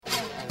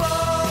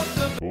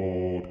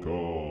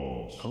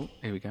Oh,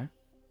 here we go.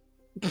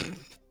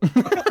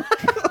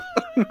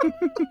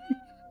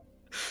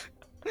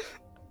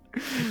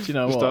 Do you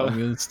know what? I'm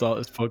going to start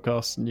this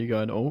podcast and you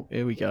going, oh,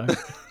 here we go.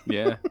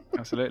 Yeah,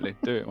 absolutely.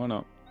 Do it. Why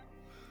not?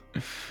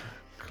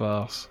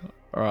 Class.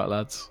 All right,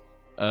 lads.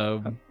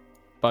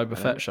 Boba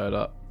Fett showed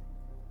up.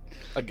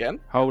 Again?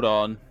 Hold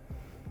on.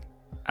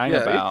 Hang Yeah,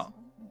 about.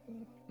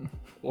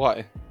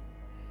 Why?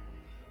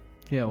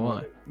 Yeah,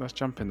 why? Let's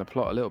jump in the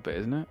plot a little bit,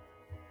 isn't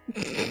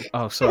it?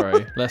 Oh,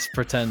 sorry. Let's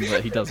pretend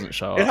that he doesn't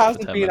show up. It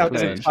hasn't for 10 been out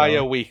minutes an and entire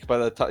show up. week by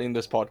the time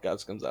this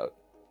podcast comes out.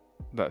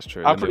 That's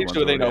true. I'm The new pretty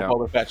sure one's they know already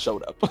out. Boba Fett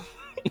showed up.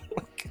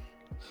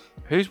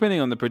 Who's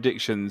winning on the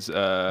predictions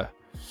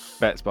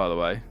bets, by the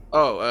way?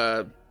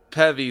 Oh,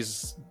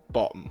 Pevy's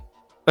bottom.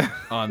 There's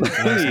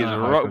no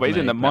hope right, of but he's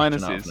in me the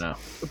catching up minuses. now.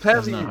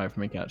 There's no Pevy, hope of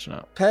me catching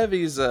up.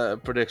 Pevy's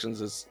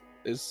predictions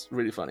is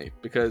really funny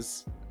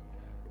because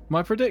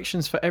My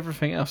predictions for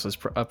everything else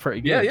are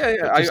pretty good. Yeah.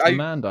 But just the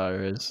Mando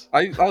is.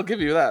 I'll give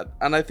you that.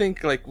 And I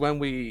think like when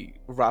we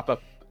wrap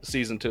up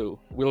season 2,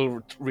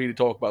 we'll really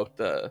talk about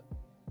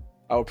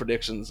our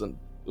predictions and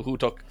who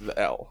took the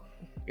L.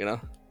 You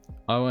know.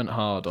 I went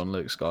hard on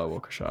Luke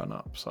Skywalker showing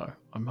up, so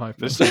I'm hoping.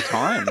 There's still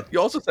time.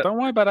 You also said Don't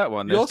worry about that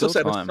one. you There's also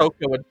still said time.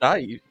 Ahsoka would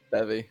die,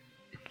 Pevy.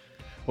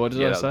 What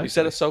did Yeah, I say? You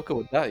said Ahsoka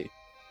would die.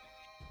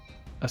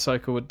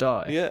 Ahsoka would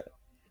die. Yeah.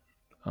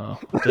 Oh,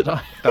 did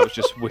I? That was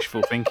just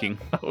wishful thinking.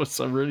 That was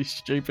a really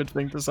stupid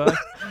thing to say.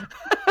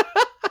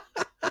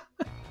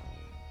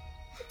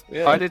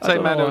 Yeah. I did I say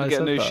don't know Mando why I would get a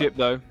said new that. ship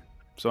though,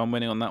 so I'm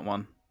winning on that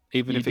one.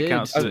 Even You if it did,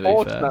 counts to as be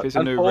fair. if it's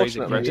a new Razor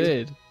You Unfortunately, Crest.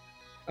 did.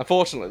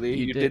 Unfortunately,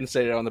 You you did. didn't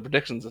say it on the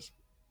predictions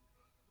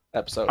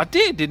episode. I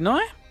did, didn't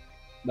I?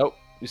 Nope.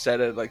 You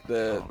said it like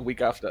the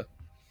week after.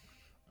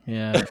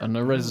 Yeah, and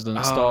a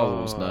resident Star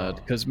Wars Oh. nerd,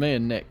 because me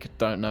and Nick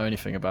don't know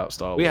anything about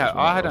Star Wars. Yeah, We're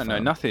not I real don't know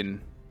fans.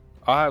 nothing.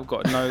 I have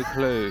got no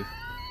clue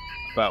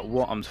about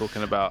what I'm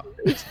talking about.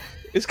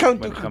 Is Count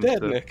When it Dooku comes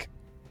dead, to- Nick?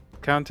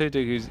 Count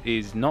Dooku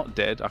is not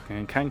dead. I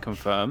can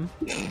confirm.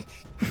 I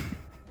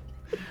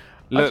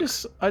Look,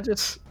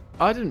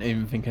 didn't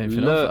even think anything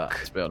of Look.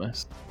 that, to be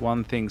honest.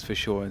 one thing's for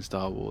sure in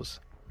Star Wars: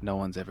 no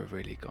one's ever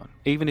really gone.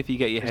 Even if you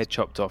get your head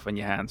chopped off and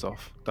your hands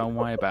off, don't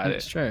worry about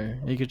It's it. true.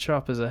 He could show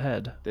up as a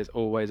head. There's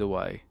always a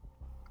way.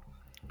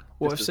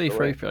 What if This is the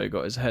way. C-3PO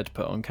got his head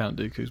put on Count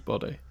Dooku's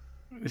body?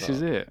 This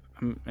is it.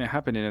 It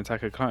happened in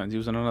Attack of Clones. He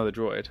was on another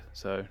droid,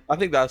 so I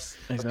think that's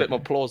a Exactly. bit more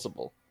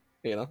plausible.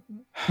 You know,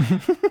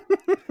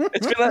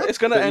 it's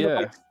gonna But end yeah.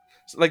 up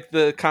like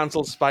the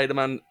cancelled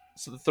Spider-Man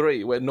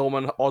 3, where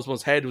Norman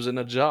Osborn's head was in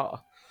a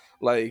jar.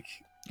 Like,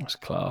 That's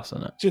class,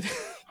 isn't it? do you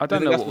I don't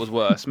think know that's what was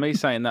worse, me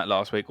saying that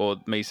last week or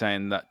me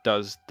saying that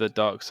does the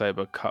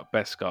Darksaber cut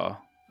Beskar.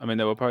 I mean,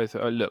 they were both.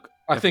 Oh, look,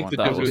 I think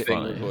the everyone, that was Dooku thing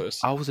funny. was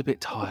worse. I was a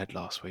bit tired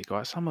last week.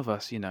 Right, some of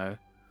us, do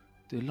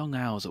long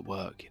hours at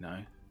work.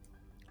 I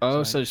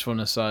also just want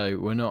to say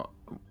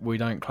we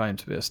don't claim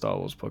to be a Star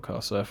Wars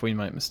podcast, so if we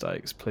make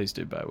mistakes, please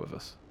do bear with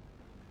us.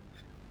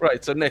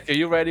 Right, so Nick, are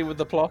you ready with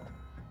the plot?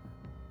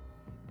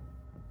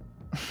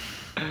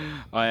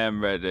 I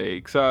am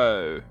ready.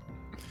 So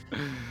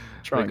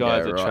Try the and get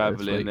guys it are right this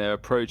traveling. week. They're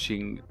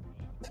approaching.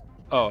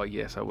 Oh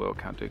yes, I will.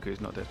 Count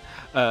Dooku's not dead.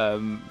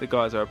 The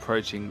guys are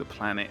approaching the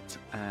planet,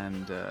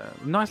 and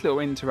nice little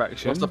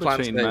interaction What's the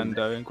planet's between name?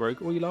 Mando and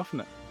Grogu. What are you laughing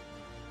at?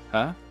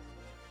 Huh?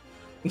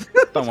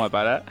 Don't worry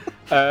about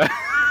that.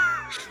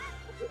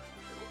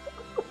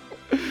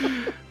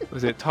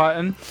 Was it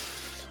Titan?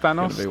 It's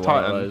gonna Thanos? be one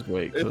Titan. of those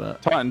weeks, isn't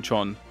it?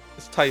 Titantron.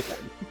 It's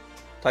Typhon.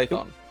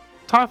 Typhon.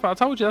 Typhon. I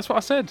told you. That's what I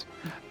said.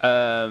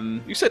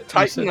 You said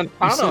Titan and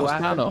You said Thanos.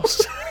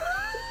 Thanos.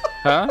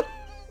 Huh?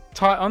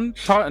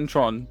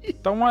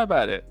 Titantron. Don't worry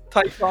about it.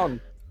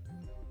 Typhon.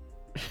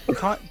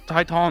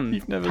 Titan.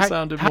 You've never Ti-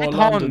 sounded more Titan.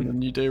 London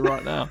than you do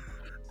right now.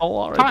 Don't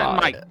worry Titan,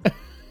 about mate. it.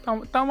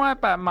 Don't worry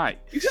about it, mate.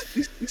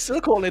 You still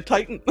calling it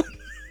Titan?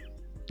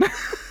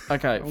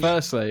 Okay,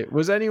 firstly,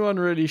 was anyone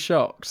really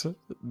shocked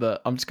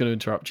that... I'm just going to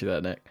interrupt you there,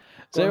 Nick.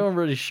 Was Go on. anyone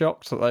really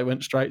shocked that they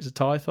went straight to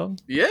Tython?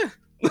 Yeah.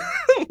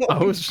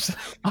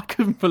 I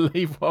couldn't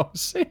believe what I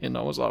was seeing.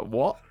 I was like,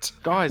 what?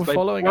 Guys, We're they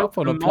following broke up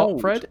on the a plot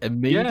mold. thread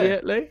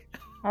immediately?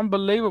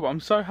 Unbelievable. I'm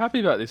so happy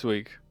about this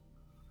week.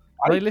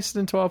 Are they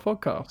listening to our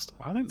podcast?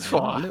 I think they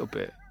are a little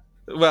bit.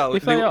 Well,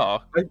 If they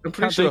are, I'm pretty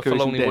Count sure Dooku isn't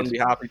Filoni dead. wouldn't be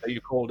happy that you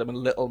called him a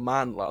little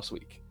man last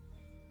week.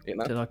 You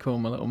know? Did I call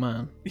him a little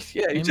man?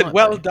 Yeah, you He said, might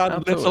well be. done, How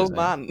tall little is he?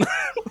 man.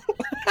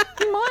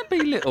 he might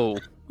be little.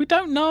 We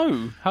don't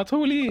know how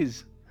tall he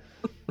is.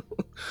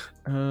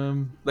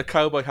 The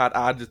cowboy hat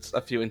added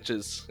a few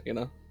inches, you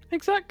know?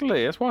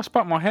 Exactly. That's why I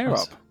spat my hair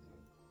That's- up.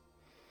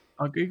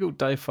 I googled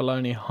Dave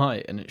Filoni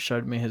height and it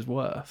showed me his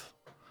worth.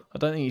 I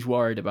don't think he's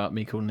worried about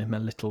me calling him a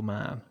little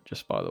man,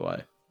 just by the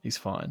way. He's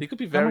fine. He could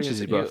be How very much is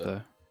his insecure. worth,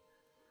 though?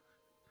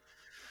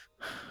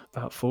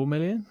 About 4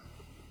 million?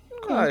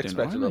 I He's doing expect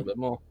a alright, little bit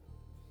more.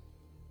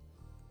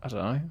 I don't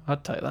know.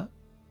 I'd take that.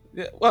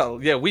 Yeah, well,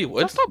 yeah, we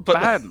would. That's not but,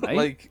 bad, mate.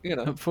 Like, you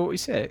know, At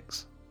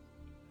 46?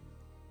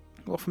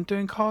 What, from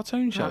doing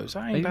cartoon shows?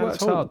 That ain't He bad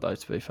works at all. hard, though,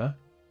 to be fair.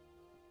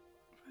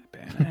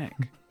 Bit of an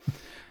egg.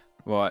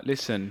 Right,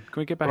 listen.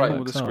 Can we get back Right. on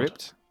with the Hard.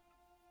 script?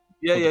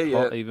 Yeah, Or yeah, the yeah.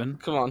 plot even.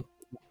 Come on.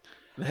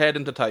 Head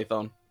into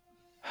Tython.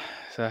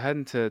 So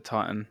heading to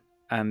Titan,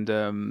 and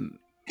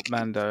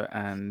Mando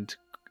and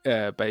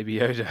Baby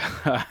Yoda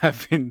are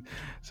having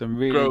some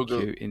really Grogu.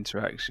 cute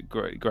interaction.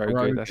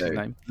 Grogu, that's his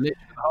name. Literally,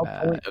 the whole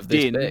point of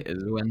this Din- bit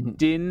is when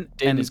Din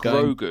and is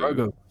going,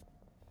 Grogu.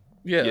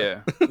 Yeah.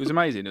 Yeah, it was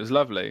amazing. It was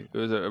lovely. It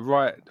was a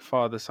right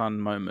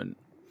father-son moment.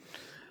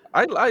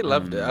 I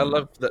loved it. I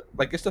loved that.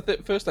 Like, it's the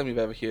first time you've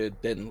ever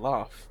heard Din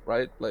laugh,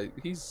 right? Like,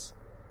 he's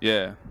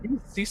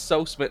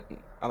so smitten.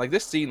 And, like,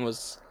 this scene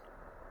was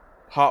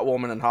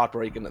heartwarming and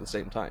heartbreaking at the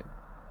same time.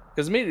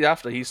 Because immediately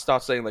after, he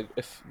starts saying, like,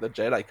 if the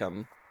Jedi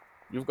come,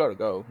 you've got to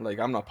go. Like,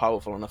 I'm not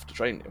powerful enough to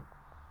train you.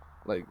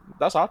 Like,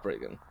 that's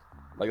heartbreaking.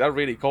 Like, that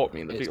really caught me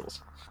in the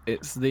feels.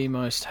 it's the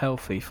most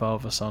healthy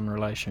father-son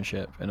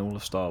relationship in all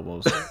of Star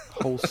Wars.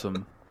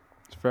 Wholesome.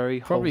 It's very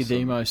probably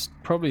wholesome.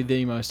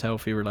 the most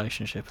healthy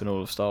relationship in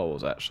all of Star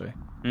Wars, actually.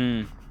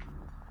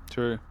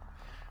 True.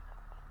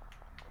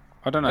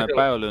 I don't know.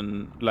 Bail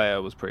and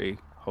Leia was pretty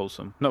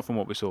wholesome. Not from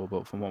what we saw,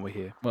 but from what we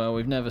hear. Well,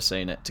 we've never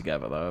seen it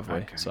together, though, have we?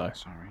 Okay, So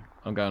sorry.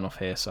 I'm going off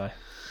hearsay.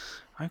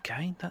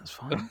 Okay, that's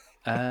fine.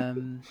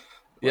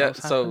 Yeah, else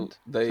so happened?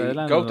 they So they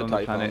landed go to on the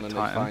Tython planet and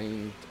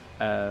Titan.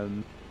 they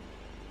find...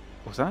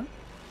 What's that?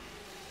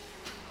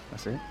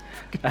 That's it.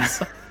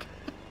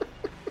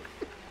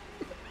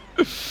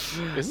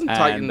 Isn't And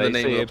Titan the they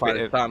name see of a the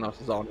planet bit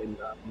Thanos is on in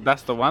that?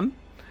 That's the one.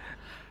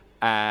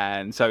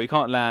 And so he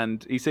can't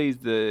land. He sees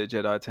the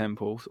Jedi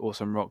Temple, or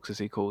some rocks as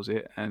he calls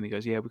it, and he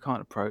goes, "Yeah, we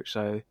can't approach."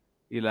 So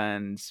he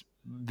lands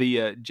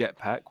via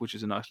jetpack, which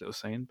is a nice little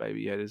scene.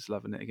 Baby Yoda's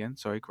loving it again.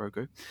 Sorry,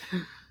 Grogu.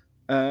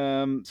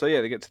 So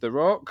yeah, they get to the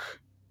rock.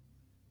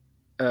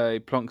 He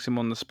plonks him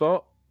on the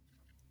spot.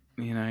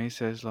 You know, he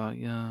says like,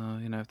 "Yeah,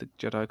 you know, if the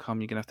Jedi come,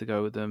 you're gonna have to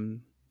go with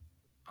them.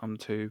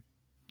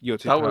 You're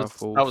too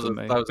powerful for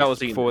me." That was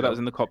before. That was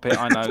in the cockpit.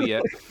 I know. Yeah,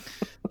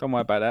 don't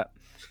worry about that.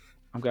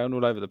 I'm going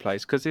all over the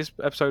place because this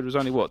episode was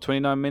only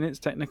 29 minutes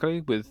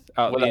technically,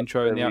 without the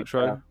intro and the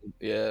outro.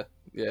 Yeah.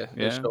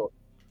 Sure.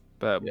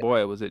 But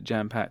boy, was it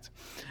jam packed.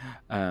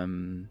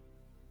 And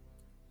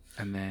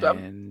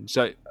then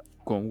so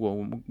go on.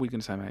 What were you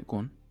gonna say, mate? Go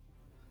on.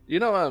 You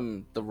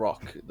know, the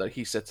rock that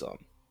he sits on,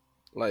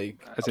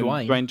 like As in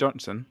Dwayne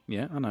Johnson.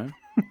 Yeah, I know.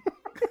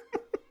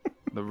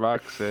 The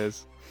Rock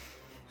says.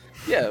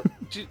 Yeah,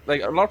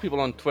 like a lot of people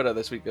on Twitter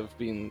this week have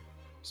been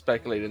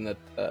speculating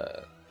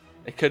that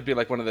it could be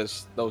like one of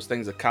those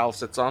things that Cal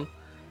sits on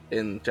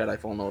in Jedi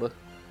Fallen Order.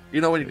 You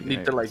know when you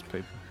need to like,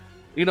 people.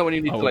 you know when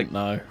you need to like.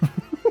 No,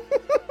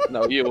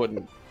 no, you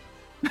wouldn't.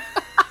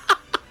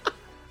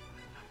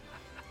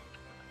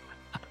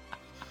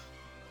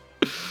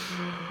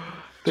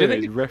 Do you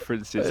think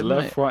references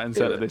left, right, and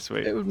centre this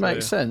week? It would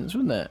make sense,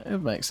 wouldn't it? It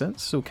would make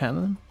sense. It's all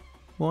canon.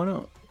 Why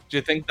not? Do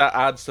you think that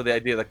adds to the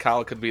idea that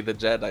Cal could be the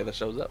Jedi that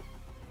shows up?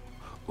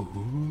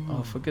 Ooh.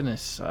 Oh, for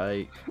goodness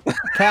sake.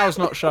 Cal's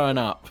not showing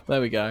up. There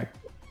we go.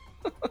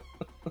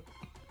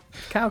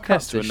 Cal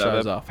Kestis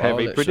shows up.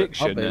 Heavy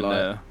prediction.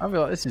 I'll be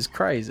like, this is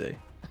crazy.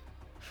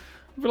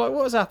 I'll be like,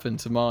 what has happened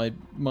to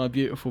my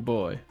beautiful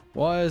boy?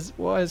 Why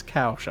is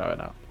Cal showing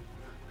up?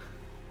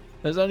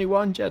 There's only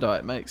one Jedi.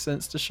 It makes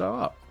sense to show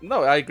up.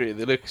 No, I agree.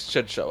 The Luke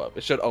should show up.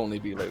 It should only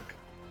be Luke.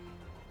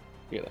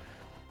 You know.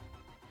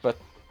 But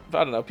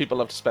I don't know. People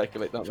love to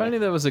speculate. Don't If they? only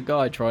there was a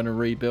guy trying to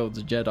rebuild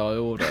the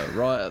Jedi Order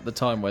right at the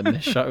time when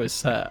this show is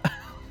set.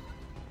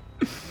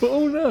 But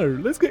oh no,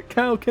 let's get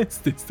Cal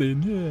Kestis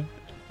in, yeah.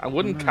 And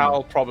wouldn't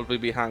Cal probably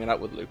be hanging out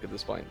with Luke at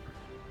this point?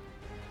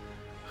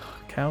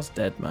 Cal's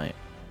dead, mate.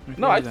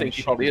 No, I think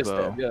he probably is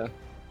dead, yeah.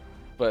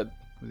 But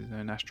with his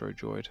own astro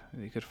droid,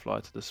 he could fly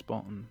to the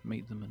spot and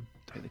meet them and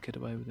take the kid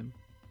away with him,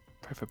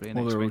 preferably an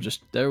Well,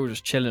 they're all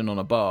just chilling on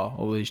a bar.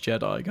 All these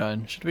Jedi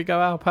going, should we go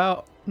help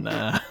out?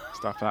 Nah,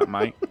 stuff that,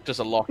 mate. just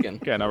a lock-in.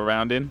 Getting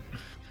around in.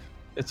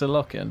 it's a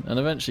lock-in, and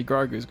eventually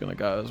Grogu's going to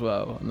go as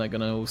well, and they're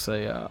going to all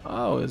say,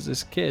 "Oh, is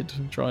this kid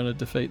trying to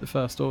defeat the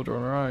First Order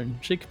on her own?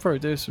 She could probably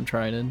do some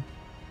training."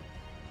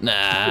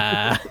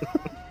 Nah.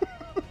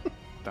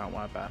 Don't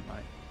worry about it,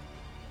 mate.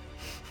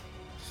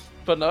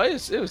 But no, it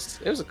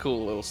was a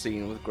cool little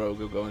scene with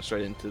Grogu going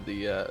straight into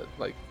the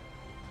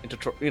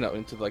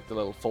into like the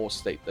little Force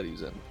state that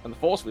he's in, and the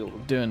Force wheel.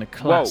 Doing a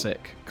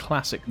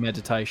classic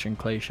meditation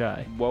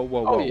cliche.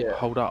 Whoa! Yeah.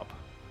 Hold up!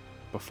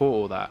 Before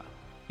all that,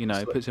 he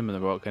puts him in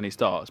the rock and he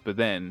starts, but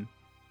then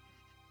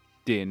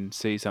Din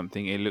sees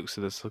something. He looks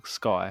to the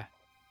sky,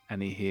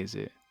 and he hears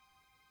it.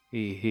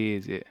 He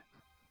hears it.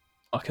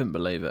 I couldn't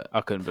believe it. I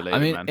couldn't believe I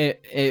mean, it, man.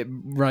 it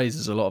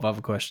raises a lot of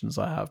other questions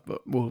I have,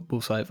 but we'll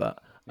save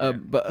that. Yeah.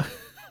 But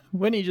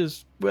when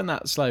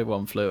that slave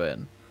one flew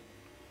in,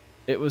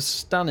 it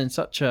was done in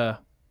such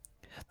a.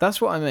 That's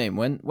what I mean.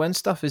 When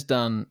stuff is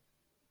done,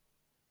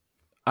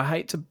 I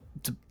hate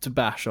to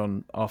bash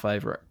on our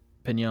favorite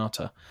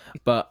Pinata,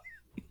 but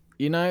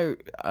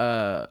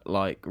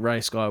like Rey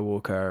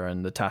Skywalker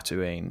and the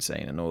Tatooine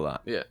scene and all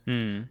that. Yeah.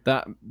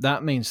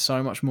 That means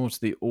so much more to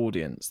the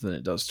audience than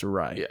it does to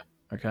Rey. Yeah.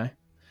 Okay.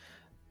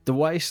 The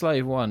way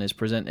Slave One is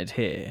presented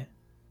here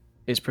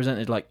it's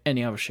presented like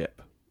any other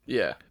ship.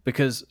 Yeah.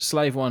 Because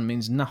Slave One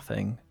means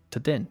nothing to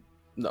Din.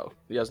 No,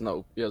 he has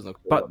no clue.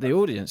 But the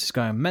audience is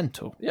going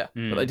mental. Yeah.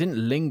 But they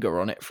didn't linger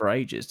on it for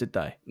ages, did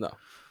they? No.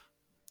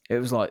 It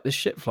was like this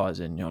ship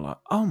flies in, you're like,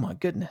 oh my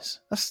goodness,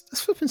 that's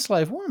flipping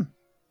Slave One.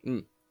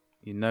 Mm.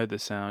 You know the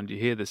sound, you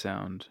hear the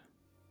sound.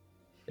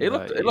 It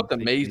looked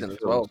amazing as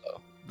well,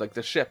 though. Like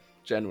the ship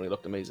generally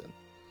looked amazing.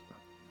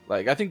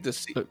 Like I think the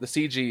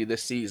CG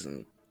this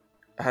season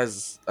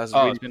has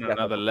really it's been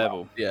another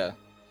level. Yeah,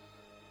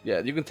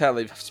 you can tell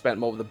they've spent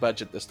more of the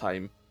budget this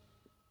time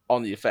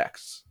on the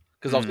effects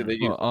because obviously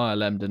they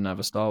ILM didn't have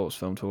a Star Wars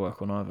film to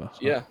work on either. So.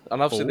 Yeah,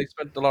 and obviously they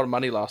spent a lot of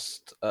money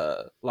last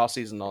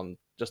season on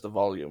just the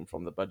volume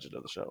from the budget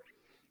of the show.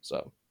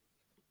 So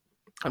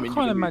I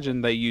can't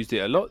imagine they used it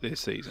a lot this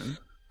season.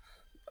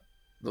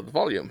 The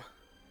volume.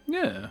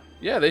 Yeah,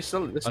 they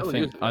still use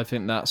it. I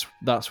think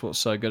that's what's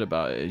so good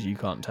about it is you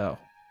can't tell.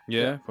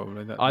 Yeah,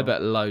 probably. I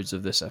bet loads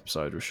of this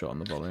episode was shot on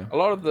the volume. A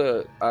lot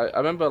of I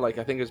remember, like,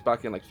 I think it was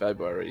back in like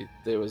February.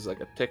 There was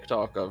like a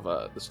TikTok of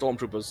the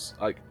stormtroopers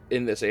like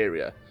in this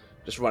area,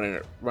 just running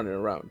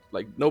around.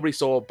 Like nobody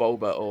saw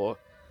Boba or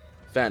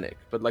Fennec,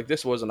 but like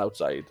this was an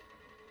outside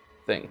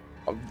thing.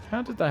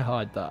 How did they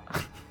hide that?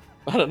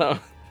 I don't know.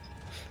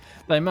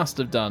 They must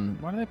have done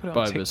Why do they put it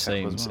on Boba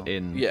scenes well?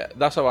 in. Yeah,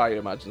 that's how I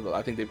imagined it.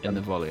 I think they've done in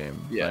the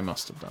volume. Yeah. They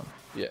must have done.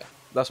 Yeah,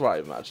 that's what I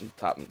imagined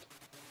happened.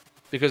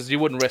 Because you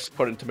wouldn't risk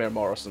putting Tamir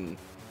Morrison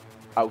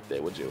out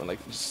there, would you? And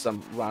like just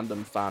some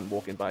random fan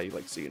walking by,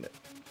 like seeing it.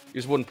 You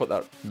just wouldn't put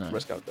that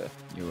risk out there.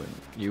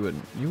 You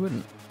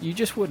wouldn't. You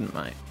just wouldn't,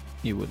 mate.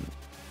 You wouldn't.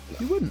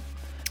 You wouldn't.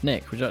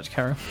 Nick, would you like to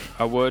carry on?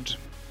 I would.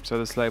 So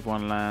the Slave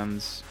One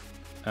lands.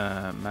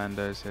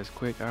 Mando says,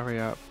 "Quick, hurry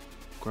up,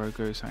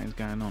 Grogu! Something's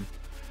going on.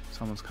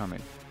 Someone's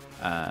coming."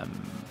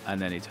 And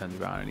then he turns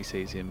around and he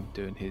sees him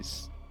doing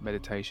his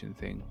meditation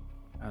thing,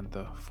 and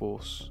the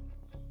Force.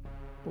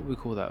 What do we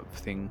call that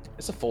thing?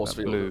 It's a force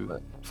field.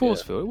 Blue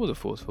force field. It was a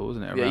force field,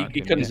 wasn't it? Yeah,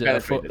 you couldn't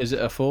penetrate. Is it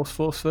a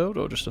force field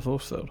or just a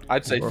force field?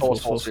 I'd say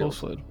force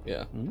field.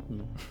 Yeah.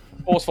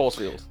 Force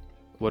field.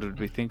 What did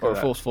we think of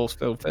that? Or a force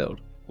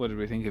field. What did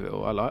we think of it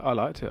all? I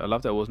liked it. I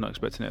loved it. I was not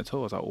expecting it at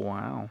all. I was like,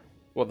 wow.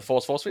 What, the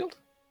force field?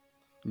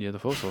 Yeah, the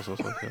force field.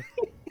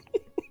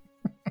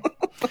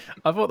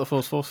 I thought the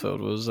force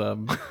field was,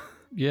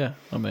 yeah,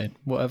 I mean,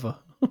 whatever.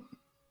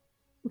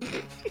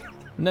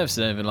 Never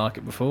seen anything like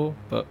it before,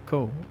 but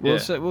cool. We'll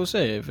see.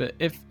 If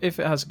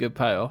it has a good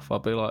payoff, I'll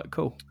be like,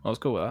 cool. I was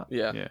cool with that.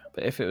 Yeah.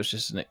 But if it was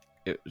just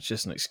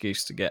an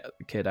excuse to get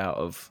the kid out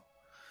of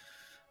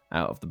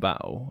the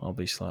battle, I'll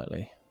be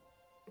slightly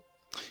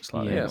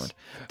annoyed.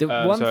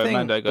 So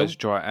Mando goes to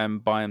try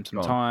and buy him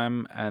some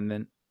time, and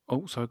then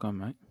sorry, go on,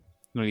 mate.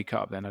 No, you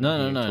cut up then.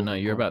 No.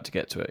 You're about to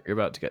get to it.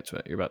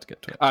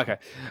 Okay.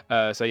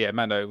 So yeah,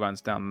 Mando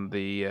runs down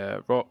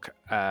the rock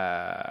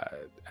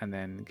and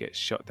then gets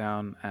shot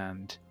down,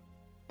 and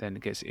then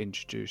gets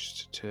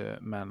introduced to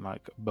a man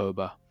like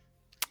Boba.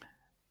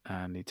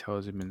 And he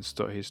tells him his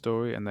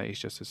story, and that he's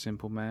just a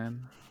simple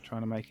man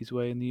trying to make his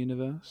way in the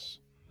universe.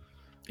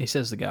 He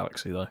says the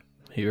galaxy, though.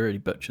 He already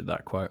butchered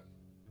that quote.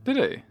 Did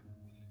he?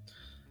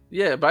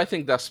 Yeah, but I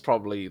think that's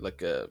probably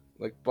like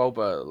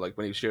Boba, like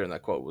when he was sharing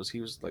that quote, he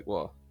was like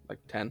what, like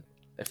 10,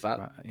 if that.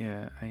 Right,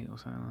 yeah, 8 or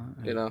something like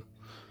that. Yeah. You know,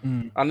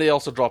 and they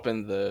also drop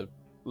in the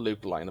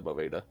Luke line about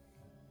Vader,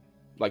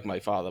 like my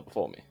father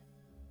before me.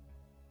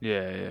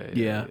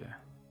 Yeah.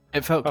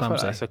 It felt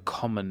clumsy. That's a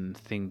common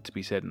thing to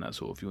be said in that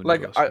sort of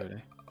Like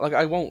universe.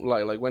 I won't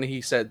lie. Like when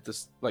he said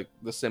this, like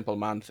the simple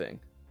man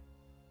thing,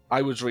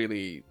 I was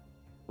really,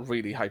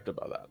 really hyped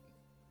about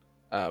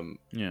that.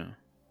 Yeah.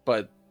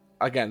 But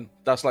again,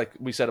 that's like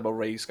we said about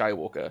Rey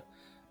Skywalker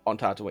on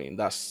Tatooine.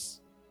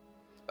 That's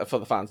for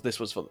the fans. This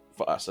was for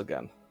us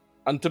again.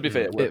 And to be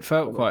fair, it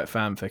felt quite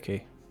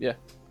fanficky. Yeah,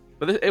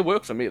 but it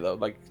worked for me though.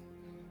 Like,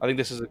 I think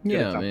this is a good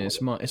example. I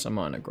mean, it's a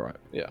minor gripe.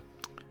 Yeah.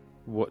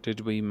 What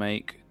did we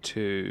make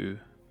to?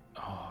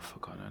 Oh, I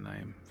forgot her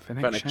name.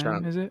 Fennec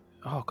Shan, is it?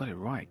 Oh, I got it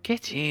right.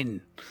 Get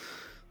in.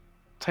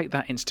 Take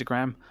that,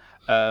 Instagram.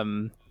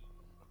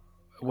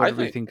 What did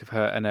we think of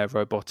her and her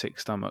robotic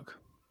stomach?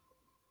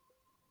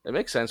 It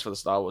makes sense for the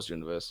Star Wars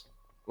universe.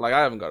 Like,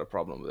 I haven't got a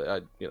problem with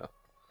it.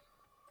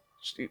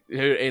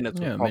 Her innards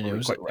were probably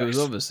it was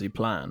obviously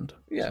planned.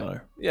 Yeah, so.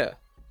 Yeah.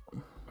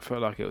 I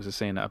felt like it was a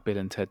scene out of Bill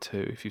and Ted 2,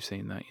 if you've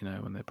seen that,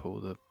 when they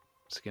pull the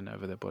skin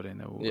over their body and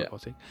they're all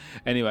robotic.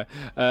 Anyway,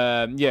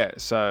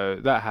 so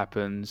that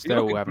happens. They're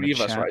all having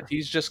Grievous, a chat. right?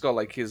 He's just got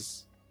like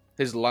his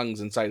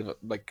lungs inside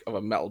of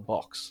a metal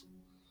box,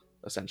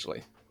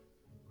 essentially.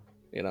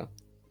 Yeah,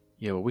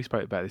 well, we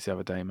spoke about this the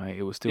other day, mate.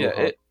 It was still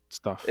hot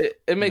stuff.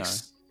 It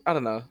makes I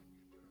don't know.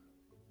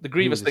 The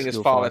Grievous thing is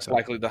far less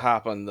likely to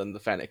happen than the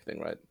Fennec thing,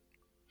 right?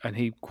 And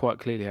he quite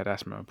clearly had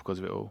asthma because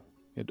of it all.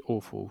 He had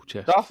awful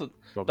chest.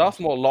 Darth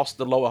Maul lost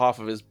the lower half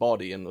of his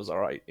body and was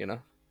alright,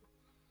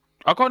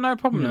 I got no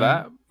problem with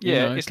that.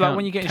 Yeah, it's like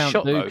when you get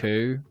shot.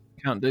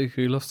 Count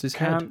Dooku lost his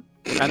head,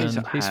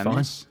 and he's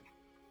fine,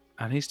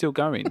 and he's still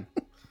going.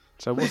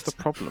 So what's the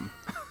problem?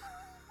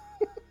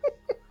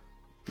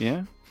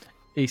 Yeah,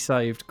 he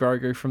saved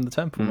Grogu from the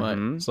temple,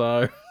 mate.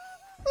 So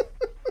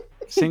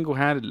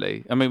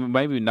single-handedly. I mean,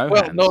 maybe no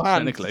hands. No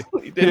hands. Technically,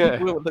 he didn't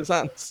do it with his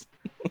hands.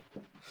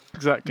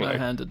 Exactly.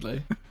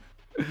 No-handedly.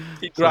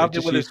 He grabbed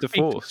so it with his feet,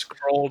 force.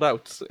 crawled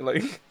out.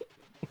 Like,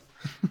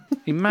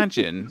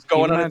 imagine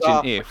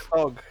if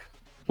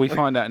we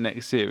find out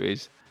next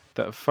series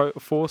that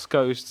Force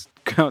Ghost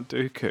Count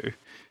Dooku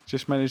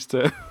just managed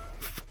to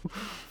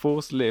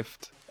force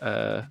lift,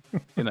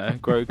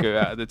 Grogu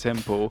out of the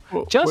temple,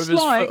 just with his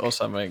like foot or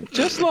something.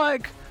 Just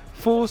like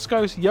Force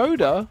Ghost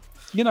Yoda,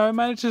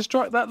 managed to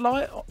strike that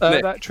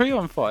that tree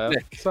on fire.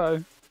 Nick.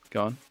 So,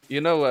 go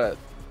on.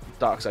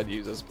 Dark side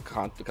users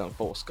can't become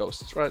Force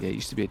ghosts, right? Yeah, he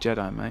used to be a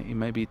Jedi, mate. He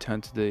maybe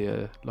turned to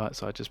the light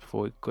side just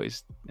before he got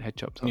his head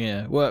chopped off.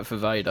 Yeah, worked for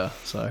Vader,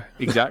 so.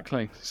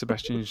 Exactly.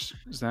 Sebastian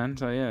Stan,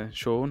 so yeah,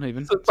 Sean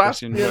even.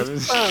 Sebastian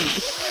Stan.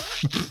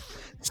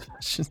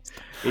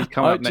 He's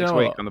coming up next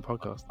week on the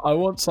podcast. I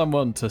want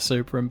someone to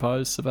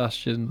superimpose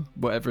Sebastian,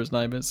 whatever his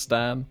name is,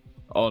 Stan,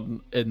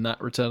 in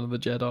that Return of the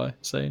Jedi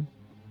scene.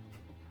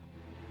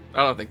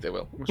 I don't think they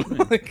will. What do you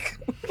mean?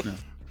 No.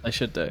 They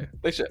should do.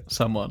 They should.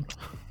 Someone.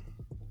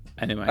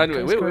 Anyway,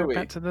 wait.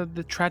 Back to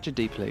the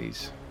tragedy,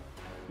 please.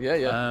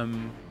 Yeah.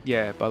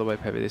 Yeah. By the way,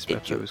 Pepe, this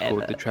episode was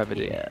called The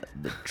Tragedy. Yeah,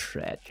 The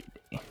Tragedy.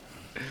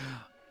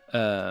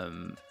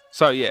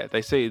 So yeah,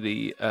 they see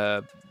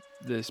the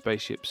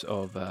spaceships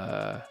of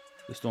the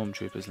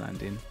stormtroopers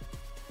landing,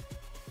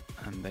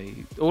 and they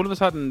all of a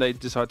sudden they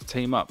decide to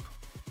team up,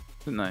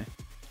 didn't they?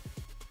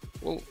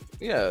 Well,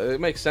 yeah, it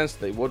makes sense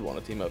they would want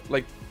to team up.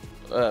 Like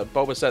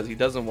Boba says, he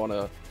doesn't want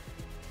to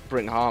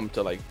bring harm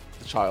to like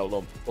the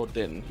child or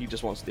Din. He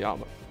just wants the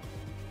armor.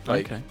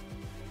 Like, okay.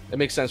 It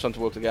makes sense for them to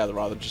work together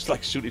rather than just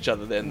like shoot each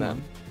other there and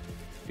then.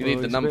 You need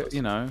the numbers.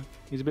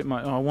 He's a bit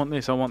like, I want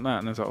this, I want that,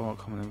 and it's like, oh,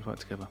 come on, let's work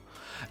together.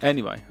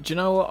 Anyway. Do you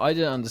know what? I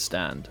didn't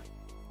understand.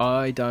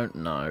 I don't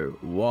know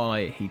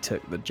why he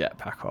took the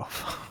jetpack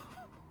off.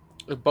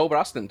 Boba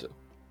asked him to.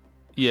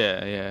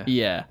 Yeah.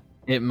 Yeah.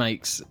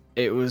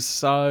 It was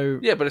so...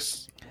 Yeah, but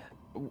it's...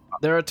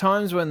 There are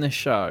times when this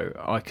show,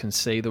 I can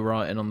see the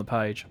writing on the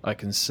page. I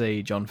can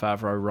see Jon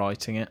Favreau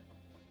writing it.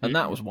 And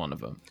that was one of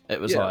them. It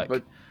was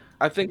but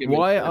I think...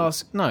 Why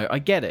ask... No, I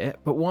get it,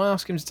 but why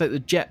ask him to take the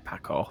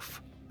jetpack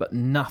off, but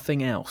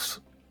nothing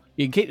else?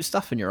 You can keep the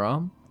stuff in your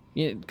arm,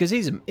 because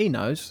he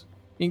knows.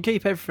 You can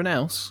keep everything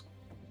else.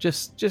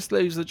 Just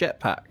lose the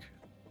jetpack.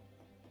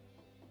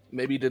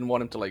 Maybe he didn't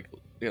want him to, like,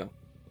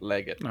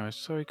 leg it. No,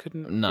 so he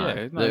couldn't...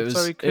 No,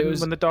 so he couldn't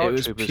when the Dark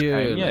Troopers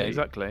came. Yeah,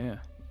 exactly, yeah.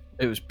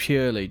 It was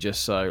purely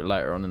just so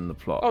later on in the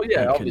plot. Oh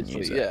yeah,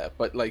 obviously, yeah.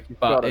 But like,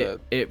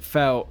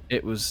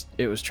 it was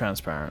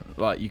transparent.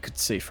 Like you could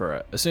see through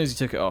it. As soon as he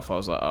took it off, I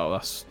was like, oh,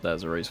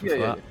 there's a reason for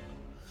that.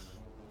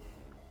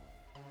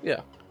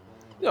 Yeah,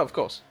 of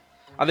course.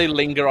 And they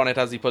linger on it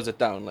as he puts it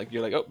down. Like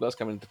you're like, oh, that's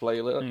coming into play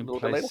a little bit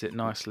later. Place it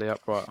nicely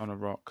upright on a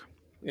rock.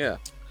 Yeah.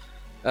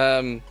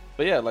 But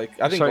yeah, like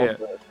I think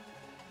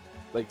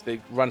like they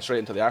run straight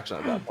into the action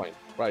at that point,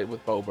 right?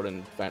 With Boba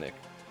and Fennec,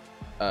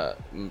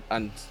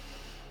 and.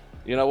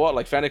 You know what?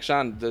 Like Fennec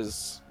Shand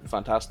is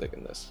fantastic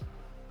in this.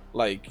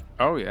 Like,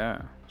 oh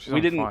yeah, she's on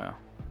fire.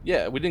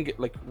 Yeah, we didn't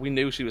get we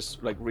knew she was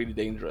like really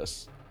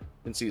dangerous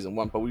in season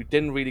 1, but we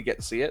didn't really get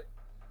to see it.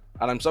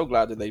 And I'm so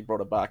glad that they brought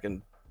it back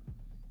and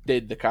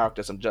did the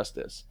character some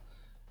justice.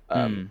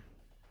 And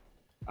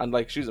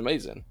like she's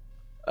amazing.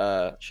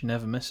 She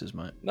never misses,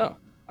 mate. No.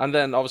 And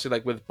then obviously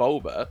like with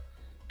Boba,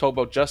 talk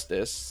about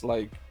justice.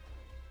 Like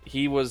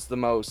he was the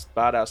most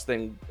badass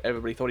thing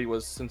everybody thought he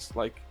was since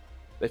like.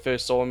 They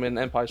first saw him in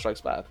Empire Strikes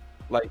Back.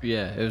 Like,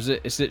 yeah,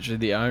 it's literally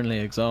the only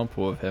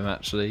example of him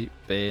actually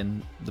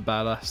being the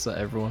badass that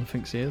everyone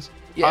thinks he is.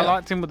 Yeah. I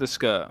liked him with the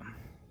skirt.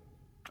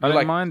 I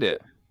didn't mind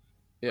it.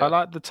 Yeah. I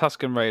liked the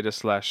Tusken Raider /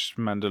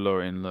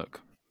 Mandalorian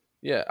look.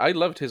 Yeah, I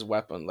loved his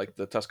weapon, like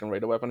the Tusken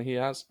Raider weapon he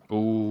has.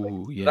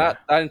 Ooh, yeah.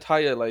 That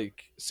entire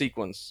like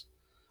sequence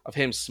of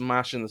him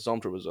smashing the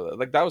Stormtroopers with it,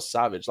 like that was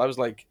savage. That was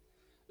like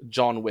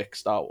John Wick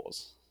Star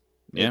Wars.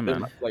 Yeah,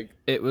 man.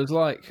 It was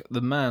like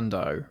the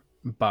Mando,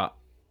 but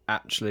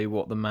actually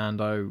what the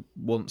Mando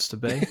wants to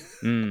be.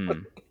 Do you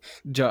know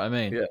what I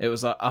mean? Yeah. It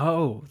was like,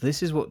 oh,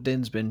 this is what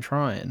Din's been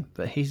trying,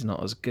 but he's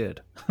not as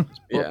good.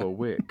 Boba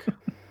Wick.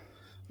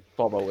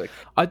 Boba Wick.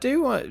 I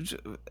do.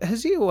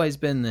 Has he always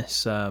been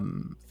this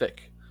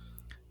thick?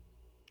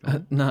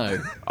 No,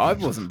 I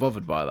wasn't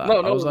bothered by that. No,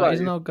 I was like,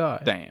 he's an old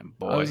guy. Damn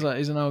boy. I was like,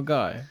 he's an old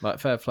guy. Like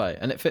fair play,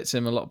 and it fits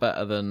him a lot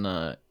better than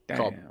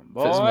Cobb.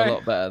 Boy. Fits him a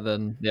lot better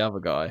than the other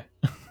guy.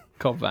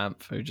 Cobb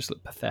Vanth, who just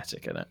looked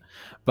pathetic in it.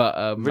 But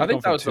I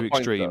think that was the point,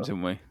 extremes,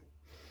 didn't we?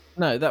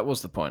 No, that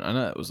was the point. I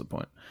know that was the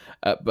point.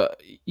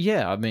 But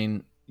yeah, I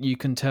mean, you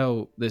can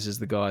tell this is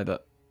the guy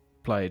that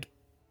played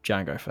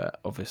Jango Fett.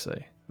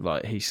 Obviously,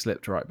 like he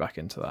slipped right back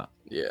into that.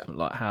 Yeah,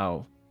 like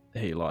how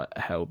he like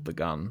held the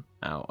gun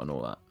out and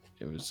all that.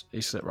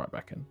 He slipped right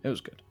back in. It was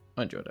good.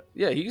 I enjoyed it.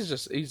 Yeah,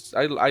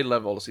 I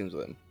love all the scenes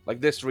with him.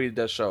 Like this really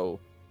does show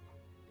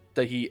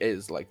that he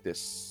is like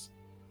this.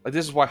 Like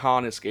this is why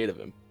Han is scared of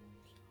him.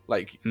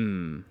 Like,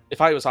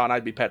 if I was Han,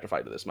 I'd be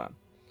petrified of this man.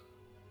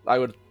 I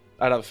would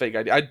I'd have a fake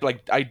ID. I'd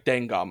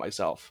Dengar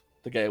myself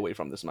to get away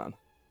from this man.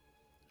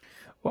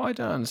 What I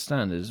don't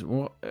understand is,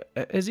 what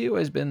has he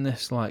always been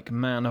this like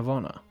man of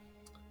honor?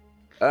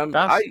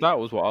 That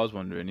was what I was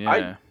wondering.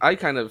 Yeah, I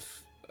kind of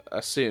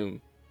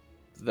assume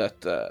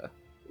that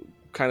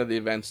kind of the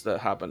events that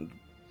happened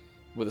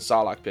with the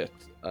Sarlacc pit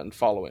and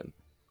following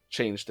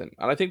changed him,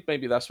 and I think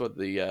maybe that's what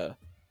the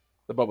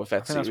Boba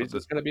Fett series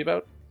is going to be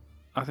about.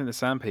 I think the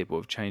Sand People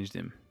have changed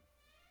him.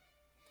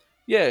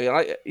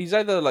 Yeah, he's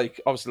either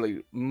like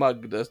obviously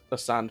mugged a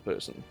sand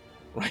person,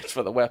 right,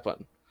 for the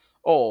weapon,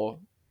 or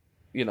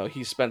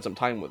he spent some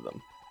time with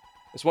them.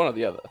 It's one or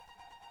the other.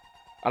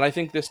 And I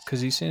think this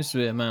because he seems to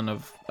be a man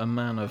of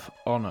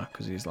honor.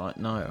 Because he's like,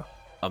 no,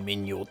 I'm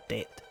in your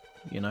debt.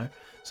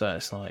 So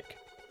it's like,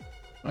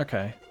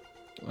 okay,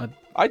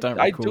 I don't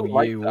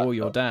recall you or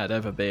your dad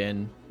ever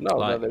being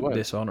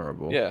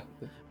dishonorable. Yeah,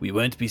 we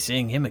won't be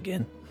seeing him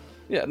again.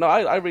 Yeah, no,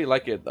 I really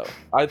like it though.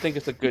 I think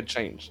it's a good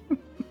change.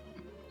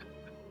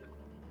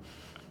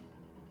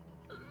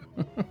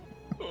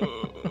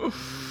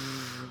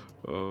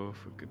 Oh,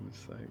 for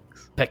goodness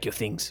sakes! Pack your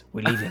things.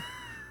 We're leaving.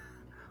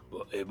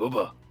 Hey,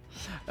 Bubba.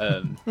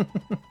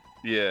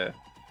 Yeah,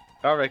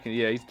 I reckon.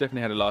 Yeah, he's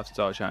definitely had a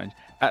lifestyle change.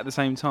 At the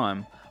same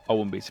time, I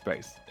wouldn't be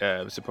surprised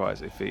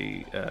if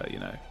he,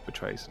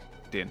 betrays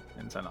Din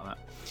and something like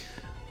that.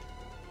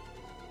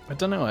 I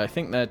don't know. I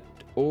think they're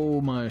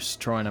almost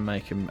trying to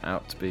make him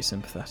out to be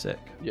sympathetic.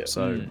 Yeah.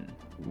 So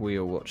we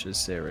all watch his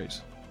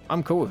series.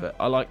 I'm cool with it.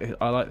 I like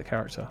the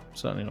character.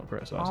 Certainly not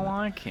criticizing.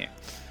 I like it.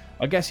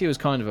 I guess he was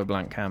kind of a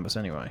blank canvas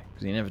anyway,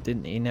 because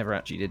he never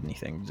actually did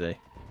anything, did he?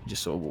 He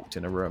just sort of walked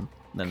in a room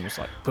and then was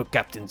like, put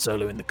Captain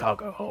Solo in the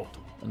cargo hold.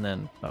 And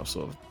then that was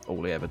sort of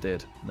all he ever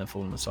did. And then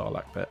fall in the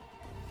Sarlacc pit.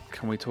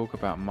 Can we talk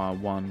about my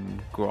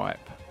one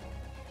gripe?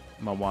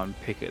 My one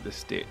pick at the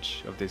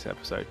stitch of this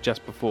episode?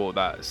 Just before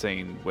that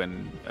scene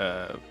when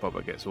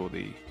Boba gets all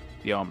the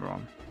armor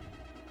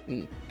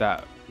on.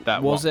 That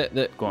was it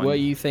that were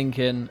you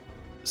thinking,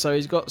 so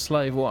he's got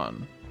Slave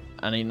 1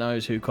 and he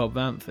knows who Cobb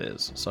Vanth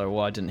is, so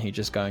why didn't he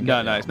just go and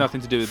get No, it's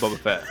nothing to do with Boba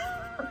Fett.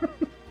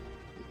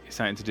 It's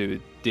something to do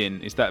with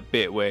Din. It's that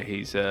bit where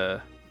he's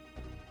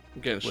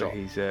getting shot.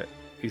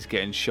 He's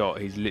getting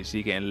shot. He's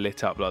literally getting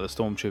lit up. Like the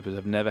stormtroopers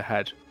have never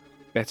had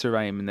better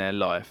aim in their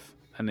life,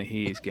 and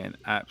he is getting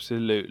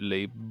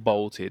absolutely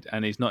bolted.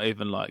 And he's not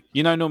even like,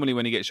 normally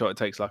when he gets shot, it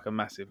takes like a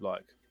massive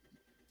like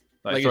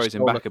throws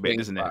him back a bit,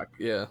 doesn't it?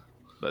 Yeah.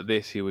 But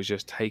this, he was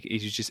just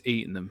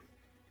eating them.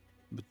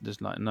 There's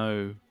like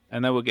no,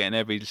 and they were getting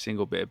every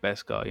single bit of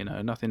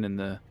Beskar. Nothing in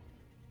the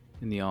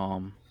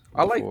arm.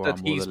 I like that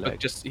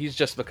he's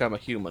just become a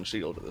human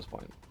shield at this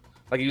point.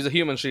 Like he was a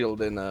human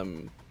shield in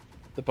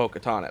the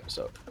Bo-Katan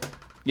episode.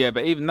 Yeah,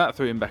 but even that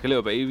threw him back a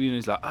little bit. Even he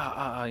was like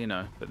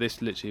But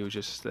this literally was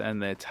just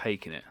and they're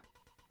taking it.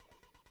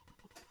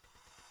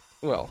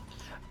 Well,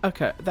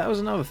 okay, that was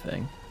another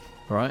thing,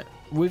 right?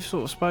 We've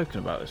sort of spoken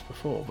about this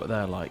before, but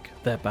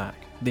they're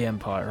back. The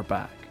Empire are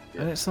back,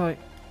 and it's like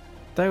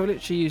they were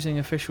literally using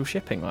official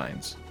shipping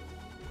lanes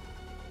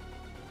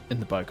in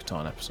the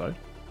Bo-Katan episode.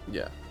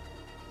 Yeah.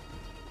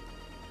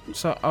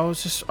 So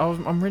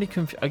I'm really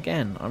confused.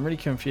 Again, I'm really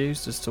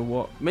confused as to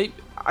what. Maybe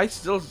I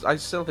still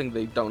think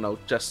they don't know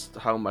just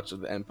how much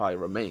of the Empire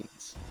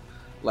remains.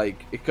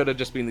 Like it could have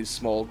just been these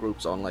small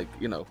groups on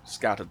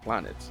scattered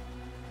planets.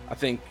 I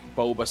think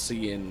Boba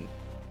seeing,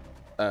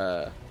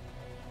 a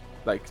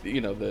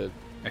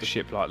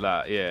ship like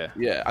that, yeah.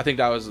 Yeah, I think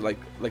that was like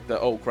the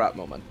oh crap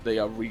moment. They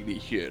are really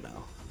here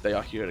now. They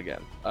are here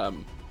again.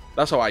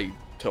 That's how I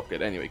took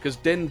it anyway. Because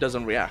Din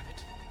doesn't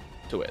react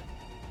to it,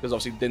 because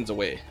obviously Din's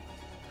away.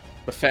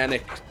 But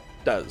Fennec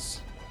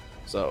does.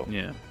 So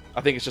yeah,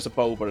 I think it's just a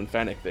Boba and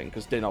Fennec thing,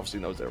 because Din obviously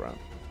knows they're around.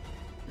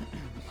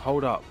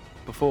 Hold up.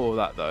 Before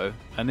that, though,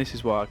 and this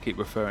is why I keep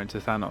referring to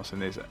Thanos in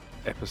this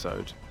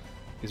episode,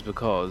 is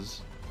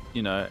because,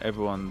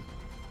 everyone's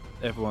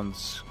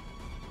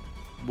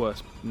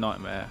worst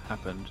nightmare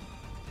happened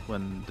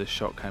when the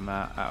shot came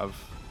out of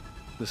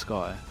the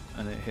sky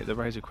and it hit the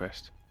Razor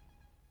Crest.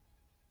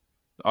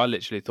 I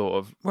literally thought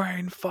of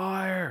rain,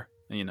 fire,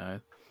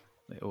 and,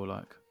 they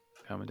all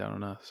coming down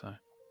on Earth. So,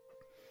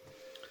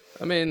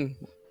 I mean,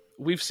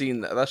 we've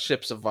seen that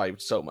ship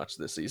survived so much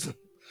this season.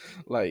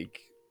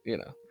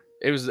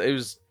 It was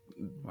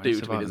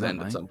due to be his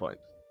end at some point.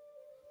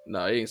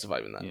 No, he ain't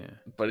surviving that. Yeah,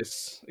 but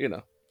it's it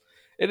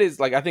is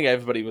I think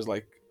everybody was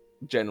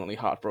genuinely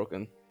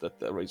heartbroken that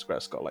the Razor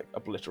Crest got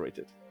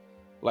obliterated.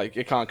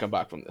 It can't come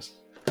back from this.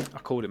 I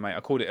called it, mate.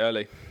 I called it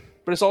early.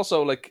 But it's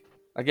also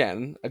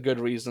again a good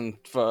reason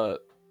for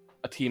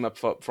a team up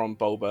from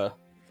Boba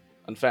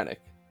and Fennec.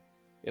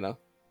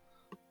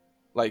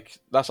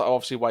 That's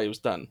obviously why it was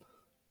done.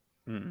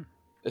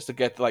 Is to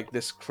get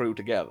this crew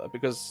together,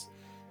 because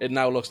it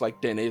now looks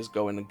like Din is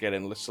going and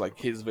getting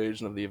his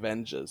version of the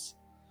Avengers,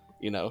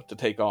 to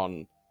take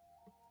on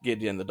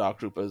Gideon, the Dark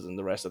Troopers, and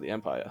the rest of the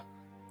Empire.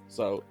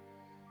 So,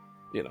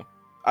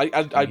 I'm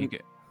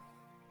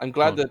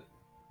glad that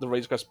the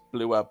Razor Crest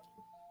blew up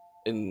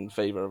in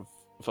favor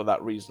for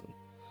that reason.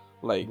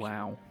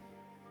 Wow.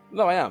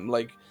 No, I am.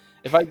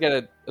 if I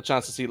get a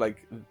chance to see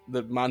like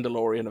the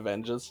Mandalorian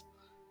Avengers,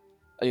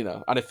 you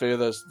know, and it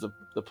furthers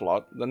the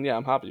plot, then yeah,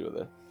 I'm happy with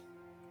it.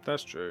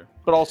 That's true.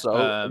 But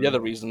also the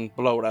other reason,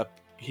 blow it up.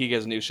 He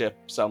gets a new ship,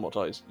 sell more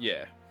toys.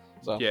 Yeah.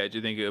 So yeah. Do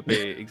you think it would be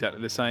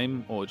exactly the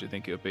same, or do you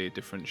think it would be a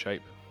different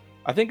shape?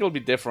 I think it'll be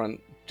different,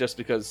 just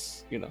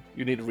because you know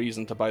you need a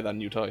reason to buy that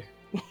new toy.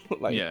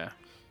 Like, yeah.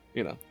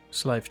 You know.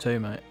 Slave 2,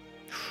 mate.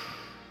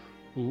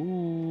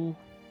 Ooh.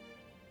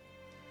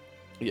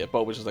 Yeah,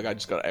 Bob was just like, I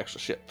just got an extra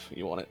ship.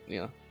 You want it,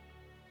 you know?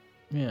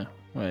 Yeah.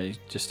 Well, he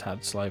just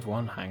had Slave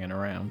 1 hanging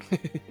around.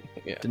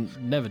 Yeah.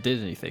 Never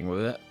did anything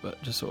with it,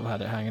 but just sort of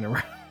had it hanging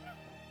around.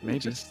 He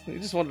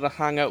just wanted to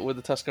hang out with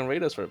the Tusken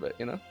Raiders for a bit,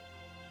 you know?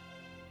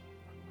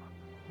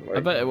 I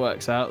bet it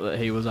works out that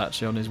he was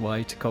actually on his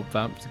way to Cobb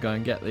Vanth to go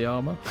and get the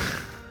armor.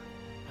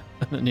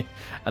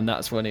 and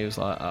that's when he was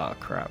like, oh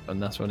crap.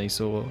 And that's when he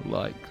saw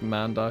like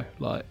Mando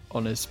like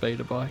on his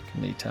speeder bike,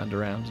 and he turned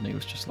around and he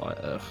was just like,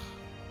 ugh.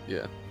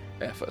 Yeah.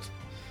 Effort.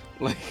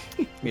 Like,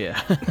 yeah.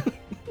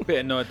 A bit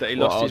annoyed that he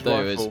lost his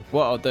rifle.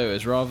 What I'll do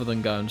is, rather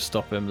than go and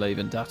stop him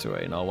leaving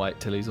Tatooine, I'll wait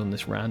till he's on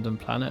this random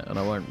planet, and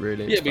I won't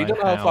really explain but you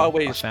don't know how far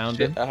away I found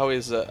him.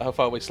 How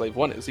far away Slave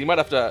 1 is. You might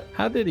have to...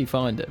 How did he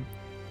find him,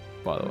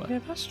 by the way? Yeah,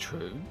 that's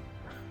true.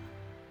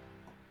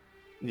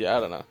 Yeah, I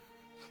don't know.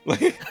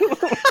 Like...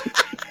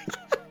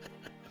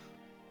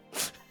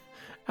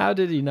 How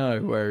did he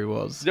know where he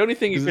was? The only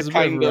thing you There's can a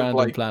bit of kind a of random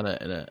like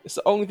planet in it. It's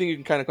the only thing you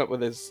can kind of come up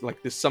with is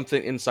like there's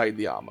something inside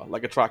the armor,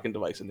 like a tracking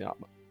device in the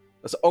armor.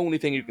 That's the only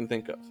thing you can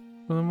think of.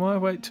 Well, then why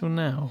wait till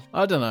now?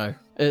 I don't know.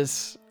 I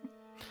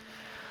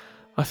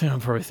think I'm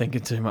probably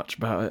thinking too much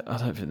about it. I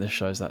don't think this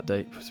show's that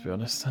deep, to be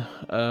honest.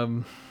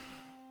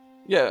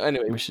 Yeah.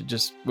 Anyway, we should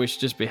just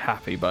be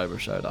happy Boba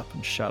showed up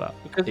and shut up.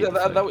 Because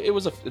it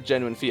was a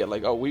genuine fear.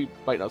 Like, oh, we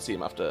might not see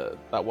him after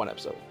that one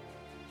episode,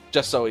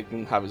 just so he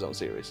can have his own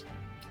series.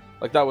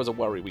 Like, that was a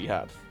worry we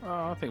had.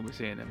 Oh, I think we're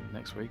seeing him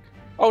next week.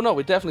 Oh no,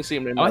 we definitely see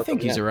him. I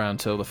think he's around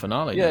till the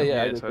finale. Yeah, now.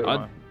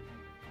 yeah.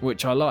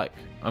 Which I like.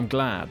 I'm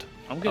glad.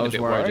 I'm getting a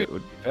bit worried. It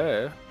would.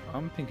 Yeah,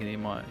 I'm thinking he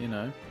might.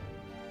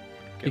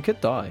 He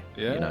could die.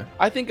 Yeah. You know.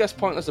 I think that's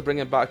pointless to bring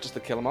him back just to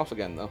kill him off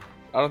again, though.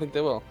 I don't think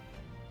they will.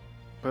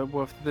 But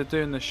well, if they're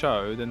doing the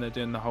show, then they're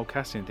doing the whole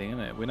casting thing,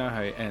 isn't it? We know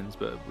how it ends,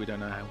 but we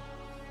don't know how.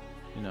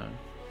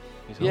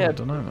 Yeah, I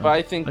don't know, man. But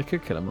I think they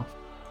could kill him off.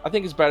 I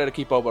think it's better to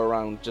keep Boba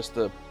around just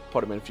to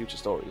put him in future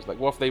stories. Like,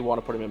 what if they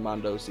want to put him in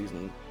Mando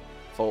season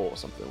 4 or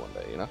something one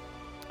day? You know?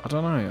 I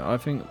don't know. I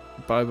think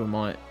Boba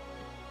might,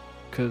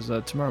 because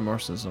Tamara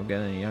Morrison's not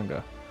getting any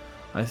younger.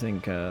 I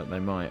think they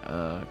might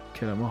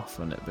kill him off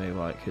and it'd be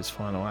like his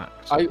final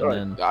act.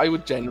 Then I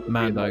would genuinely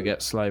Mando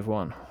gets Slave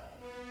 1.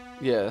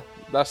 Yeah,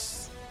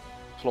 that's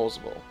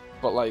plausible.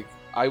 But like,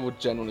 I would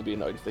genuinely be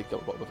annoyed if they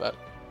killed Boba Fett.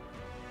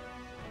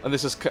 And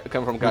this is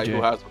coming from a guy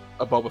who has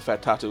a Boba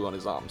Fett tattoo on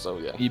his arm, so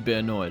yeah. You'd be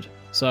annoyed.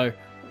 So,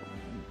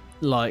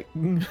 like,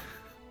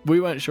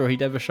 we weren't sure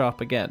he'd ever show up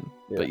again,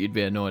 but you'd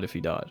be annoyed if he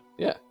died.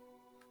 Yeah.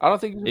 I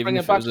don't think even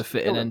if it was a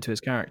fitting end to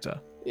his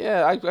character.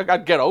 Yeah,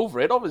 I'd get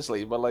over it,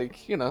 obviously, but like,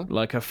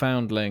 like a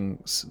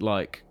foundling,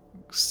 like,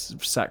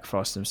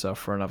 sacrificed himself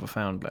for another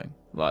foundling.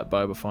 Like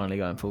Boba finally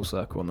going full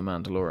circle on the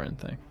Mandalorian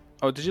thing.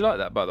 Oh, did you like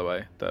that, by the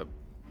way? That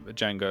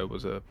Jango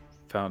was a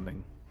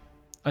foundling?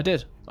 I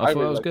did. I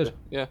thought it was good. It.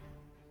 Yeah.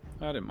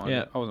 I didn't mind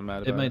it. I wasn't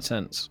mad about it. It made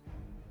sense.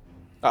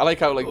 I like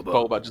how, like,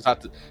 Boba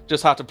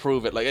just had to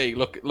prove it. Like, hey,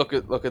 look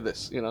at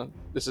this,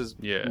 This is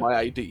my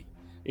ID,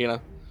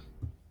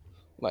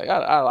 Like,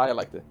 I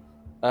liked it.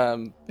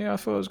 Yeah, I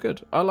thought it was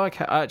good. I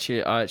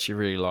actually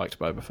really liked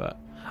Boba Fett.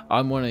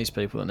 I'm one of these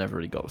people that never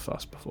really got the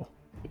fuss before.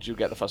 But you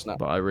get the fuss now.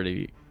 But I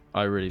really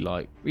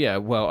like. Yeah,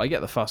 well, I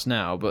get the fuss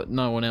now, but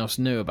no one else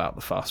knew about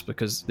the fuss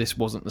because this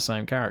wasn't the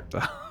same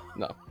character.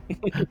 No,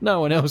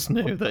 no one else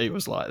knew that he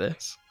was like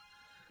this.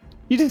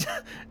 You did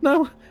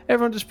no.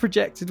 Everyone just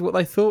projected what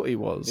they thought he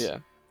was. Yeah.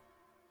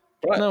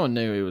 Right. No one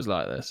knew he was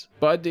like this.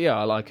 But yeah,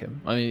 I like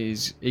him. I mean,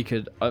 he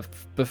could.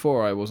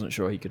 Before I wasn't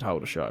sure he could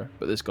hold a show,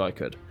 but this guy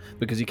could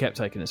because he kept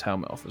taking his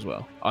helmet off as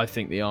well. I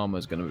think the armor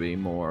is going to be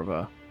more of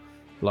a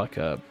like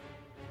a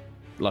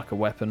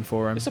weapon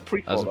for him. It's a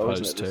prequel, as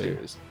opposed to.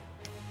 Series.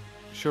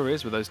 Sure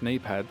is with those knee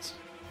pads,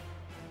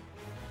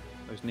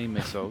 those knee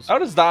missiles. How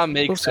does that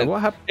make sense?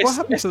 What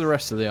happened to the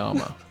rest of the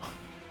armor?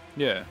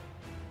 Yeah.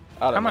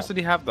 How much did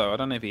he have though? I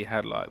don't know if he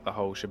had like the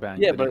whole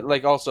shebang. Yeah, but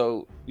like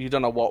also you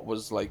don't know what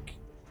was like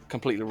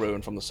completely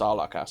ruined from the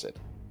Sarlacc acid.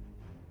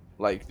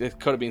 Like there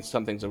could have been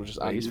some things that were just.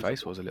 Yeah, his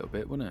face was a little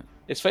bit, wasn't it?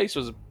 His face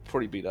was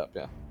pretty beat up,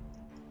 yeah.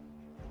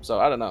 So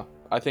I don't know.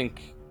 I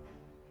think,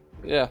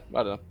 yeah,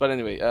 I don't know. But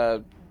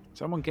anyway,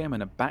 someone gave him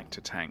in a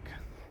Bacta tank.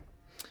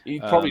 He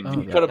probably could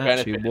have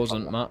benefited. Actually,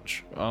 wasn't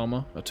much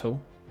armor at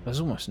all. There's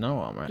almost no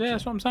armor. Actually. Yeah,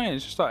 that's what I'm saying.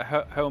 It's just like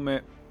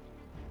helmet,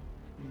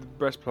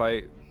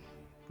 breastplate.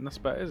 And that's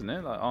about it, isn't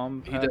it? Like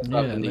arm.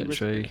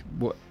 Literally.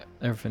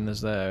 Everything that's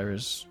there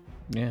is.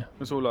 Yeah.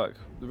 It's all like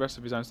the rest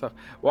of his own stuff.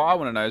 What I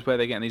want to know is where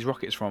they're getting these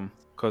rockets from.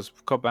 Because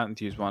Cobb Vanth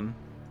used one.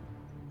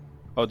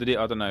 Oh, did he?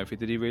 I don't know.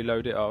 Did he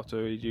reload it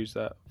after he used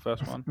that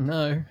first one?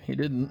 No, he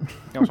didn't.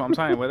 That's what I'm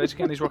saying. Where are they just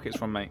getting these rockets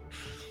from, mate?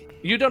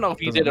 You don't know if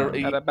he Doesn't did.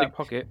 matter. Out of back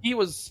pocket. He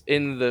was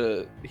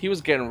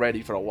getting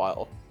ready for a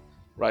while,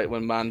 right?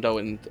 When Mando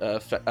and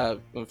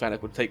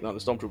Fennec were taking on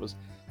the stormtroopers.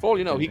 For all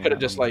you know, he could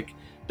have just like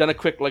done a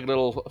quick like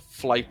little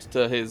flight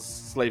to his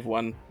slave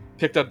one,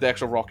 picked up the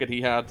extra rocket he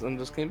had, and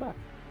just came back.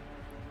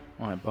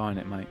 I ain't buying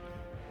it, mate.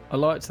 I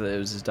liked that it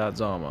was his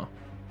dad's armor.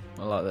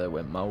 I like that it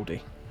went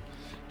mouldy.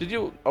 Did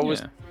you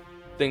always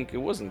think it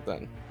wasn't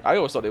then? I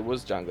always thought it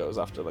was Django's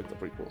after like the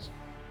prequels.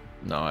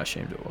 No, I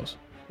assumed it was.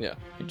 Yeah.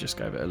 He just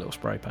gave it a little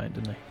spray paint,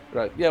 didn't he?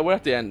 Right. Yeah, we're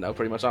at the end now,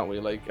 pretty much, aren't we?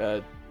 Like,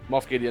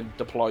 Moff Gideon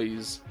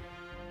deploys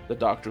the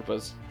Dark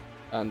Troopers,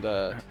 and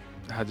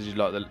how did you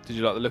like the? Did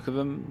you like the look of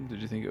them?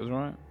 Did you think it was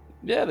right?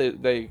 Yeah,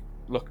 they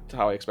looked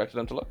how I expected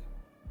them to look.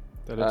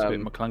 They looked a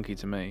bit McClunky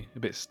to me, a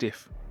bit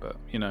stiff, but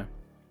you know.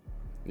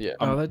 Yeah.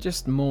 They're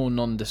just more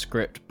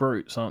nondescript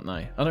brutes, aren't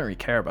they? I don't really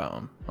care about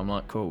them. I'm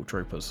like, cool,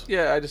 troopers.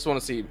 Yeah, I just want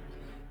to see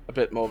a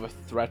bit more of a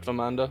threat for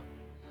Mando.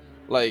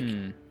 Like,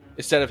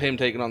 instead of him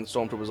taking on the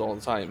stormtroopers all the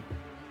time,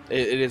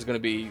 it is going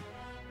to be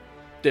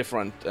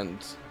different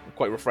and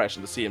quite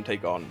refreshing to see him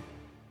take on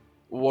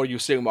what you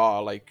assume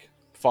are like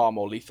far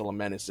more lethal and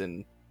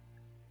menacing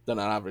than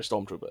an average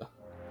stormtrooper.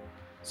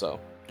 So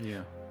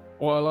yeah.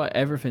 Well, I like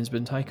everything's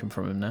been taken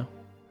from him now.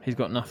 He's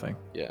got nothing.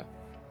 Yeah.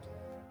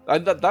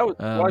 That was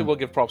what I will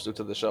give props to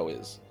the show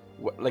is,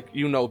 like,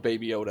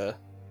 Baby Yoda,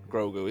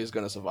 Grogu is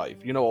going to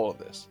survive. You know all of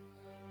this.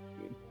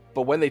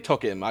 But when they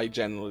took him, I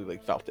genuinely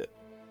like felt it.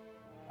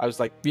 I was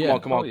like,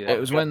 come on. It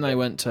was when they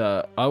went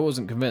to... I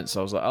wasn't convinced.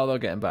 I was like, they'll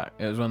get him back.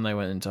 It was when they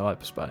went into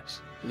hyperspace.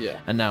 Yeah.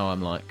 And now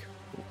I'm like,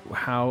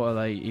 how are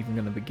they even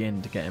going to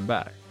begin to get him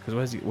back?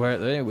 Because we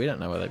don't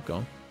know where they've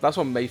gone. That's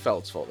what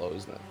Mayfeld's fault, though,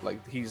 isn't it?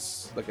 Like,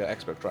 he's like an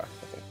expert track,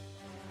 I think.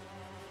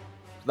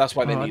 That's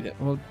why they need it.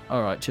 Well,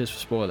 all right. Cheers for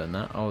spoiling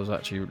that. I was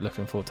actually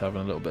looking forward to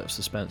having a little bit of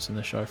suspense in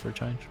the show for a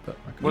change. But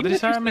what did he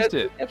say? I missed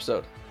it.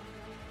 Episode.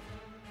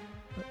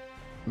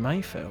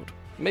 Mayfeld.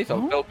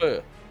 Bill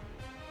Burr.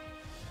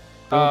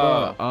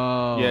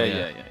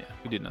 Yeah.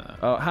 We did know that.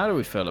 Oh, how do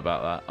we feel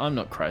about that? I'm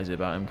not crazy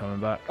about him coming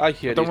back. I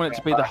don't want it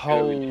to be the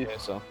whole.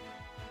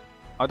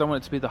 I don't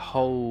want it to be the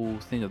whole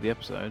thing of the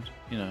episode.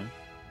 You know.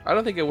 I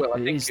don't think it will.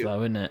 It is though,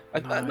 isn't it?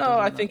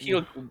 I think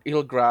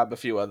he'll grab a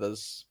few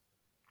others.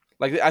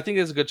 Like, I think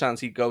there's a good chance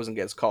he goes and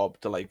gets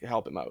Cobb to like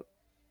help him out.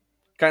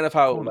 Kind of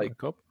how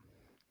Cobb.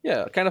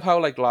 Yeah, kind of how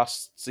like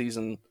last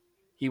season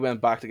he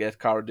went back to get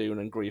Cara Dune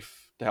and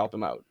Grief to help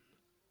him out.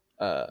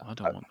 I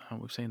don't want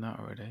that. We've seen that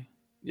already.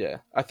 Yeah,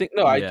 I think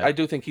I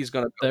do think he's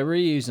gonna. They're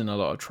reusing a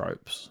lot of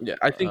tropes. Yeah,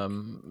 I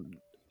think.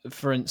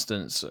 For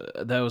instance,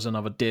 there was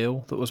another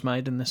deal that was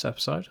made in this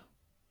episode.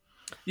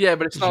 Yeah,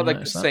 but it's not like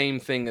the same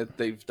thing that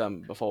they've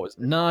done before, is it?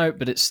 No,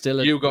 but it's still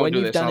when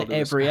you've done it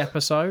every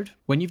episode.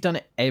 When you've done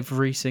it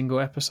every single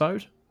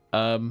episode,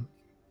 I'm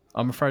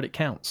afraid it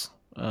counts.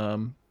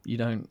 You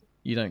don't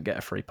get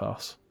a free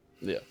pass.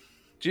 Yeah.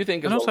 Do you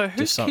think? And also,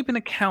 who's keeping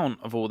account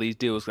of all these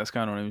deals that's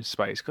going on in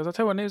space? Because I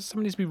tell you what,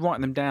 somebody needs to be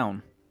writing them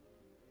down.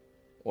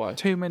 Why?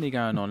 Too many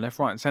going on, left,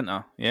 right, and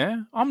centre.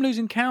 Yeah, I'm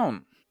losing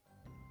count.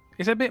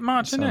 It's a bit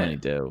much, isn't it? So many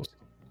deals.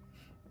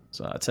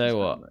 So I tell you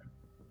what.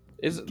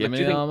 Give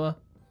me the armor.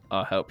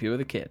 I'll help you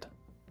with a kid.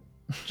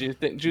 Do you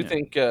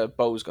think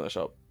Bo's going to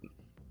show up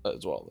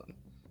as well then?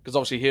 Because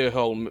obviously her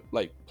whole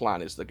like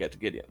plan is to get to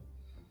Gideon.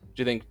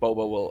 Do you think do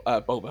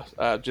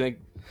you think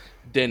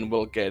Din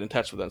will get in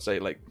touch with her and say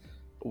like,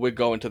 we're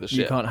going to the ship?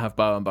 You can't have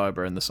Bo and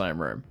Boba in the same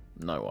room.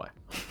 No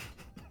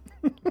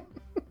way.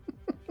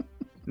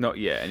 Not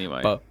yet,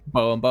 anyway.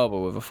 Bo and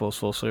Boba with a force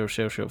field,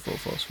 shield, full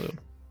force field.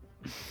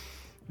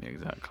 Yeah,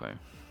 exactly.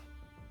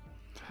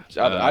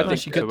 I think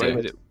she could do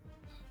it.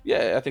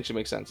 Yeah, I think she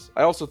makes sense.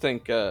 I also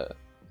think that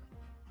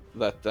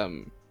I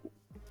don't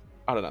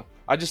know.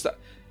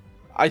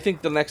 I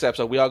think the next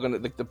episode we are gonna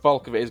the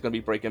bulk of it is gonna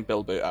be breaking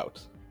Bill Burr out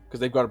because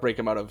they've got to break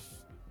him out of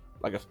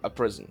like a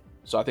prison.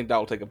 So I think that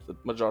will take up the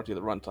majority of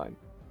the runtime.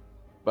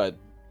 But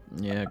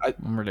yeah,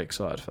 I'm really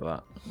excited for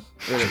that.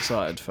 Really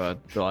excited for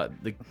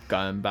like the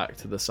going back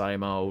to the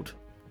same old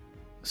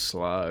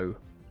slow.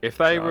 If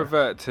they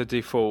revert to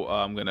default,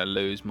 I'm going to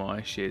lose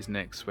my shiz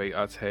next week.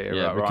 I'll tell you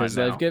because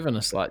right they've given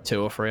us like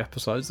 2 or 3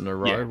 episodes in a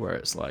row where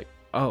it's like,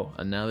 oh,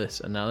 and now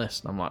this, and now this.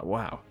 And I'm like,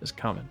 wow, it's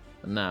coming.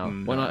 And now,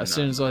 as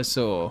soon as I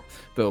saw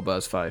Bill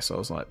Burr's face, I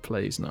was like,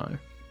 please, no.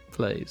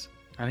 Please.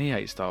 And he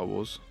hates Star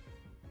Wars.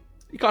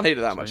 You can't hate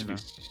it that much if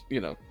he's,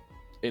 in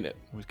it.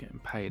 He's getting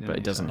paid. But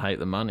he doesn't hate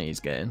the money he's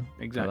getting.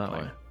 Exactly. That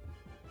way.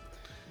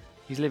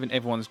 He's living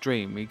everyone's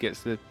dream. He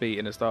gets to be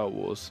in a Star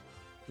Wars,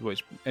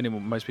 which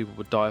most people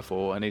would die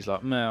for, and he's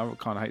like, man, I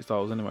kind of hate Star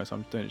Wars anyway, so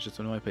I'm doing it just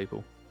to annoy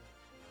people.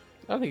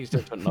 I don't think he's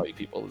doing it to annoy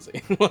people, is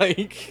he?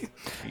 Like,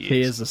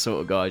 he is the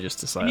sort of guy just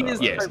to say he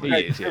is. Yes, he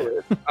is. Yeah.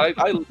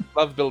 I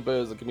love Bill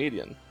Burr as a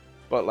comedian,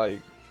 but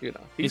like,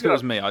 he's good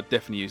as me. I'd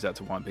definitely use that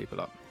to wind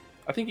people up.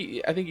 I think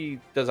he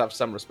does have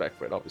some respect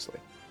for it. Obviously,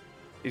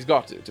 he's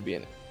got to be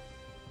in it.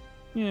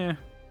 Yeah.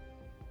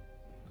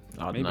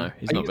 I don't know.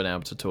 He's not been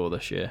able to tour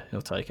this year.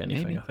 He'll take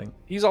anything, I think.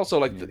 He's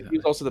also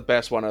he's also the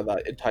best one of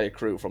that entire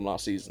crew from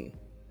last season.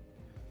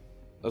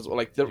 As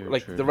well,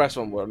 the rest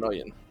of them were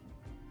annoying.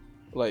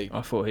 Like,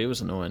 I thought he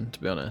was annoying, to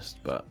be honest,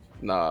 but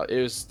nah,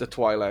 it was the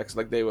Twi'leks.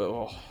 Like, they were.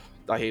 Oh,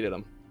 I hated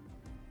them.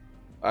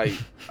 I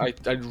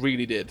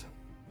really did.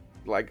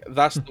 Like,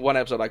 that's the one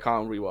episode I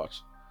can't rewatch.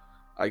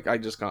 I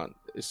just can't.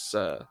 It's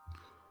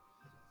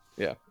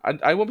yeah.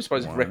 I won't be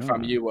surprised if Rick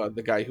Famuyiwa,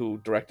 the guy who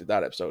directed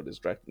that episode, is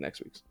directing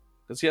next week's,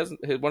 because he hasn't.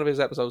 One of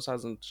his episodes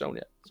hasn't shown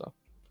yet. So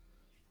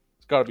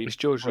it's got to be. It's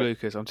George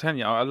Lucas. I'm telling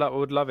you, I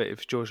would love it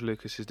if George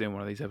Lucas is doing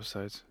one of these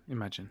episodes.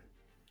 Imagine.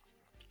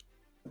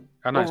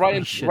 I know Well,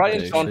 Ryan Johnson.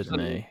 It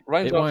Johnson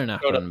won't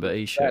happen, but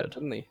he should.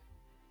 Didn't he?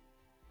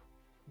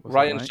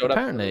 Ryan showed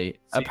up.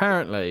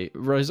 Apparently,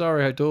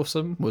 Rosario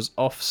Dawson was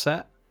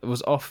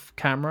off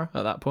camera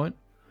at that point.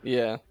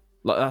 Yeah.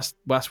 Like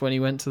that's when he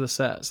went to the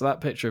set. So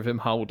that picture of him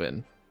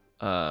holding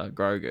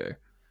Grogu,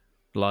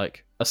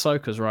 like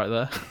Ahsoka's right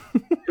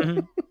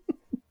there.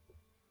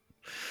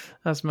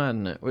 That's mad,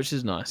 isn't it? Which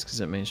is nice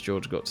because it means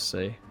George got to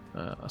see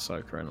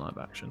Ahsoka in live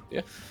action.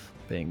 Yeah.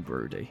 Being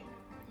broody.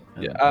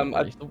 Yeah.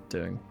 Not really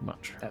doing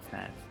much. That's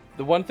nice.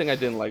 The one thing I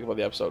didn't like about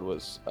the episode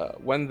was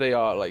when they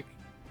are like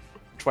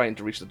trying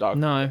to reach the dark.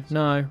 No,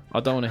 I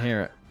don't want to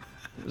hear it.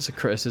 It's a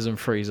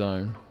criticism-free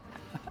zone.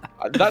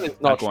 That is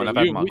not true.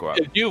 I've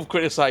You've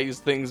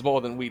criticized things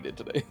more than we did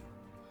today.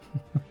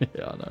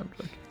 Yeah, I know.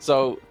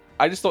 So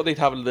I just thought they'd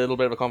have a little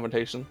bit of a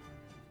confrontation,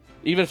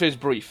 even if it's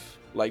brief.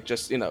 Like,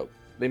 just,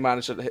 they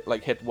managed to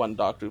hit one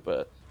Dark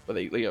Trooper, but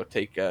they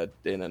take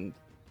Din and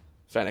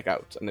Fennec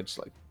out, and they just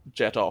like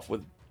jet off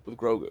with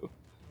Grogu.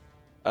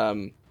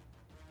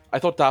 I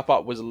thought that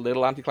part was a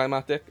little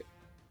anticlimactic,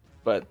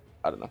 but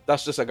I don't know.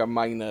 That's just like a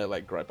minor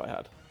gripe I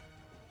had.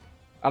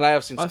 And I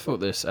thought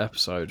this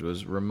episode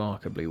was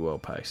remarkably well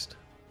paced.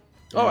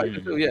 Oh,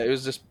 yeah, it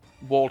was just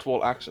wall to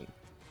wall action,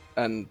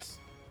 and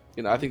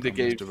I think they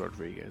gave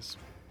Rodriguez.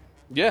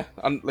 Yeah,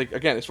 and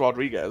again, it's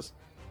Rodriguez,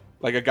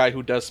 like a guy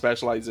who does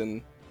specialize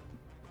in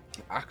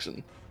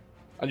action,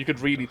 and you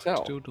could really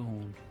tell. Still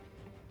don't.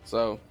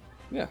 So,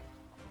 yeah,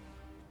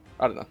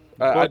 I don't know.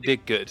 I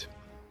did good.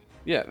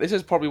 Yeah, this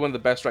is probably one of the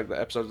best regular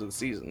episodes of the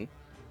season.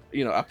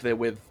 Up there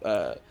with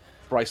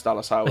Bryce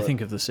Dallas Howard. I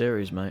think of the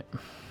series, mate.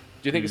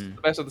 Do you think it's the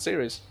best of the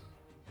series?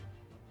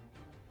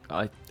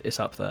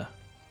 It's up there.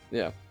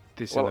 Yeah.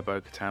 This is the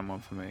Bo-Katan one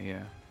for me,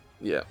 yeah.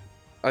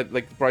 Yeah.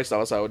 Bryce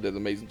Dallas Howard did an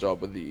amazing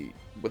job with the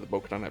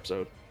Bo-Katan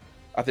episode.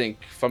 I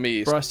think, for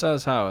me... Bryce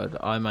Dallas Howard,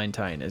 I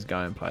maintain, is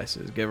going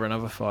places. Give her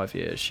another 5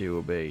 years, she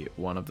will be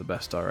one of the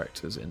best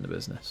directors in the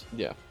business.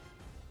 Yeah.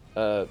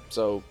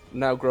 So,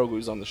 now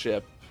Grogu's on the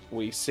ship.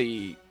 We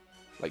see,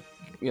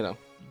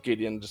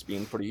 Gideon just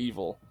being pretty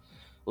evil,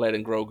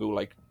 letting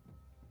Grogu,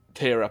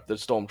 tear up the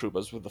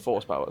stormtroopers with the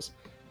force powers,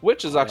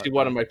 which is actually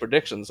one of my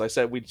predictions. I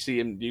said we'd see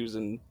him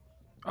using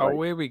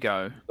here we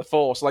go, the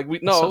force.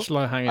 Such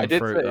low hanging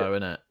fruit though,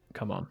 isn't it?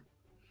 Come on.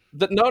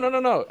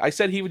 No. I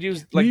said he would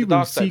use the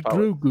dark side power.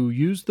 Grogu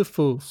use the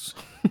force.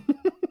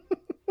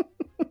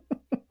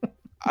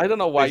 I don't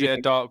know why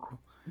dark.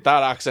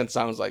 That accent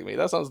sounds like me.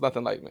 That sounds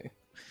nothing like me.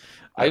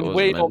 I'm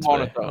way more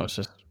monotone.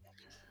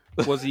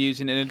 Was he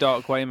using it in a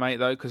dark way, mate?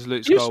 Though, because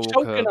Luke He was Skywalker.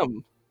 choking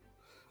him.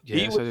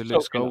 Yeah, so did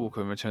Luke Skywalker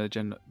in Return of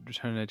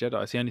the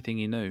Jedi. It's the only thing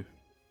he knew.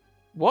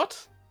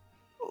 What?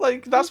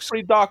 That's a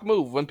pretty dark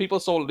move. When people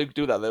saw Luke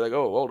do that, they're like,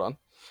 oh, hold on.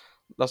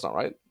 That's not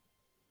right.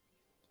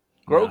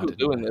 Grogu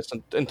doing this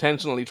and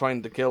intentionally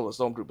trying to kill the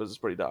stormtroopers is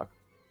pretty dark.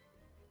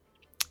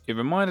 It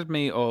reminded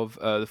me of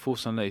The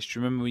Force Unleashed. Do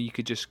you remember when you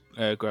could just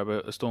grab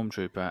a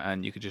stormtrooper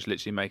and you could just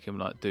literally make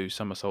him do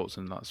somersaults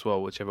and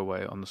swirl whichever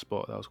way on the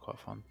spot? That was quite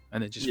fun.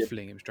 And then just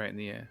fling him straight in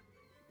the air.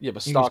 Yeah,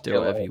 but you could do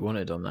whatever you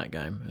wanted on that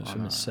game.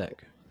 It was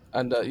sick.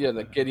 And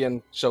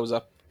Gideon shows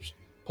up,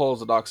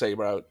 pulls the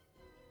darksaber out.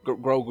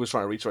 Grogu's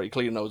trying to reach her. He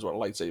clearly knows what a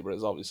lightsaber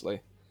is,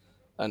 obviously.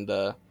 And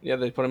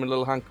they put him in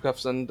little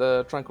handcuffs and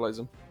tranquilize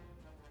him.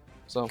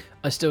 So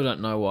I still don't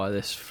know why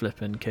this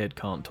flippin' kid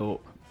can't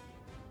talk.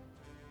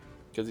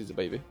 Because he's a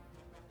baby.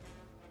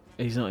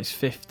 He's not. He's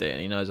 50 and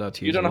he knows how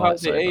to use. You don't know how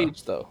to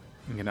age, though.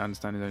 You can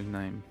understand his own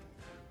name.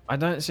 I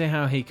don't see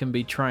how he can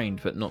be trained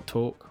but not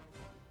talk.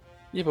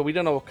 Yeah, but we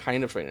don't know what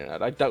kind of training he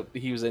had. I doubt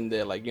he was in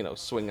there,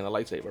 swinging a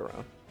lightsaber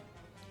around.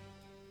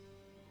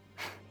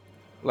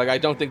 I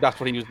don't think that's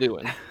what he was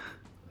doing.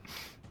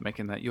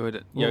 Making that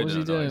Yoda. What was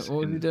he doing?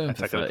 What was he doing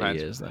for 30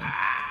 years then?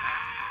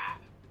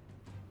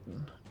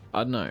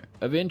 I don't know.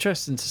 It'd be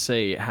interesting to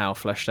see how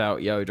fleshed out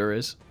Yoda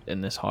is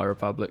in this High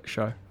Republic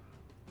show.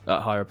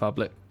 That High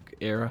Republic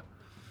era.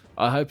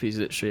 I hope he's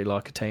literally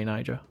like a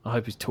teenager. I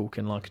hope he's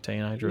talking like a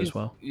teenager as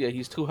well. Yeah,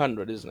 he's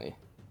 200, isn't he?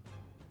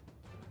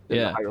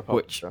 Yeah,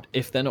 which,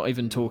 if they're not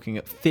even talking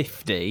at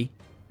 50...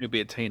 He'll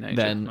be a teenager.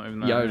 Then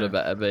Yoda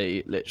better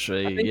be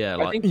literally,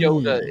 I think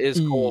Yoda is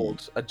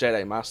called a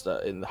Jedi Master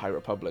in the High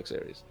Republic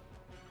series.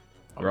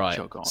 Right,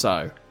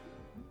 so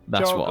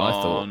that's what I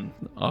thought.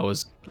 I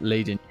was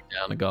leading you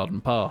down a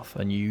garden path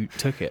and you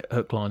took it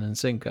hook, line and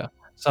sinker.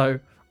 So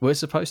we're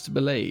supposed to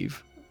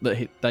believe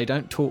that they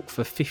don't talk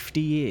for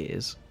 50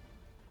 years,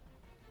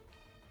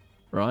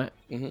 right?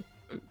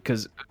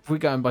 Because if we're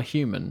going by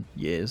human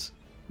years,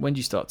 when do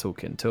you start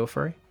talking? 2 or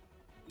 3?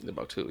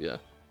 About 2, yeah.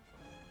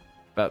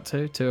 About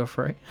 2 or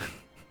 3.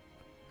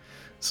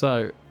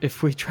 So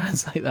if we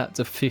translate that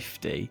to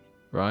 50,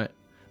 right,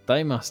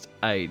 they must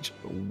age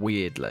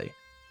weirdly,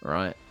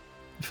 right,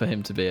 for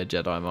him to be a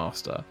Jedi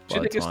Master by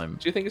the time.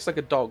 Do you think it's like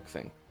a dog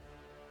thing?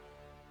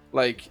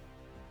 Like,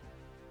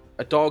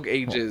 a dog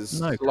ages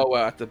slower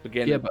at the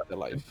beginning of their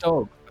life. A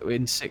dog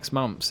in 6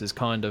 months is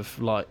kind of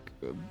like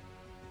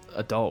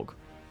a dog.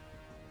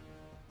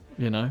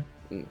 You know?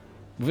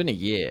 Within a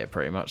year,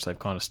 pretty much, they've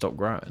kind of stopped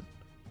growing.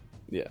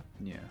 Yeah.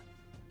 Yeah.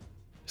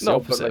 It's the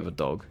opposite of a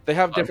dog. They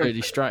have different. different.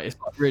 Really straight. It's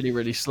like really,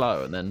 really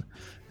slow, and then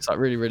it's like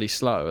really, really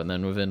slow, and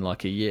then within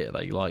like a year,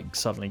 they like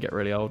suddenly get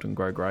really old and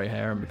grow grey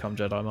hair and become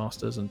Jedi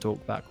Masters and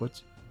talk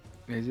backwards.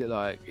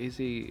 Is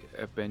he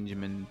a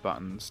Benjamin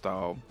Button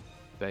style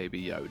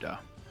baby Yoda?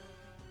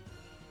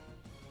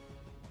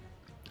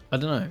 I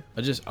don't know.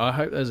 I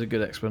hope there's a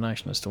good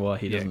explanation as to why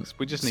he doesn't.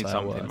 We just need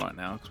something right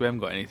now because we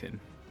haven't got anything.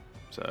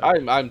 So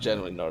I'm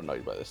genuinely not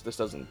annoyed by this. This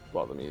doesn't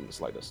bother me in the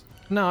slightest.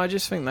 No, I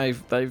just think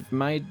they've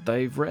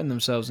written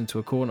themselves into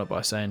a corner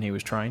by saying he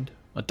was trained.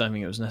 I don't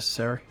think it was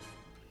necessary.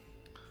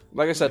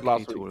 Like I said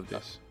last week, all of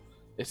this.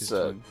 It's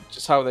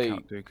just how they.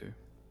 Count Dooku.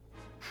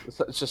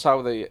 It's just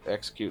how they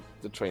execute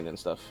the training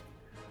stuff.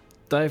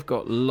 They've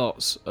got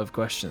lots of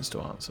questions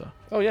to answer.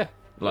 Oh yeah,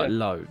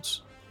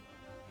 loads.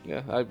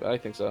 Yeah, I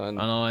think so.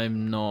 And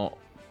I'm not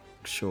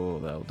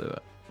sure they'll do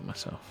it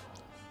myself.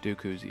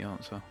 Dooku's the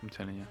answer. I'm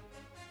telling you.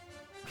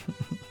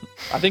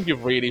 I think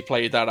you've really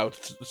played that out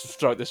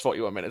throughout this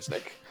 41 minutes,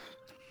 Nick.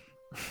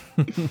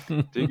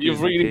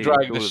 You've really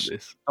dragged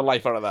the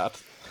life out of that.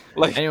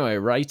 Like, anyway,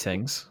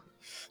 ratings.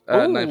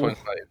 9.5.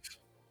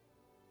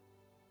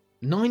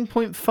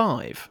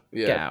 9.5.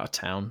 Yeah. Get out of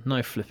town.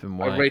 No flipping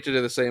way. I rated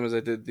it the same as I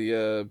did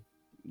the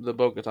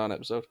Bo-Katan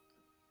episode.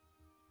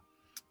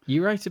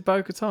 You rated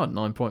Bo-Katan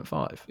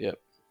 9.5? Yep.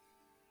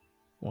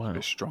 Wow. A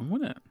bit strong,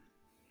 wasn't it?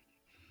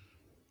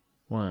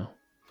 Wow.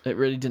 It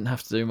really didn't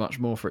have to do much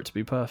more for it to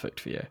be perfect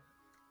for you.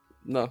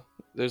 No.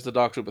 There's the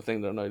Dark Trooper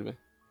thing that annoyed me.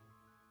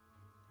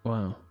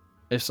 Wow.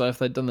 If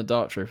they'd done the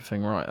Dark Trooper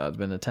thing right, that'd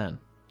been a 10.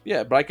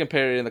 Yeah, but I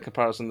compare it in the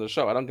comparison to the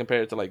show. I don't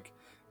compare it to, like,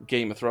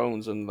 Game of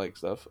Thrones and, like,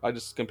 stuff. I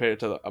just compare it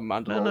to a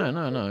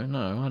Mandalorian. No.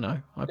 I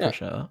know. I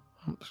appreciate that.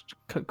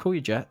 Call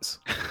your jets.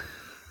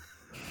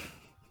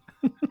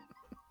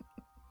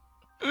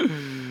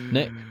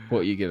 Nick, what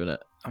are you giving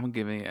it? I'm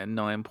giving it a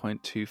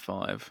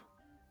 9.25.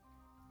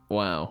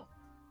 Wow.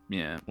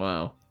 Yeah.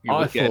 Wow. You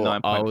would get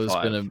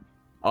 9.5.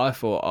 I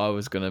thought I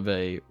was gonna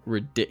be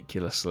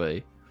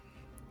ridiculously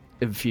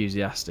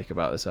enthusiastic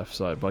about this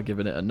episode by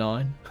giving it a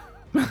 9.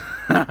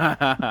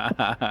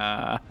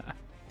 I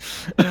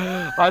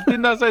did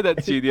not say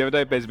that to you the other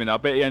day, Besmin. I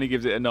bet he only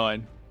gives it a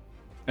 9.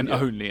 And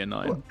only a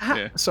 9.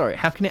 Well, sorry,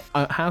 how can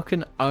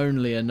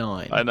only a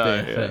 9 I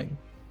know, be a thing,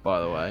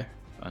 by the way?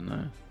 I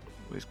know.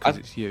 It's because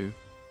it's you.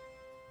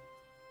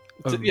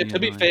 To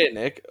be fair,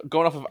 Nick,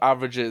 going off of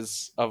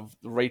averages of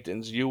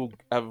ratings, you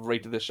have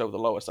rated this show the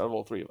lowest out of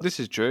all three of us. This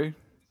is true.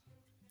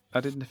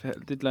 I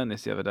did learn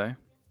this the other day.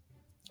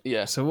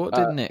 Yeah. So what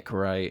did Nick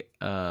rate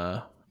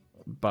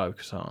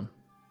Bo-Katan?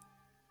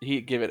 He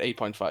gave it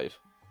 8.5.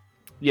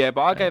 Yeah,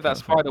 but I gave that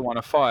Spider one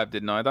a 5,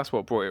 didn't I? That's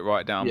what brought it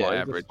right down my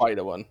average. The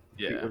Spider one.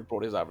 Yeah, it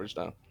brought his average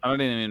down. I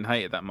didn't even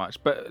hate it that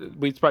much. But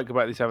we spoke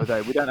about this the other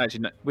day. We don't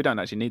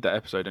actually need that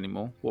episode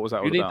anymore. What was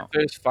that all about? You need the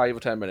first 5 or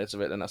 10 minutes of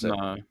it, and that's it.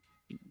 No.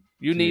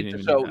 You need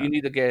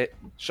to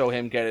show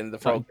him getting the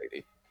frog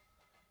lady.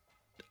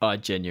 I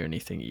genuinely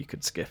think you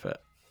could skip it.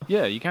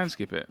 Yeah, you can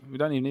skip it. We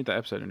don't even need that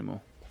episode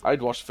anymore.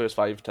 I'd watch the first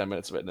 5 or 10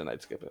 minutes of it, and then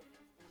I'd skip it.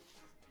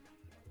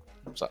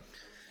 So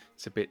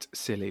it's a bit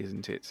silly,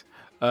 isn't it?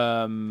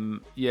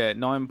 Yeah,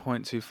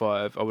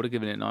 9.25. I would have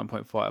given it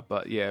 9.5,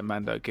 but yeah,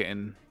 Mando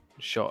getting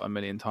shot a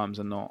million times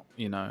and not,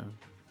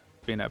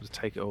 being able to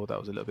take it all, that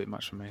was a little bit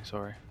much for me.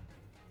 Sorry.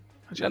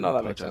 Actually,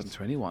 that makes sense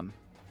to anyone.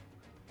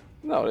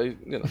 No,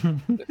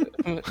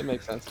 it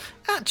makes sense.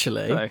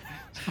 Actually, I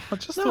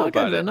just thought I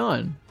about gave it a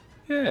 9.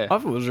 Yeah, I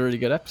thought it was a really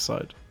good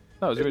episode.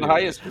 That was really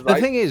highest. The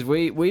thing is,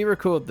 we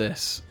record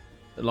this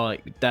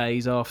like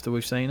days after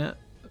we've seen it,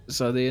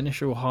 so the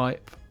initial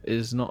hype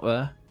is not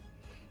there.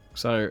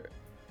 So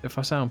if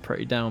I sound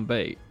pretty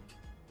downbeat,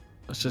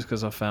 it's just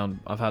because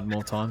I've had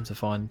more time to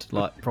find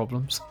like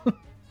problems,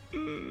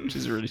 which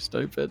is really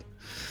stupid.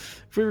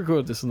 If we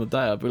record this on the day,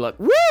 I'd be like,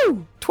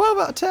 "Woo! 12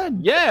 out of 10."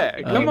 Yeah,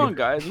 come on,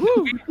 guys.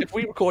 Woo! If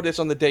we record this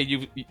on the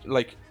day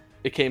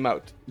it came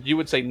out, you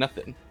would say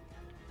nothing.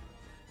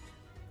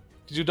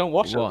 Because you don't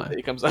watch it on the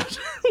day it comes out.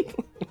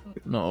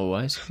 Not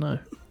always, no.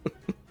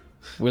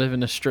 We live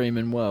in a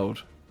streaming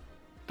world,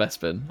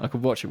 Bespin. I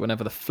could watch it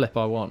whenever the flip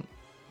I want.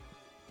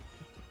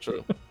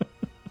 True.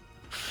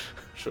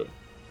 True.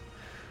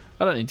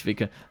 I don't need to be...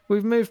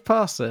 We've moved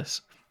past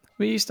this.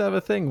 We used to have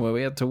a thing where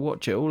we had to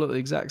watch it all at the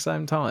exact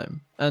same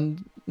time,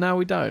 and now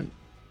we don't.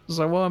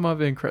 So why am I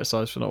being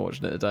criticised for not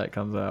watching it the day it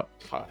comes out?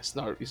 Oh, he's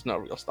not a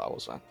real Star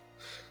Wars fan.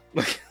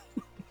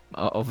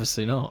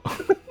 Obviously not.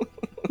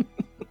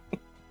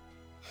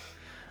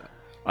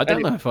 I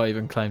don't know if I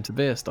even claim to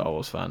be a Star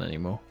Wars fan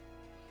anymore.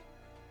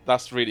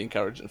 That's really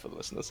encouraging for the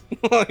listeners.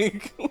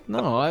 Like...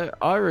 No,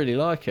 I really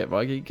like it, but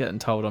I keep getting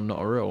told I'm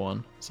not a real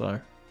one. So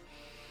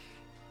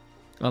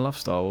I love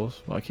Star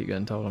Wars, but I keep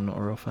getting told I'm not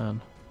a real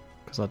fan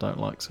because I don't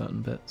like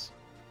certain bits.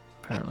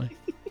 Apparently,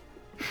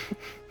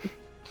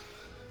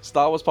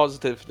 Star Wars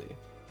positivity.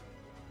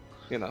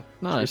 You know.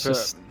 no,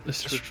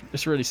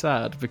 it's really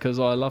sad because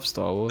I love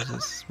Star Wars.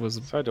 It was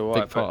a So do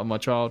big part of my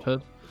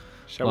childhood.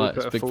 Shall we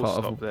put a full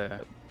stop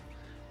there?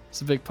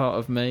 It's a big part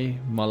of me,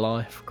 my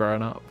life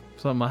growing up.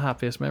 Some of my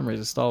happiest memories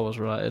are Star Wars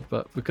related,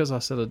 but because I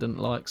said I didn't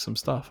like some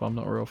stuff, I'm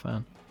not a real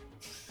fan.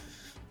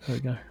 There we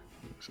go.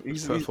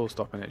 Let's put a full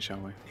stop in it, shall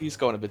we? He's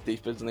going a bit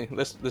deep, isn't he?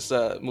 Let's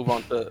move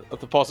on to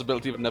the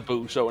possibility of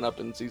Naboo showing up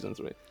in season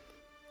 3.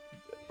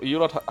 Are you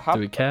not happy? Do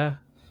we care?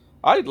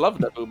 I'd love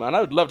Naboo, man.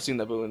 I would love to see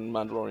Naboo in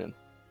Mandalorian.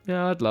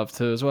 Yeah, I'd love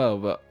to as well,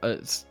 but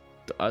is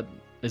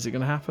it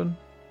going to happen?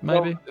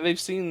 Maybe. Well, they've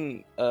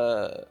seen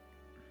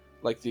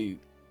like the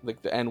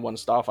N1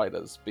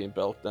 starfighters being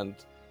built, and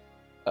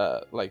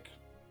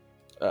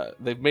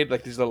they've made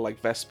like these little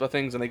like Vespa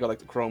things, and they got like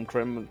the chrome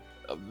trim,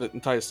 and the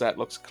entire set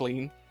looks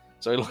clean,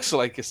 so it looks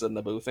like it's a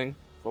Naboo thing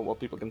from what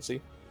people can see.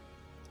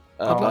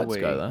 I'd like to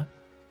go there,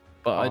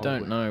 but I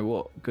don't know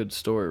what good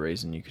story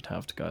reason you could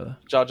have to go there.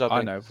 Jar Jar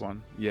I know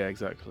one. Yeah,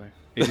 exactly.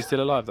 Is he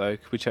still alive though?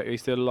 Could we check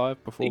he's still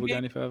alive before we go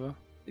any further?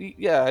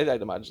 Yeah,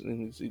 I'd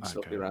imagine he'd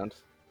still be around.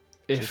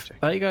 If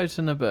they go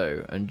to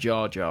Naboo and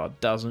Jar Jar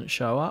doesn't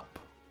show up,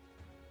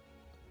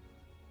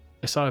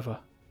 it's over.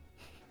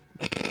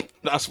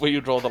 That's where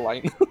you draw the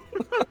line.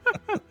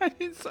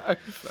 It's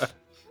over.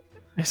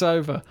 It's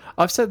over.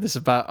 I've said this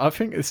I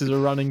think this is a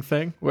running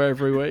thing where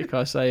every week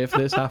I say if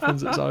this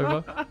happens, it's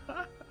over.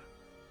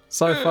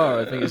 So far,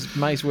 I think it's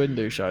Mace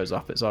Windu shows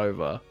up, it's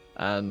over.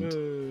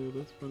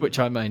 And which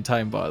I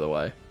maintain, by the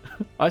way.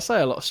 I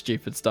say a lot of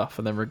stupid stuff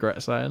and then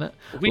regret saying it.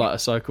 Like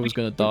Ahsoka was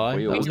going to die.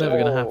 That was never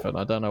going to happen.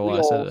 I don't know why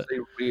I said it. We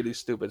all say really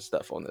stupid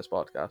stuff on this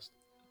podcast.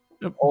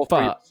 All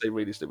three say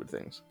really stupid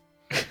things.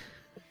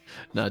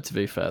 No, to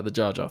be fair, the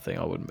Jar Jar thing,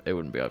 it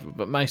wouldn't be over.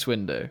 But Mace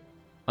Windu,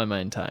 I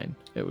maintain,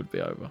 it would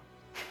be over.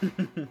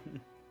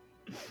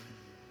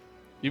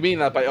 You mean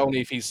that by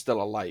only if he's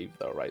still alive,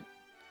 though, right?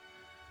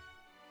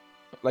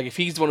 Like, if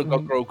he's the one who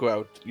got Grogu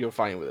out, you're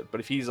fine with it. But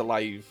if he's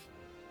alive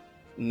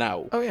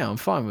now... Oh, yeah, I'm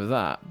fine with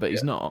that, but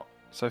he's not.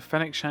 So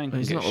Fennec Shand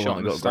can get shot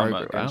in the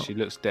stomach and she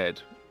looks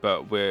dead.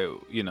 But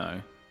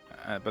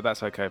but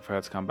that's okay for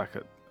her to come back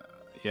at...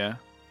 Yeah?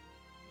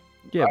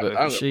 Yeah,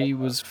 but she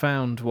was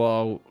found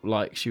while,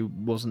 like, she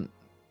was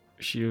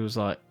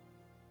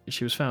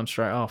found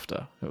straight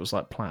after. It was,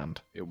 like,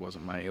 planned. It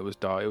wasn't, mate. It was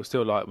dark. It was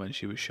still light when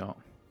she was shot.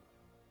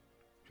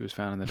 She was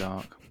found in the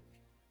dark.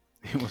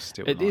 It was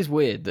still light. It is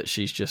weird that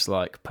she's just,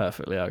 like,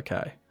 perfectly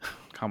okay.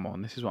 Come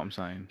on, this is what I'm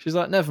saying. She's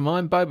like, never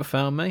mind, Boba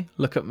found me.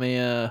 Look at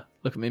me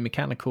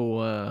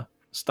mechanical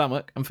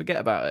stomach and forget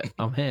about it.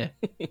 I'm here.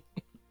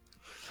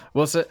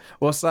 What's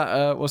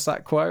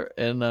that quote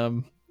in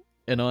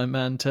Iron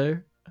Man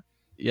 2?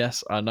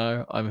 Yes, I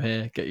know. I'm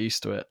here. Get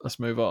used to it. Let's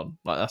move on.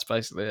 Like, that's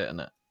basically it,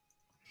 isn't it?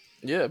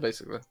 Yeah,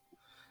 basically.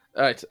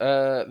 All right.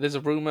 There's a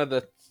rumor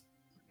that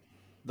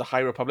the High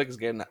Republic is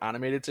getting an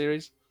animated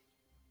series.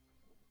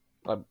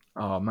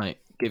 Oh, mate,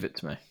 give it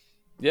to me.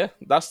 Yeah,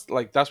 that's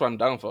what I'm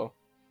down for.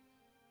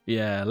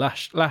 Yeah,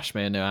 lash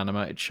me a new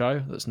animated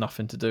show that's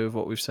nothing to do with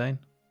what we've seen.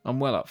 I'm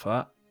well up for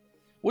that.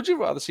 Would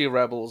you rather see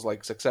Rebels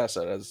like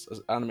successor as an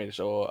animated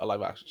show or a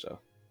live action show?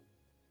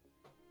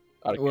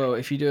 Well,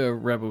 if you do a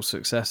Rebels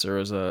successor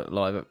as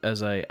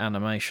a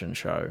animation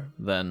show,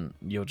 then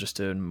you're just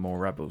doing more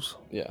Rebels.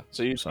 Yeah,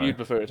 so you'd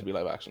prefer it to be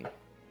live action.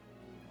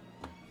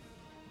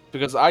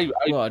 Because I'd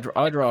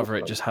rather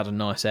it just had a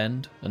nice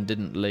end and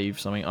didn't leave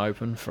something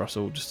open for us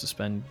all just to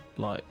spend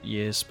like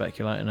years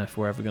speculating if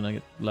we're ever going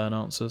to learn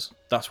answers.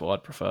 That's what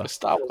I'd prefer.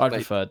 I'd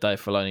prefer Dave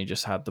Filoni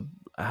just had the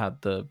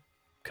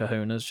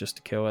kahunas just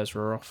to kill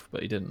Ezra off,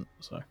 but he didn't.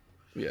 So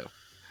yeah.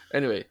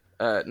 Anyway,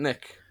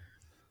 Nick,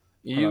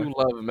 you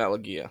love Metal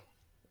Gear,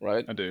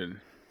 right? I do.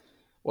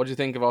 What do you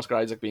think of Oscar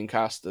Isaac being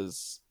cast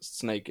as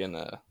Snake in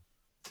the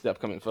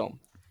upcoming film?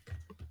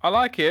 I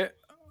like it.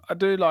 I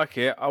do like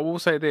it. I will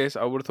say this: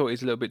 I would have thought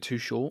he's a little bit too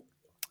short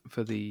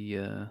for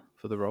the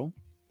role.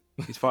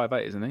 He's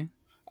 5'8", isn't he?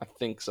 I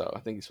think so. I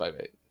think he's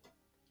 5'8".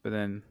 But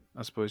then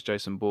I suppose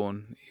Jason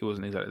Bourne, he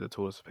wasn't exactly the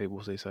tallest of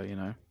people, so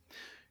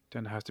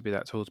don't have to be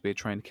that tall to be a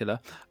trained killer.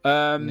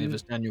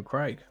 Neither's Daniel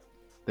Craig.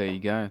 There you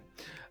go.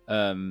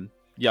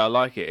 Yeah, I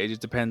like it. It just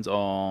depends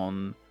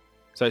on.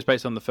 So it's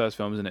based on the first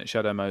film, isn't it?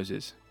 Shadow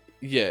Moses.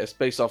 Yeah, it's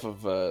based off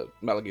of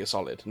Metal Gear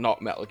Solid, not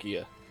Metal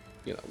Gear.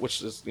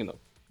 Which is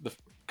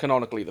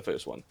canonically the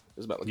first one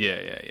is Metal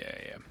Gear.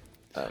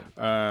 Yeah.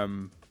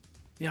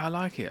 Yeah, I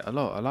like it a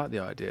lot. I like the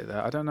idea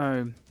there. I don't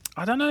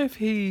know if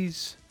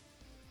he's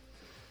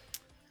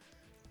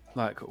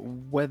like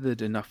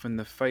weathered enough in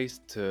the face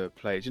to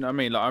play. Do you know what I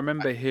mean? Like I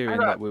remember hearing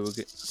that we were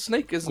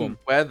Snake isn't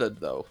weathered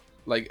though.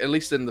 Like at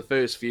least in the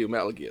first few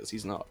Metal Gears,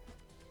 he's not.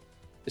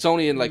 It's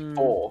only in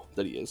 4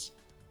 that he is.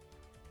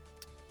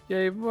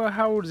 Yeah. Well,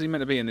 how old is he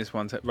meant to be in this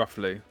one?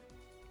 Roughly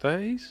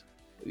 30s.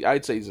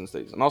 I'd say he's in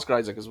 30s. And Oscar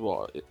Isaac is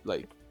what,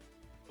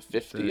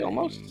 50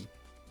 almost. He's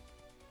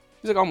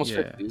like almost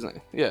 50, isn't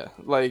he? Yeah,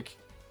 like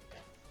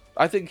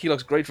I think he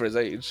looks great for his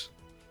age.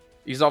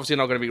 He's obviously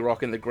not going to be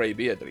rocking the grey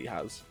beard that he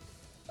has.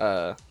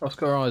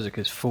 Oscar Isaac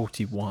is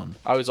 41.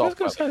 I was going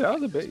to say that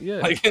was a bit,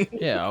 yeah.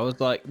 Yeah, I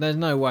was like, there's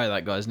no way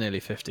that guy's nearly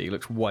 50. He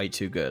looks way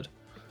too good.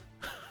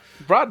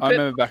 Brad Pitt, I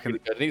remember back in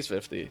he's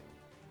 50.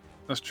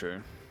 That's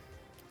true.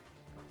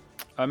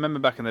 I remember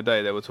back in the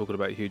day they were talking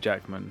about Hugh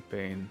Jackman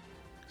being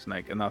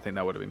Snake, and I think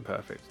that would have been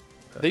perfect.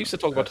 They used to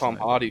talk about Tom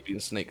Hardy being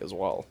Snake as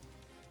well.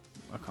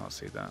 I can't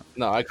see that.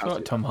 No, I can't. I feel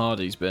like Tom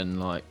Hardy's been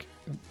like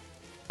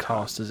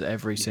cast as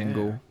every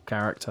single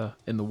character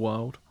in the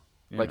world.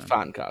 Like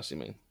fan cast, you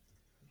mean?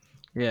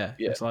 Yeah.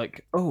 It's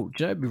like, oh,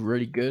 do you know it'd be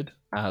really good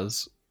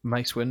as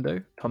Mace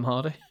Windu, Tom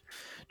Hardy?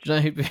 Do you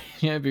know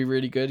who'd be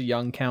really good,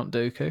 young Count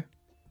Dooku,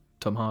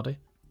 Tom Hardy?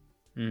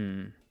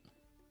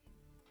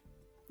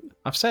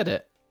 I've said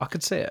it. I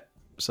could see it.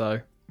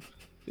 So,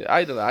 yeah,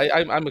 I don't know.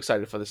 I'm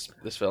excited for this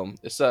film.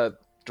 It's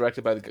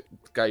directed by the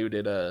guy who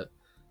did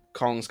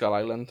Kong Skull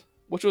Island,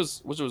 which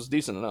was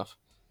decent enough.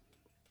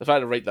 If I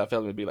had to rate that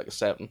film, it'd be like a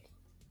 7.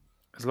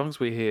 As long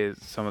as we hear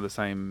some of the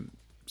same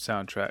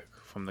soundtrack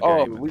from the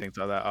game and things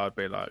like that, I'd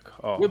be like,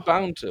 oh. We're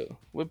bound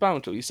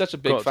to. He's such a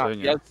big fan.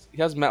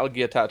 He has Metal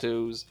Gear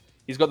tattoos.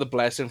 He's got the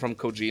blessing from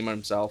Kojima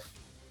himself.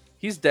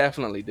 He's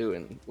definitely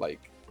doing like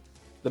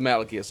the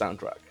Metal Gear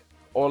soundtrack,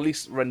 or at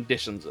least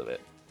renditions of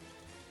it.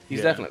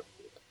 He's definitely.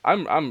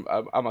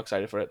 I'm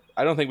excited for it.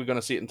 I don't think we're going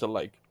to see it until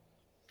like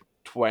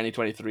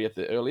 2023 at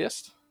the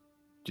earliest.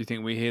 Do you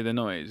think we hear the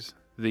noise?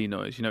 The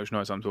noise. You know which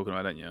noise I'm talking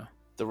about, don't you?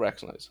 The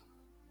Rex noise.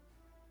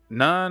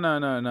 No.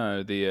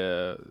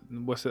 The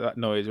what's that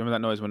noise? Remember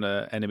that noise when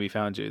the enemy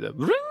found you? The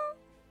ring.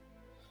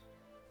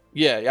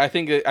 Yeah, I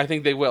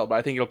think they will, but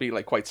I think it'll be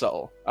like quite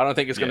subtle. I don't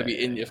think it's going to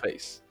be in your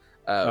face.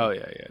 No,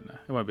 it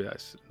won't be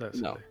that.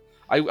 No,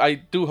 I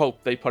do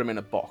hope they put him in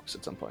a box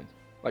at some point.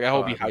 Like I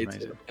hope he hides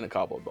it in a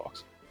cardboard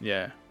box.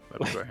 Yeah,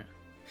 that'd be great.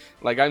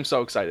 Like I'm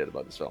so excited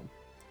about this film.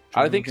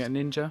 I think get a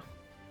ninja.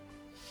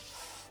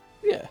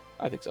 Yeah,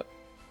 I think so.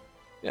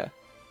 Yeah,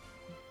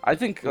 I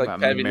think like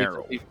Pevy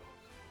needs to.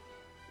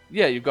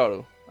 Yeah, you got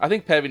to. I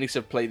think Pevy needs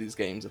to play these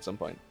games at some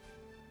point.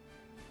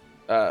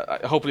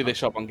 Hopefully they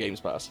show up on Games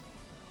Pass.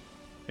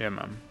 Yeah,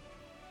 man.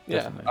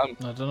 Yeah, I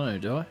don't know.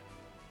 Do I?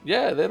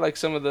 Yeah, they're like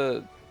some of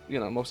the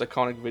most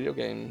iconic video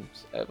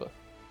games ever.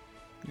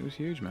 It was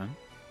huge, man.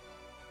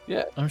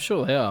 Yeah, I'm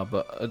sure they are,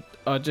 but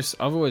I've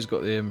always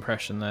got the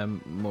impression they're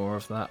more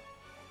of that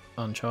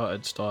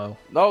Uncharted style.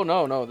 No,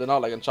 they're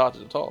not like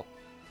Uncharted at all.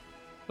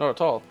 Not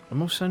at all.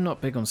 I'm also not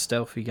big on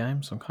stealthy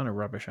games. I'm kind of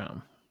rubbish at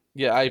them.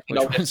 Yeah, which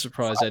won't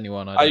surprise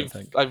anyone. I don't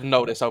think. I've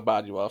noticed how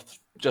bad you are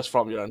just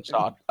from your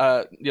Uncharted,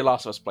 your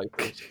Last of Us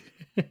playthrough.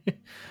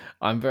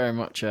 I'm very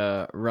much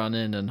a run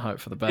in and hope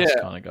for the best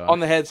kind of guy. On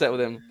the headset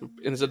with him,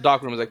 in the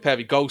dark room, I was like,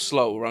 Pevy, go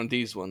slow around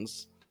these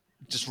ones.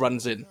 Just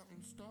runs in,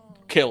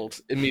 killed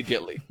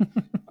immediately.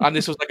 And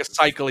this was like a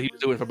cycle he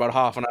was doing for about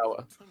half an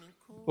hour.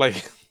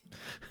 Like,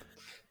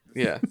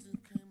 yeah.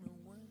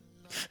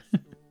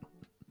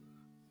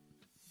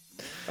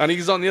 And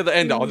he's on the other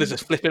end. Oh, this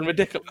is flipping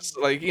ridiculous.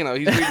 Like, he's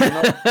really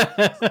not.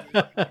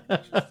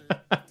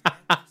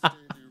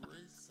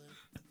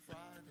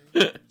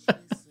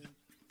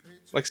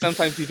 Like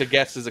sometimes he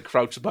forgets there's a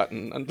crouch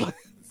button, and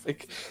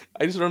like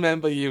I just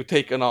remember you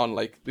taking on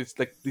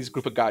these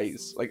group of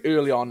guys like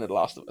early on in The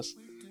Last of Us,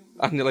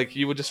 and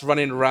you were just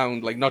running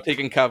around like not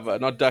taking cover,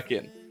 not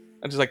ducking,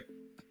 and just like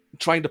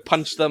trying to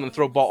punch them and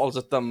throw bottles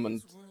at them,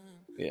 and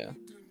yeah.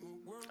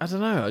 I don't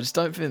know. I just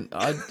don't think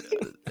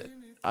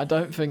I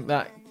don't think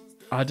that.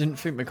 I didn't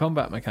think the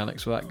combat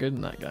mechanics were that good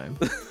in that game.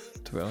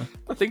 To be honest,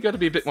 I think you had to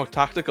be a bit more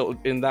tactical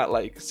in that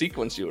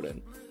sequence you were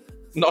in.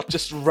 Not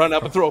just run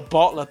up and throw a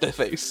bottle at their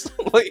face.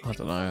 I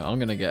don't know. I'm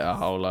gonna get a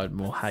whole load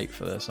more hate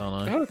for this,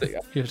 aren't I? I don't think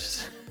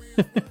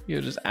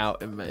you're just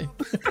outing me.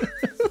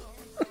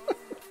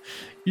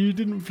 You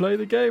didn't play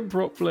the game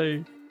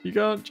properly. You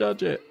can't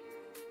judge it.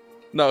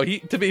 No,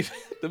 to be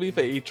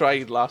fair, he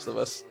tried Last of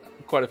Us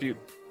quite a few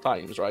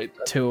times, right?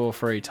 2 or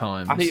 3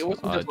 times.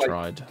 I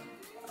tried.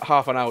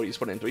 Half an hour he's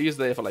put into it. He was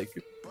there for like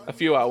a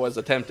few hours,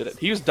 attempted it.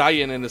 He was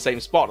dying in the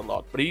same spot a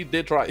lot, but he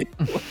did try.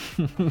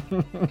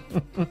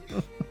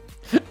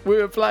 We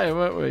were playing,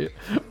 weren't we?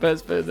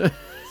 Best bit.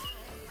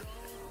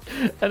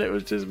 And it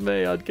was just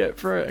me. I'd get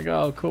through it and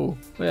go, oh, cool.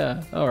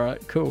 Yeah,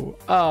 alright, cool.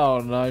 Oh,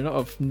 no,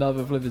 not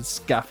another flipping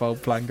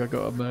scaffold plank I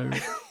got to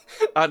move.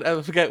 I'd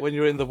never forget when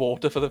you were in the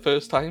water for the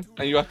first time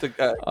and you had to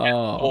get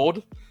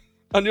board.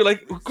 And you're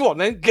like, go on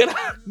then, get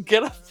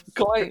up,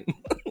 climb.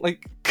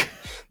 Like...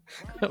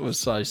 That was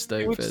so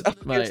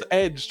stupid, mate.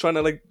 Edge trying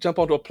to jump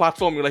onto a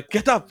platform. You're like,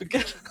 get up.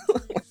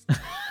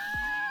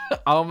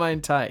 I'll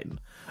maintain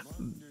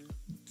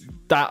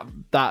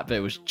that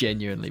bit was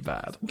genuinely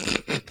bad.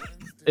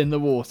 In the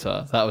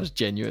water, that was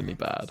genuinely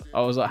bad.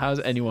 I was like, how's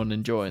anyone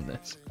enjoying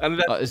this? And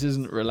then, this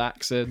isn't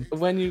relaxing.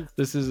 When you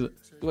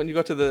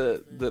got to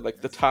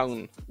the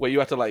town where you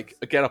had to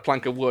get a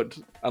plank of wood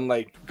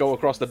and go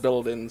across the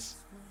buildings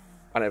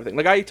and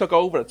everything. I took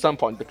over at some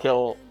point to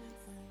kill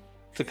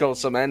to kill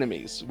some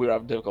enemies we were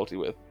having difficulty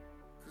with.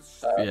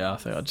 Yeah,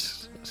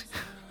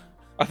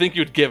 I think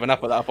you'd given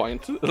up at that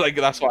point. Like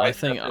that's why I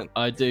think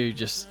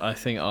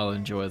I'll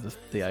enjoy the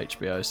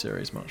HBO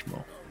series much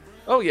more.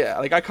 Oh yeah,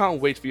 like I can't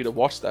wait for you to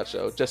watch that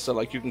show, just so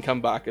like you can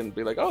come back and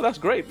be like, oh, that's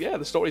great. Yeah,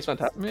 the story's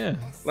fantastic. Yeah,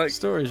 like the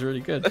story's really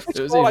good. It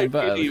was all even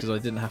better because I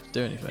didn't have to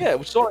do anything. Yeah,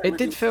 it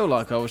did feel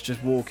like I was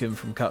just walking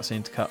from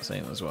cutscene to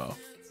cutscene as well.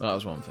 That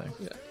was one thing.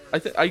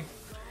 Yeah,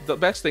 the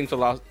best thing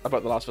about The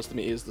Last of Us to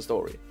me is the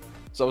story.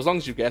 So as long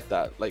as you get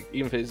that, like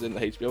even if it's in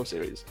the HBO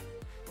series,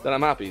 then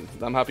I'm happy.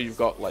 I'm happy you've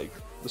got like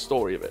the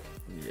story of it.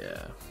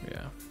 Yeah.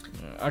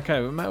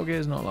 Okay, but Metal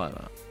Gear's not like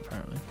that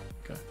apparently.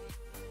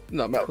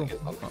 No, Metal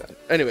Gear's not like that.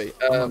 Anyway,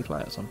 I might play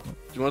at some point.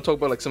 Do you want to talk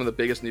about like some of the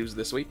biggest news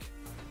this week,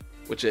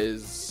 which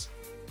is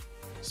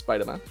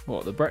Spider-Man?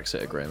 What, the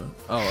Brexit agreement?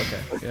 Oh,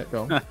 okay. Yeah,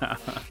 go on.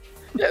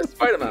 Yeah,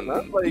 Spider-Man,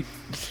 man. Like,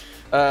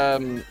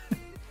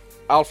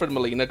 Alfred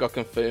Molina got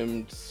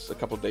confirmed a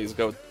couple of days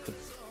ago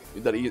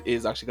that he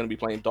is actually going to be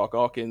playing Doc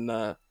Ock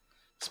in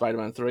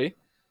Spider-Man 3.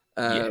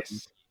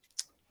 Yes.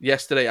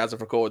 Yesterday, as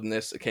of recording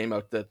this, it came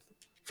out that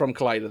from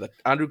Collider that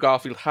Andrew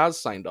Garfield has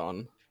signed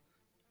on,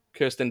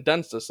 Kirsten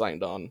Dunst has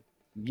signed on.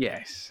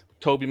 Yes.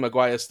 Tobey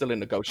Maguire is still in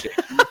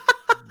negotiation.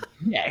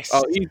 Yes.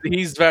 Oh,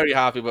 he's very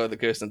happy about the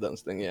Kirsten Dunst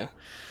thing, yeah.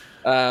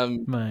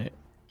 Mate.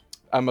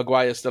 And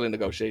Maguire is still in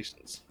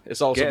negotiations.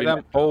 It's also get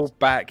them all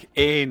back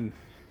in.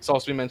 It's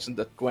also been mentioned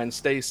that Gwen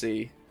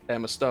Stacy,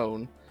 Emma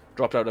Stone,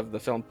 dropped out of the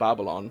film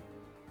Babylon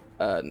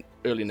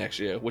early next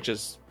year, which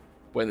is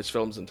when this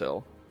film's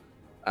until.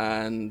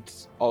 And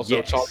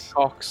also Charlie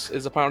Cox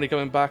is apparently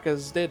coming back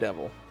as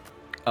Daredevil.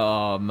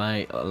 Oh,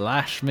 mate,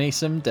 lash me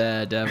some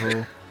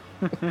Daredevil.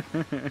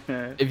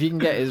 If you can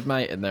get his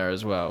mate in there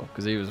as well,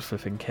 because he was a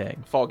flipping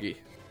king. Foggy.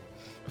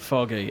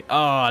 Oh,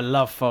 I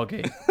love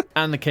Foggy.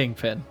 And the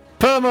Kingpin.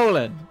 Put them all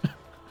in.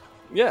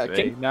 Yeah,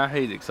 now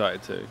he's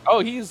excited too. Oh,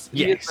 he is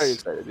very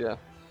excited, yeah.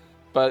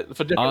 But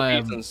for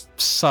different reasons.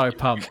 So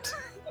pumped.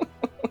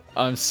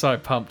 I'm so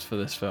pumped for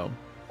this film.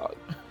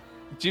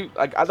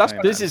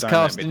 This is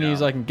casting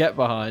news I can get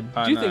behind.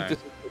 Do you think this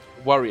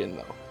is worrying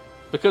though?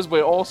 Because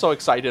we're all so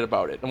excited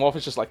about it, and what if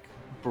it's just like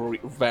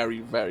very,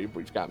 very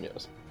brief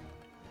cameos?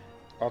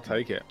 I'll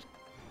take it.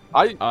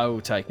 I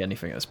will take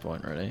anything at this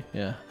point, really.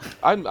 Yeah.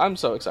 I'm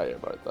so excited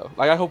about it though.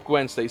 Like I hope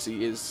Gwen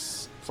Stacy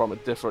is from a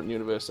different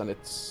universe and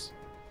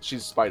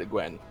she's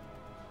Spider-Gwen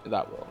in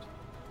that world.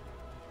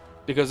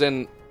 Because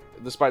in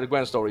the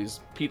Spider-Gwen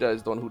stories, Peter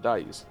is the one who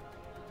dies,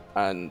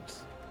 and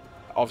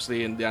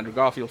obviously in the Andrew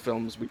Garfield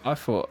films, I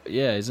thought,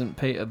 isn't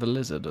Peter the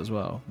Lizard as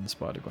well in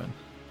Spider-Gwen?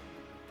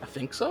 I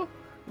think so.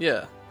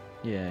 Yeah.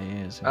 Yeah, he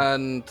is. Yeah.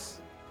 And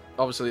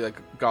obviously, like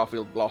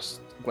Garfield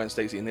lost Gwen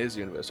Stacy in his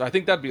universe, so I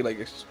think that'd be like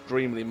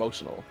extremely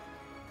emotional.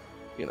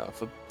 You know,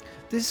 for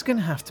this is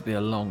gonna have to be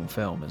a long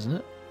film, isn't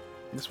it?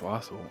 That's what I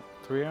thought.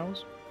 3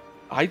 hours.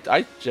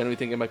 I generally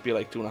think it might be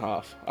like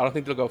 2.5. I don't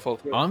think they'll go full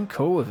through. I'm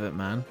cool with it,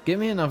 man. Give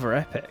me another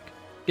epic.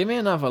 Give me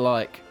another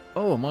like,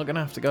 oh, am I gonna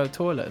have to go to the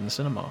toilet in the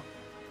cinema?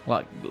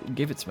 Like,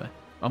 give it to me.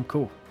 I'm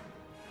cool.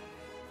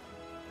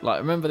 Like,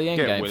 remember the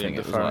Endgame thing?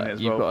 It was like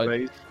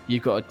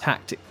you've got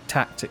to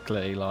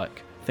tactically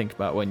like think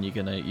about when you're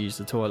gonna use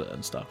the toilet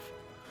and stuff.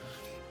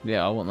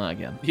 Yeah, I want that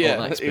again.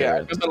 Yeah, I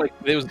remember like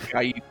there was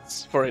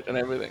guides for it and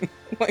everything.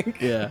 Like,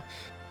 yeah.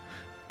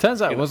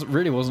 Turns out it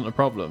wasn't a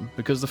problem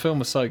because the film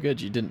was so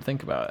good you didn't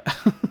think about it.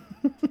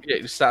 Yeah,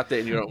 you sat there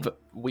in your own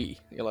wee.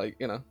 You're like,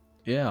 you know.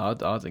 Yeah, I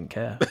didn't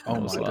care.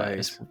 Oh my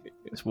days,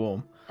 it's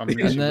warm. I'm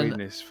reading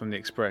this from the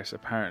Express.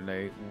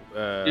 Apparently,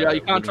 yeah, you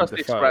can't trust the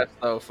Express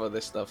though for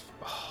this stuff.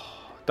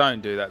 Oh,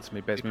 don't do that to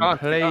me, Besman,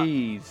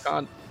 please. You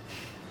can't.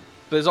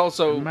 There's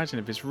also imagine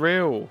if it's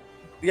real.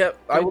 Yeah,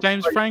 get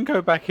James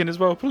Franco back in as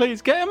well,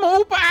 please. Get them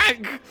all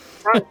back.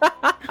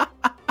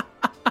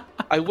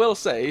 I will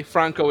say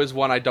Franco is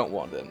one I don't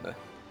want in there.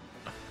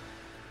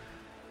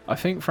 I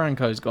think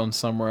Franco's gone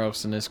somewhere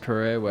else in his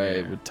career where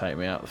it would take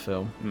me out of the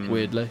film.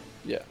 Weirdly.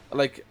 Yeah,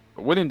 like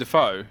Willem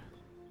Dafoe.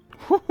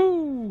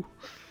 Woohoo!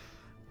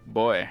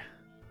 Boy.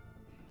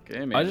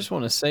 I just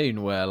want a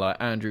scene where like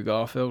Andrew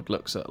Garfield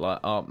looks at like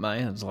Aunt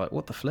May and is like,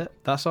 "What the flip?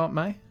 That's Aunt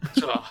May."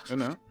 I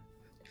know.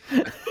 Do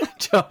you know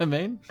what I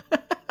mean?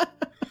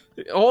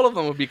 All of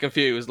them would be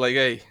confused. Like,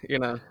 hey, you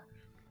know.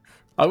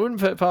 I wouldn't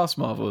put it past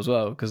Marvel as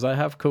well because they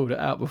have called it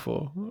out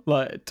before.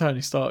 Like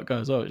Tony Stark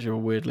goes, "Oh, it's your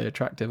weirdly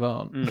attractive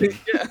aunt."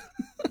 Yeah.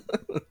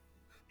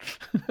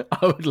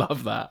 I would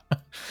love that,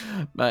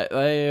 mate.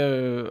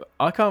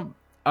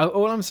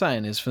 All I'm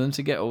saying is for them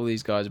to get all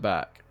these guys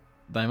back,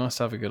 they must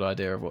have a good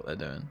idea of what they're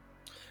doing.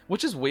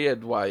 Which is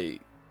weird why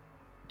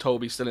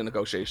Toby's still in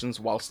negotiations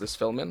whilst this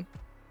filming.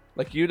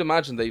 Like, you'd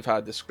imagine they've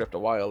had this script a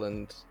while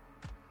and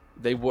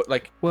they would,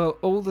 like... Well,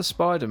 all the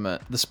Spider-Man,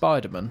 they're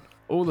Spider-Man,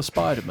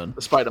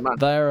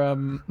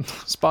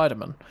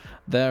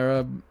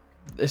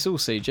 it's all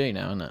CG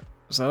now, isn't it?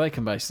 So they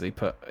can basically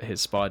put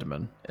his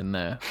Spider-Man in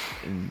there.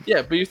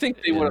 Yeah, but you think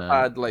they would have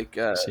had, like...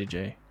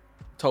 CG.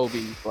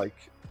 Toby, like...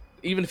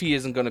 Even if he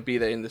isn't going to be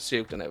there in the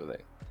suit and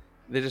everything,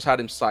 they just had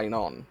him sign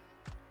on,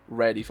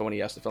 ready for when he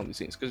has to film these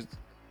scenes. Because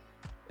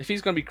if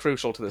he's going to be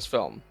crucial to this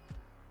film,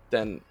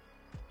 then you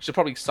should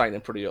probably sign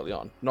him pretty early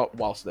on, not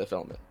whilst they're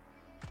filming.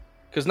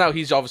 Because now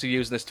he's obviously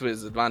using this to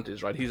his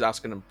advantage, right? He's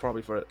asking him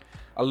probably for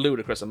a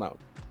ludicrous amount.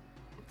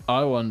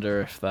 I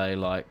wonder if they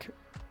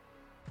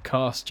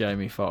cast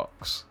Jamie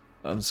Foxx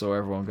and saw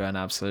everyone going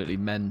absolutely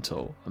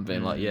mental and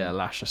being like, "Yeah,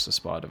 lash us to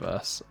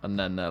Spider-Verse," and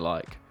then they're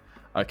like,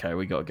 "Okay,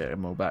 we got to get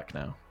them all back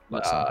now."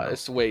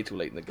 It's way too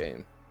late in the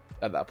game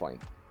at that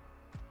point.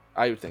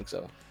 I would think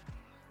so.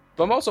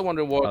 But I'm also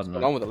wondering what's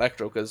going on with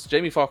Electro, because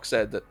Jamie Foxx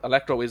said that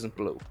Electro isn't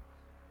blue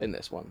in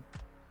this one,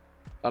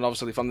 and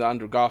obviously from the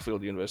Andrew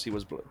Garfield universe, he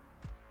was blue.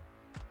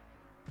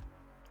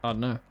 I don't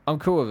know. I'm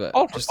cool with it.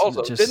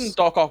 Also, didn't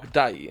Doc Ock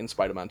die in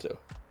Spider-Man 2?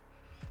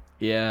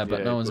 Yeah,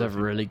 but no one's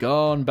ever really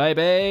gone,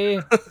 baby.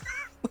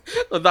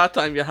 At that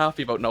time, you're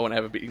happy about no one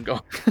ever being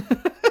gone.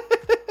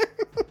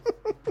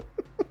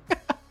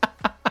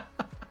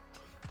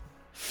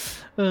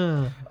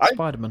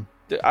 Spider-Man.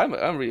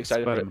 I'm really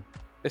excited for it.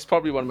 It's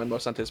probably one of my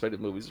most anticipated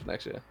movies of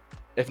next year,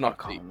 if not.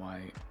 I can't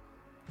wait.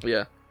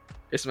 Yeah,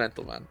 it's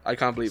mental, man. I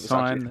can't believe it's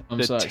Sign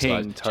actually. the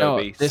ting,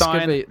 Toby.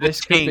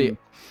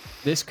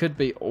 This could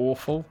be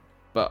awful,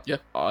 but yeah.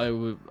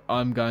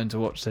 I'm going to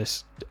watch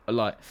this.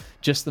 Like,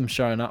 just them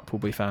showing up will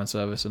be fan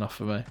service enough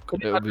for me.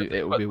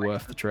 It will be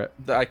worth the trip.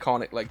 The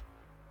iconic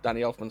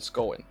Danny Elfman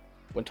scoring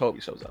when Toby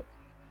shows up.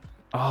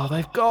 Oh,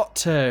 they've got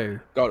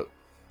to. Got it.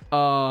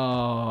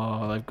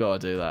 Oh, they've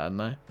got to do that, haven't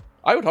they?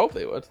 I would hope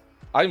they would.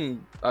 I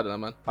don't know,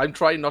 man. I'm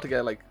trying not to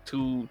get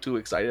too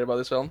excited about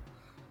this film.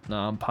 No,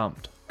 I'm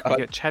pumped. Can we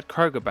get Chad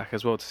Kroger back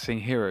as well to sing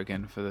Hero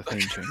again for the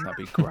theme tune? That'd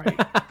be great.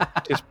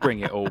 Just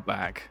bring it all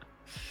back.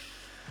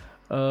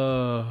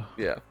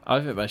 Yeah.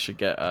 I think they should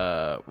get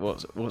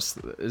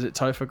is it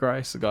Topher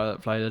Grace, the guy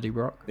that played Eddie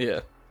Brock?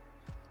 Yeah.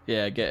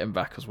 Yeah, get him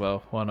back as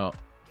well. Why not?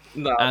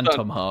 No, and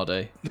Tom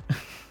Hardy.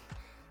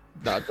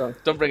 No,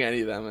 don't bring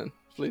any of them in,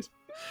 please.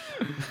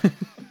 I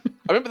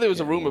remember there was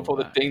a rumor before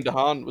that Dane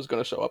DeHaan was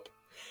going to show up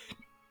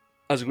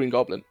as a Green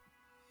Goblin.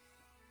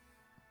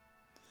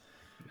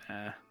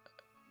 Nah.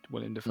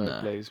 Willem Dafoe,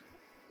 please.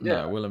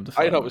 Yeah, Willem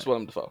Dafoe. I'd hope it's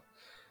Willem Dafoe.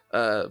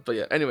 But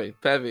yeah, anyway,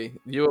 Pevy,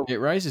 It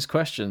raises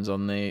questions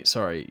on the...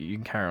 Sorry, you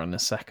can carry on in a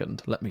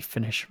second. Let me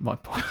finish my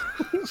point.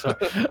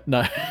 No.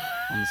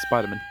 On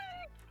Spider-Man.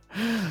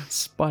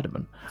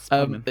 Spider-Man.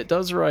 It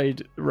does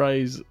raise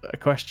a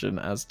question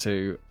as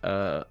to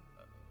who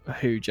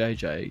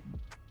JJ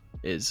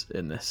is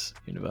in this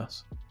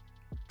universe.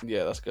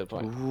 Yeah, that's a good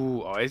point.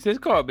 Ooh, there's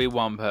got to be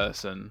one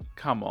person.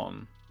 Come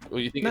on. Well,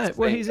 you think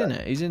he's in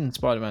it. He's in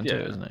Spider-Man 2,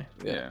 isn't he?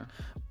 Yeah.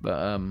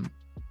 But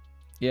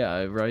yeah,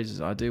 it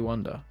raises. I do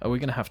wonder. Are we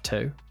going to have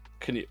two?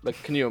 Can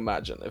you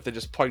imagine if they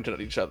just pointed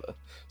at each other,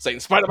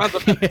 saying Spider-Man's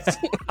the best?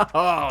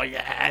 Oh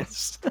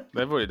yes,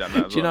 they've already done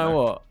that. Do you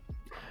know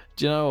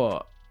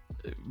what?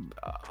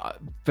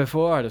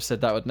 Before I'd have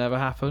said that would never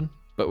happen,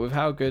 but with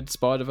how good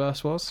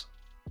Spider-Verse was,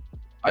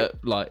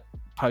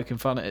 poking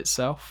fun at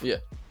itself, yeah.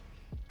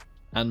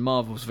 And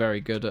Marvel's very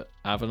good at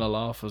having a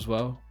laugh as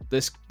well.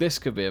 This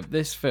could be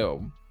this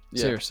film.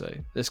 Yeah.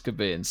 Seriously, this could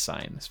be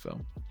insane. This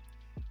film.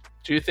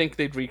 Do you think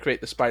they'd recreate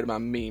the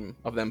Spider-Man meme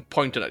of them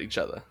pointing at each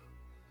other?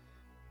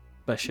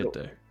 They should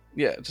do.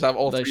 Yeah, just have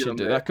all three of them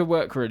there. That could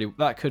work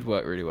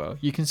really well.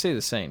 You can see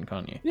the scene,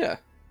 can't you? Yeah,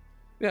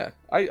 yeah.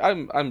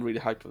 I'm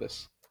really hyped for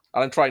this,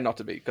 and I'm trying not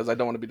to be because I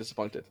don't want to be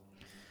disappointed.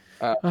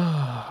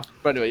 But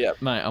anyway, yeah,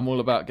 mate, I'm all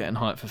about getting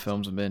hyped for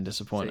films and being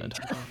disappointed.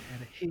 A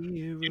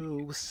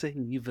hero will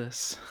save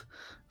us.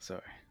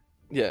 Sorry.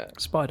 Yeah,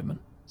 Spider-Man.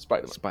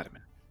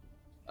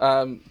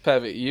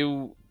 Pevy,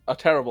 you are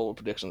terrible with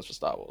predictions for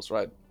Star Wars,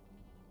 right?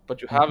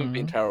 But you haven't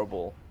been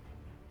terrible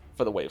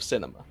for the way of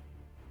cinema.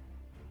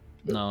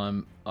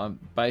 No, I'm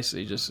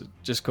basically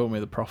just call me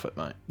the prophet,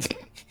 mate.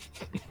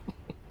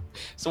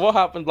 So what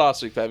happened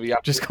last week, Pevy?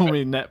 Just call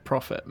me net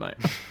profit, mate.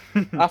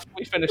 After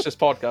we finish this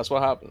podcast,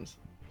 what happens?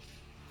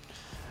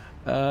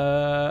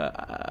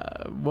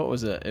 What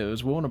was it? It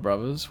was Warner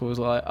Brothers was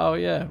like, oh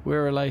yeah,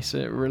 we're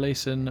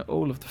releasing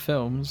all of the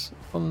films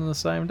on the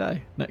same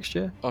day next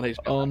year on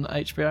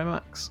HBO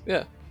Max.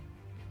 Yeah.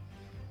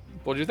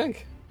 What do you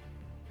think?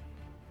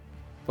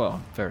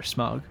 Well, very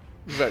smug.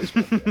 Very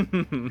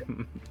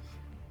smug.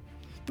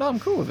 No, I'm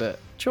cool with it.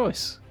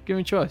 Choice. Give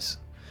me choice.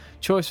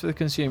 Choice for the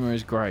consumer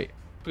is great.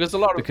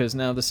 Because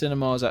now the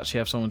cinemas actually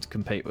have someone to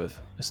compete with.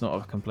 It's not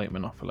a complete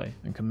monopoly,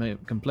 and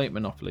complete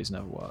monopolies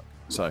never work.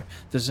 So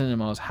the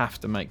cinemas have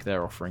to make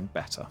their offering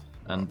better,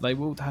 and they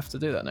will have to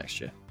do that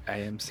next year.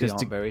 AMC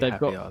aren't very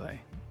happy, are they?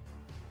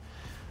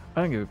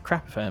 I don't give a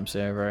crap if AMC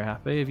are very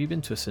happy. Have you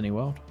been to a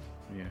Cineworld?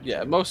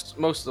 Yeah. Most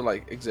of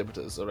the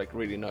exhibitors are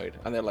really annoyed,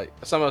 and they're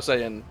some are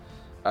saying,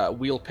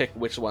 "We'll pick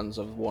which ones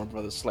of Warner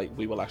Brothers slate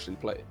we will actually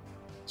play."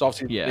 So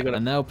obviously,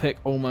 and they'll pick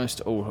almost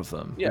all of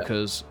them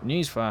because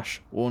newsflash,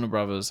 Warner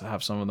Brothers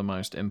have some of the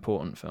most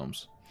important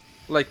films.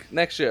 Like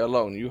next year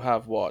alone, you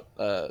have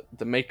The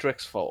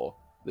Matrix 4,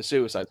 The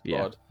Suicide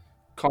Squad,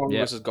 Kong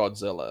vs.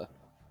 Godzilla,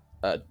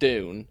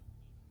 Dune.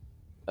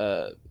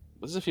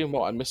 There's a few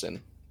more I'm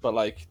missing, but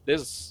they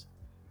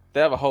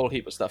have a whole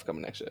heap of stuff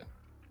coming next year,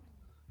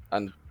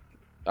 and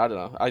I don't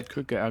know.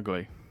 Could get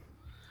ugly.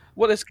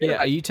 Well, it's yeah.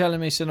 Are you telling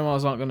me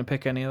cinemas aren't going to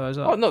pick any of those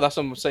up? Oh no, that's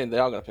what I'm saying. They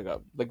are going to pick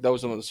up. Like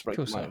those are the ones that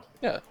spring to mind.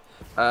 Yeah.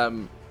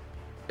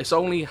 It's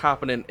only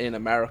happening in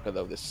America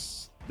though.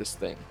 This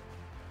thing.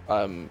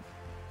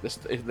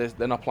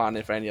 They're not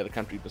planning for any other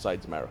country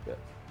besides America.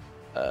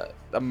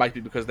 That might be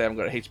because they haven't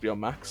got HBO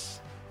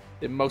Max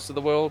in most of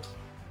the world,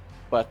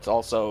 but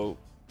also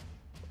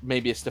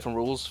maybe it's different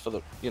rules for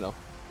the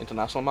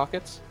international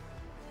markets.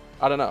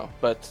 I don't know,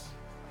 but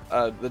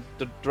the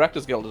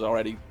Directors Guild is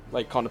already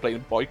like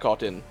contemplating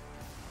boycotting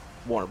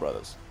Warner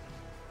Brothers.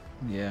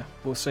 Yeah,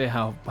 we'll see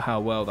how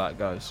well that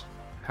goes.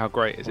 How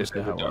great is it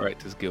for the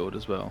Directors Guild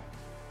as well?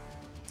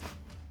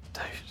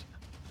 Dude,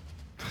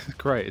 it's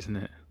great, isn't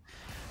it?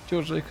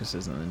 George Lucas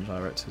isn't in the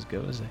Directors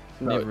Guild, is he?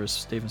 No. Neither is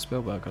Steven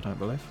Spielberg, I don't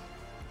believe.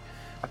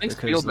 I think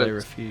because Spielberg they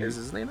refused. is,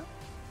 isn't he?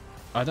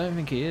 I don't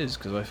think he is,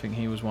 because I think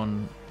he was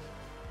one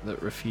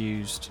that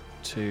refused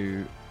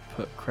to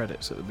put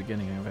credits at the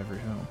beginning of every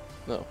film.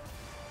 No,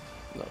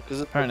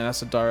 because Apparently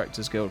that's a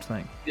Directors Guild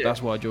thing. Yeah.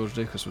 That's why George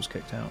Lucas was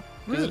kicked out.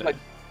 Because like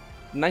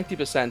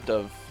 90%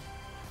 of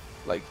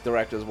like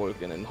directors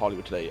working in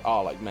Hollywood today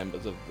are like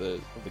members of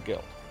the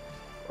guild,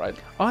 right?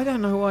 I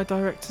don't know why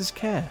directors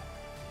care.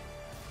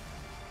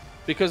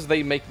 Because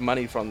they make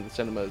money from the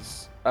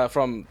cinemas,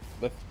 from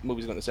the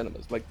movies going to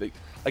cinemas. Like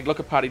look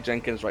at Patty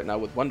Jenkins right now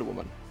with Wonder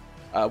Woman.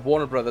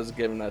 Warner Brothers are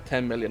giving her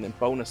 $10 million in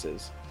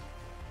bonuses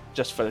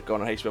just for it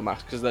going on HBO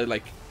Max, because they're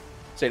like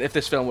saying if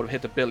this film would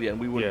have hit $1 billion,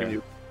 we would give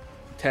you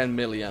 $10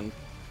 million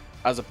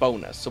as a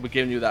bonus. So we're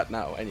giving you that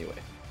now anyway.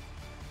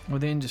 Well,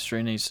 the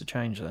industry needs to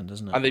change then,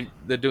 doesn't it? And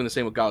they're doing the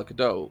same with Gal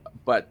Gadot,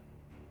 but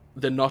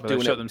they're not doing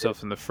they it. shot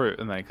themselves in the fruit,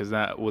 aren't they? Because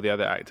all the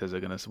other actors are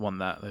going to want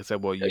that. They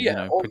said, "Well,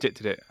 you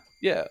predicted it."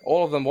 Yeah,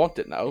 all of them want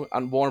it now,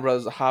 and Warner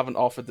Brothers haven't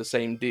offered the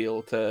same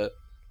deal to,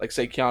 like,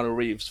 say, Keanu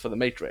Reeves for The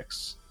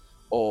Matrix,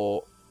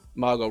 or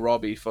Margot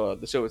Robbie for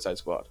The Suicide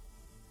Squad.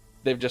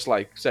 They've just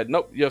like said,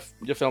 "Nope, your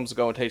films are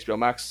going to HBO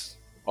Max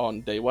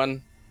on day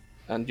one,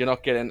 and you're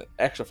not getting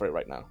extra for it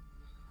right now."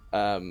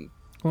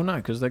 Well, no,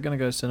 because they're going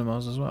to go to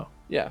cinemas as well.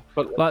 Yeah,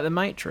 but like The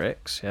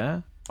Matrix,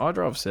 yeah, I'd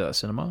rather see it at the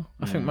cinema.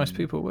 I think most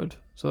people would,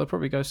 so they'll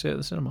probably go see it at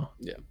the cinema.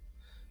 Yeah,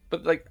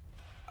 but like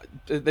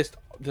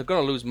they're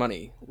going to lose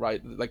money,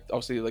 right? Like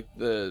obviously, like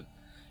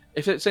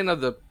if it's saying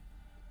that the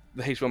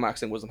HBO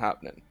Max thing wasn't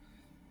happening,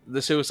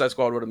 the Suicide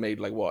Squad would have made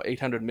like what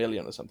 $800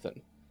 million or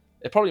something.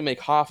 It probably make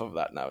half of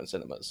that now in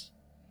cinemas.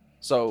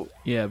 So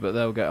yeah, but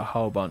they'll get a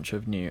whole bunch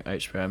of new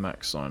HBO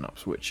Max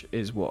signups, which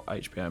is what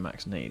HBO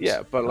Max needs.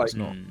 Yeah, but that's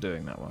not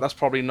doing that well. That's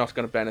probably not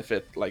going to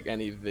benefit like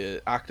any of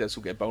the actors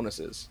who get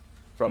bonuses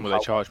from. Will they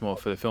charge more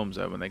for the films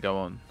though when they go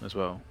on as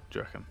well? Do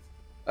you reckon?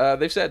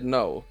 They've said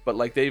no, but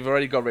like they've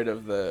already got rid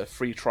of the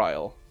free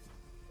trial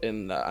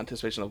in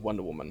anticipation of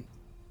Wonder Woman,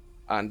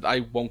 and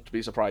I won't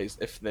be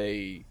surprised if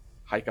they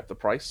hike up the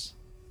price.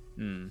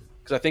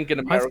 Because I think in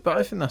America,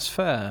 I think that's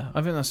fair.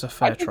 I think that's a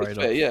fair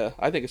trade-off. Yeah,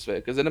 I think it's fair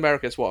because in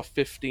America it's what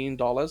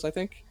 $15, I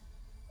think.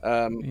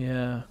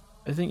 Yeah,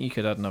 I think you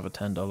could add another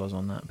 $10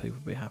 on that. People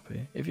would be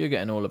happy if you're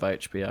getting all of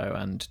HBO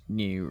and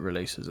new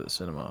releases at the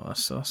cinema.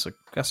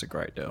 That's a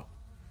great deal.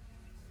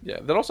 Yeah,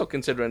 they're also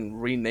considering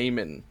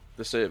renaming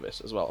the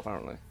service as well.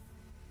 Apparently,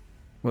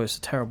 well, it's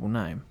a terrible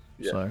name.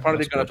 Yeah, so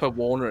apparently they're going to put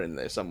Warner in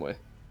there somewhere.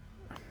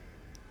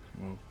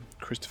 Well,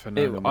 Christopher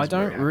Nolan. I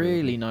don't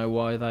really know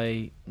why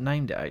they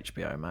named it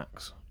HBO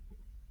Max.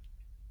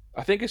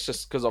 I think it's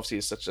just because obviously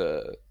it's such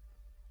a,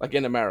 like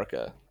in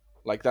America,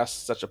 like that's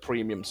such a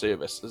premium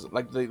service.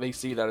 Like they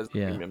see that as a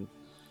premium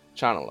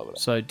channel over there.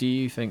 So do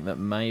you think that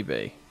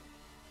maybe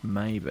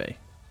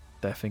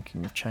they're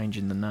thinking of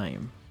changing the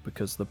name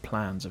because the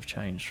plans have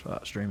changed for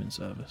that streaming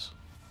service?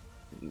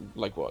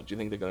 Like what? Do you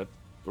think they're going to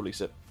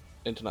release it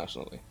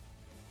internationally?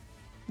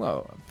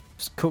 Well,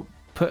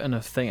 putting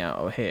a thing out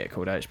of here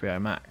called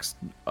HBO Max,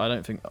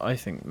 I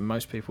think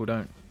most people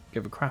don't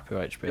give a crap who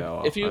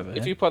HBO are. If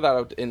you put that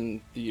out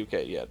in the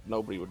UK,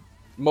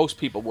 most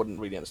people wouldn't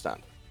really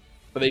understand.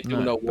 But they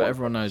do know. But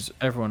everyone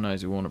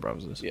knows who Warner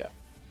Brothers is. Yeah,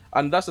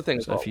 and that's the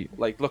thing. So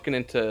like looking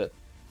into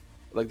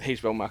like the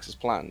HBO Max's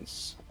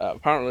plans,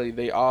 apparently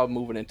they are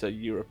moving into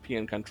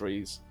European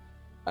countries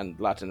and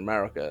Latin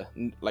America,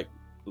 like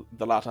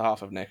the latter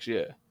half of next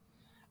year.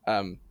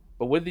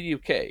 But with the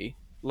UK,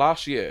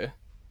 last year,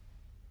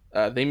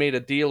 they made a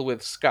deal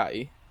with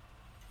Sky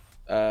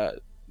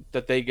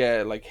that they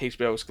get like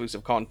HBO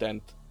exclusive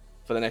content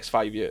for the next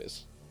 5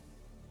 years.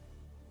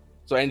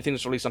 So anything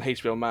that's released on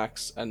HBO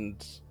Max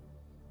and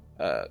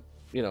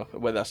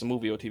whether that's a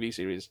movie or TV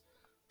series,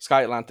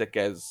 Sky Atlantic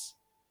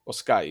or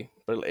Sky,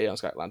 but it'll air on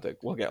Sky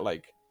Atlantic, will get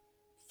like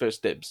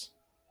first dibs,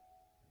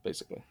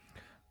 basically.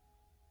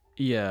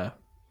 Yeah.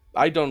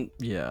 I don't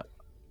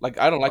like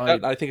that.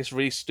 I think it's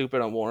really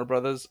stupid on Warner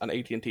Brothers and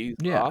AT&T's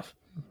behalf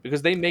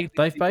because they've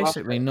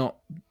basically not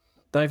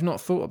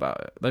thought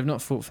about it. They've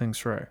not thought things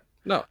through.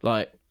 No,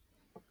 like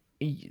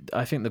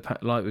I think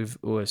like we've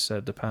always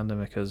said, the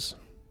pandemic has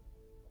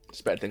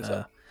sped things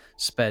up.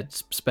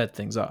 Sped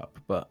things up,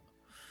 but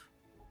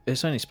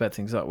it's only sped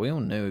things up. We all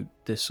knew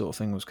this sort of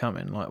thing was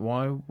coming. Like,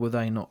 why were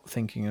they not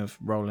thinking of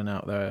rolling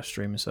out their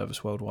streaming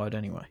service worldwide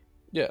anyway?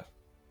 Yeah,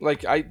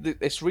 like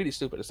it's really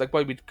stupid. It's like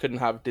why we couldn't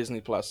have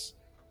Disney Plus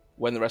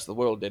when the rest of the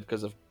world did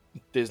because of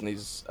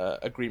Disney's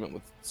agreement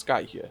with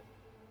Sky here.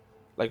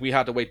 Like we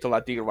had to wait till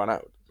that deal ran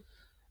out.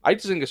 I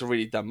just think it's a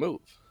really dumb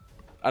move,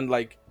 and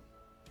like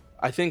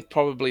I think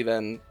probably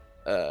then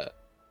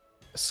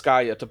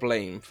Sky are to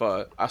blame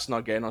for us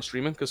not getting on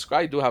streaming because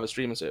Sky do have a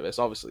streaming service.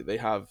 Obviously, they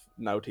have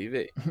Now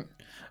TV.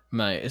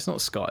 Mate, it's not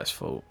Sky's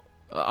fault.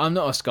 I'm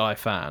not a Sky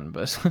fan,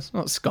 but it's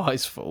not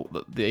Sky's fault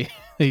that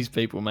these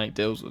people make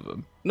deals with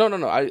them. No.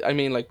 I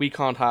mean, like, we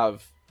can't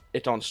have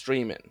it on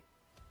streaming.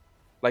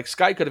 Like,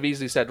 Sky could have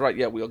easily said, right,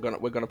 yeah, we're gonna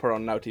put it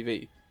on Now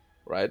TV,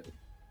 right?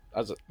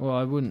 Well,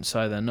 I wouldn't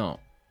say they're not.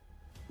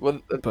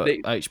 Well, but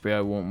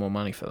HBO want more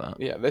money for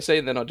that. Yeah, they're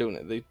saying they're not doing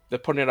it. They're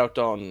putting it out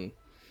on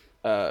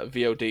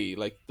VOD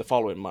like the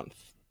following month,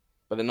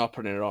 but they're not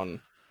putting it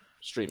on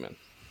streaming.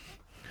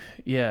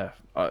 Yeah,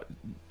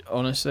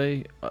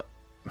 honestly,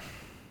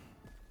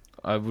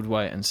 I would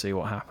wait and see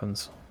what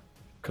happens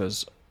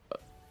because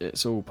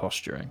it's all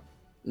posturing.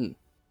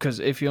 Because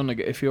if you're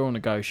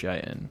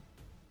negotiating,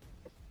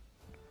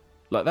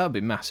 like that would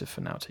be massive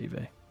for Now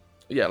TV.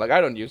 Yeah, like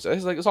I don't use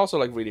it. It's also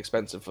like really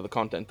expensive for the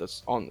content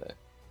that's on there.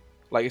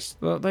 Like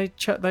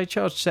they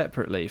charge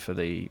separately for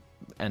the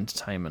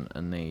entertainment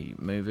and the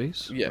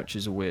movies, which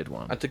is a weird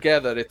one. And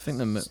together, it's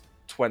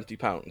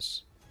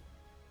 £20.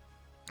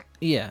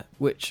 Yeah,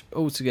 which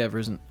altogether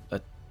isn't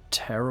a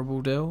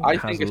terrible deal. It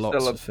has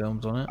lots of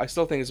films on it. I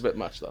still think it's a bit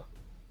much though.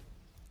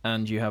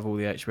 And you have all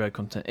the HBO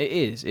content. It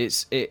is.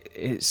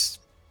 It's.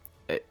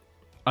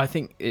 I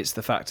think it's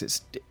the fact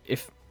it's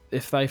if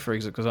they, for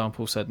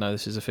example, said no,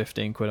 this is a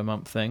 £15 a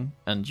month thing,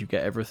 and you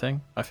get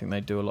everything, I think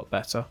they'd do a lot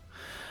better.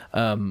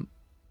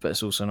 But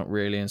it's also not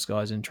really in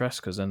Sky's interest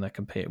because then they're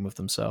competing with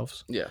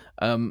themselves. Yeah.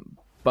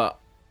 But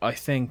I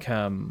think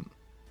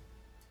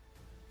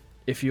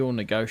if you're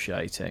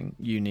negotiating,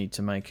 you need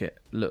to make it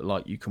look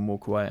like you can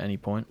walk away at any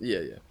point.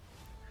 Yeah.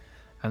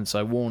 And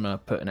so Warner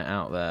putting it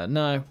out there,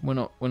 no, we're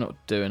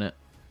not doing it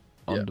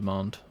on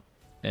demand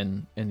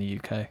in the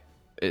UK.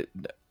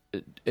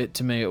 It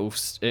to me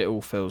it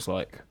all feels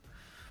like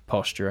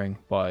posturing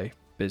by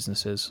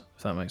businesses,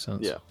 if that makes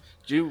sense. Yeah.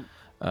 Do you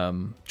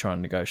try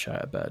and negotiate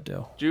a better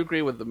deal? Do you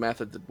agree with the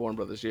method that Warner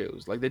Brothers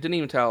used? Like they didn't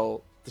even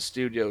tell the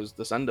studios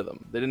that's under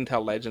them. They didn't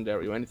tell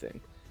Legendary or anything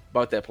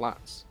about their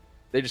plans.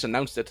 They just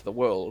announced it to the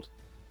world,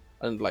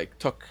 and like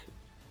took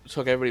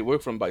every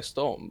work from them by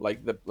storm.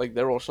 Like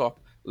they're all shocked.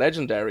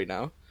 Legendary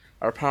now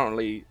are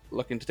apparently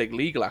looking to take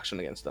legal action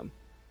against them.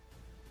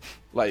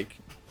 Like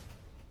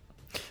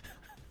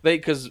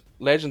because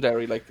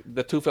Legendary, like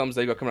the two films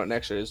they got coming out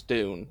next year is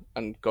Dune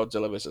and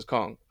Godzilla vs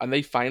Kong, and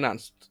they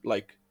financed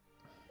like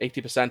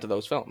 80% of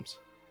those films.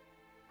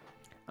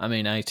 I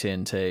mean,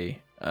 AT&T, they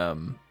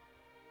don't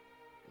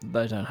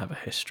have a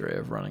history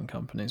of running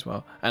companies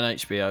well, and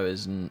HBO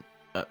isn't.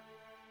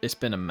 It's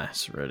been a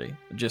mess, really.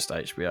 Just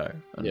HBO,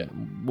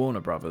 and Warner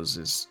Brothers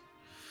is.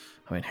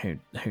 I mean,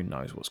 who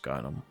knows what's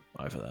going on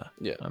over there?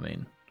 Yeah, I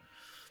mean,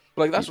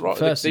 like that's right.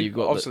 Firstly, you've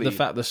got the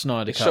fact the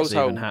Snyder Cut's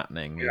even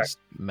happening is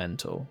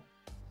mental.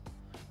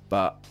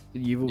 But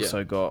you've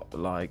also got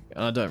like,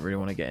 and I don't really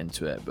want to get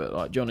into it, but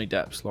like Johnny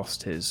Depp's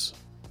lost his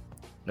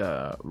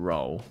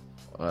role,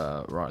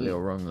 rightly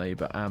or wrongly,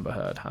 but Amber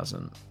Heard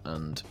hasn't,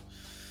 and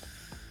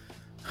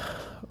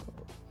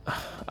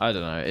I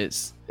don't know.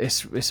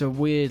 It's a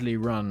weirdly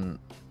run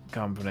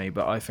company,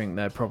 but I think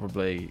they're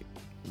probably.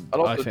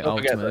 I think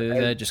ultimately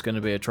they're just going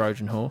to be a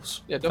Trojan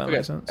horse. Yeah, don't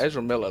forget,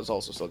 Ezra Miller's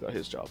also still got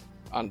his job,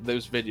 and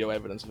there's video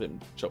evidence of him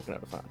choking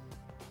out a fan.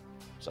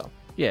 So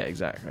yeah,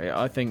 exactly.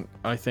 I think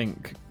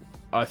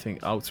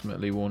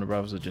ultimately Warner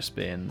Brothers are just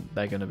they're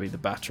going to be the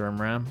battering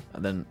ram,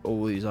 and then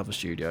all these other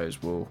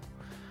studios will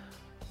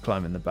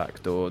climb in the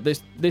back door.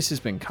 This has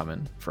been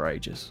coming for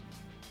ages.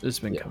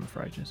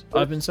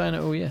 I've been saying it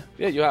all year.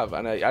 Yeah, you have,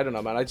 and I don't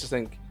know, man. I just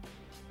think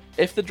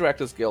if the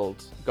Directors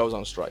Guild goes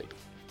on strike,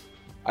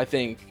 I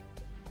think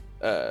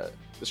the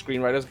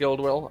Screenwriters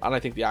Guild will, and I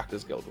think the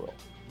Actors Guild will.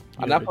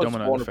 And that puts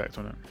domino effect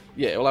on it.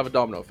 Yeah, it will have a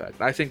domino effect.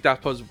 And I think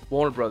that puts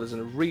Warner Brothers in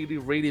a really,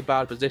 really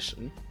bad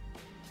position,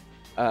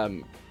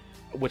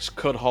 which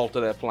could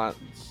halter their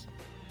plans.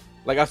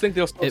 Like, I think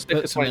they'll still it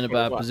puts them in a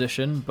bad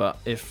position, but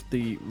if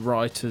the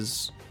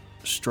writers'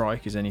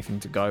 strike is anything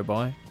to go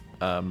by,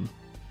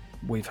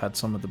 we've had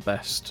some of the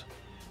best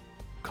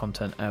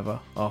content ever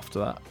after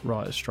that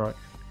writer's strike.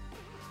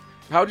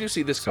 How do you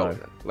see this going?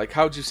 Like,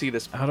 how do you see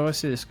this? How do I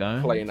see this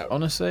going? Playing out?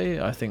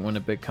 Honestly, I think when a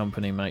big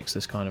company makes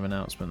this kind of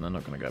announcement, they're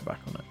not going to go back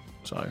on it.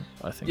 So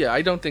I think. Yeah,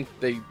 I don't think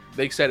they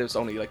said it was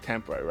only like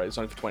temporary, right? It's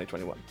only for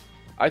 2021.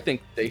 I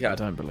think they had.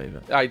 I don't believe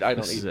it. I don't.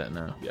 This is it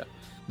now. Yeah.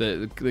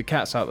 The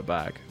cat's out the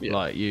bag. Yeah.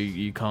 Like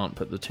you can't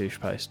put the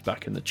toothpaste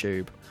back in the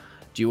tube.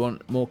 Do you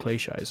want more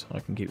cliches?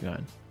 I can keep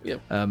going. Yeah.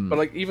 But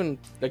like even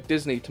like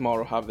Disney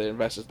tomorrow have their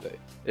Investors Day.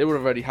 It would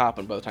have already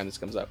happened by the time this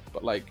comes out.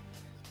 But like.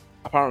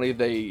 Apparently,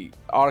 they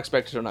are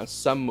expected to announce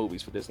some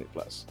movies for Disney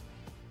Plus,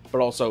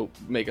 but also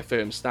make a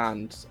firm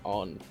stand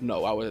on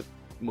no, our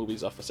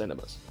movies are for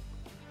cinemas.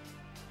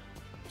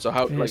 So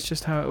how? It's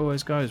just how it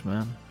always goes,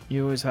 man.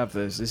 You always have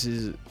this.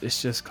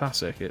 It's just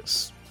classic.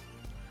 It's,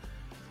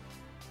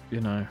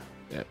 in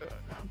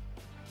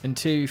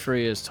 2-3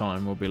 years'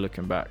 time, we'll be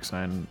looking back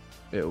saying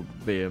it'll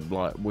be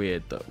like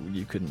weird that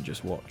you couldn't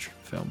just watch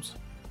films.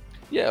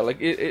 Yeah,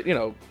 like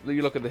you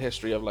look at the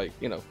history of like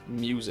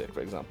music,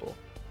 for example,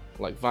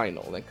 like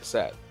vinyl, then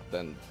cassette,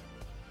 then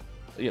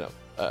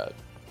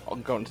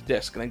going to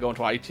disc, and then going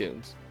to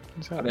iTunes.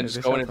 Exactly. And then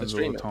just going into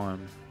streaming.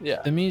 Time.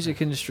 Yeah. The music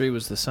industry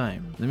was the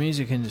same. The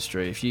music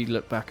industry, if you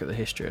look back at the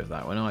history of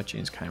that, when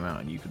iTunes came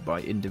out and you could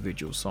buy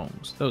individual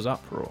songs, there was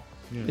uproar.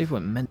 Yeah. People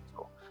went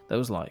mental. There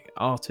was like,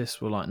 artists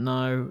were like,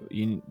 no,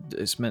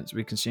 it's meant to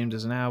be consumed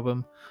as an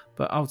album.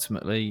 But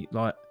ultimately,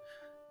 like,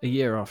 a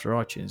year after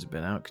iTunes had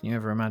been out, can you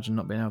ever imagine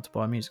not being able to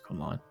buy music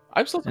online?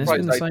 I'm still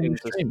surprised iTunes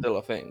is still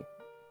a thing.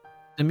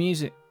 The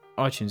music,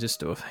 iTunes is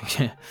still a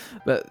thing, yeah.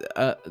 But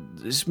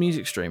it's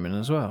music streaming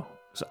as well.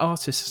 So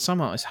some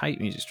artists hate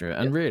music streaming,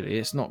 and really,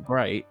 it's not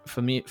great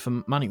for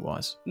money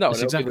wise. No,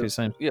 it's exactly the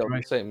same. Yeah,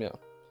 the same. Yeah,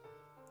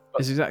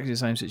 it's exactly the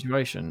same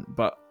situation.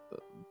 But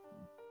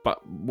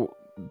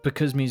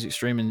because music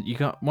streaming, you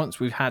got once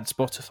we've had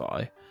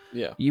Spotify,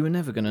 you were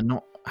never going to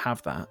not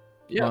have that.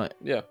 Yeah,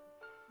 yeah.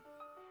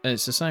 And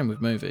it's the same with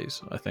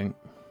movies, I think.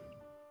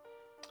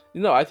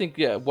 I think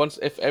once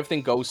if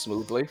everything goes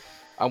smoothly,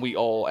 and we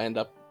all end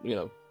up,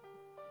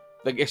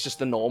 like it's just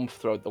the norm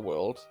throughout the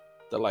world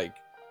that like.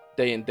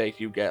 Day and date,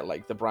 you get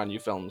like the brand new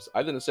films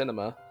either in the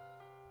cinema,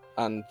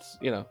 and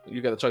you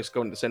get the choice of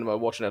going to the cinema or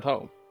watching at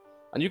home,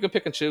 and you can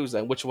pick and choose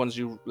then which ones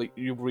you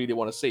really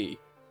want to see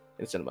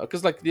in cinema.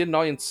 Because like the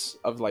annoyance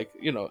of like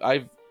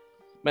I've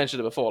mentioned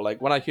it before,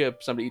 like when I hear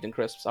somebody eating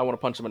crisps, I want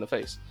to punch them in the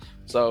face.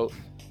 So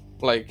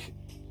like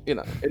in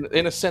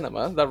a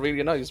cinema, that really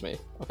annoys me.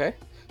 Okay,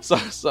 so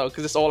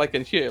because it's all I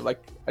can hear,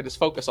 like I just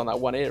focus on that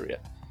one area.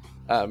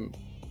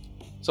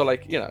 So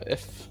like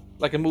if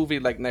like a movie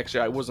like next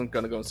year I wasn't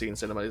going to go and see in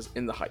cinema is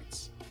In the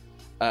Heights.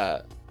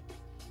 I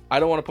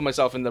don't want to put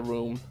myself in the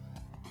room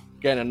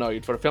getting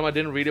annoyed for a film I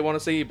didn't really want to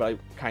see, but I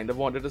kind of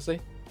wanted to see.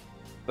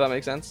 Does that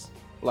make sense?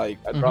 Like,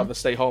 I'd rather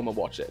stay home and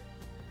watch it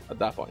at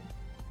that point.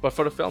 But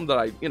for the film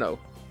that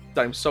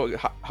that I'm so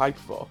hyped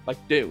for, like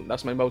Dune,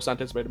 that's my most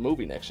anticipated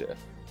movie next year.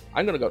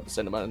 I'm going to go to the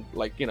cinema and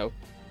like,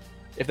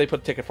 if they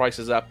put ticket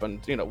prices up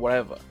and,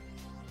 whatever,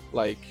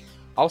 like,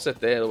 I'll sit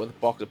there with a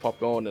box of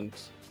popcorn and,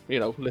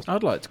 listen.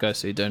 I'd like to go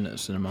see Dune at the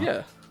cinema.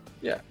 Yeah.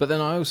 Yeah. But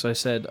then I also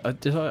said, I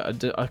can't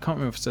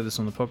remember if I said this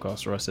on the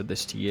podcast or I said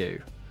this to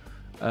you.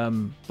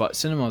 But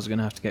cinemas are going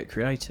to have to get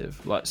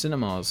creative. Like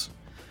cinemas,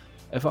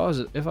 if I was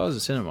a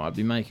cinema, I'd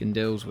be making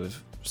deals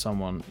with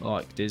someone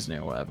like Disney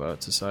or whatever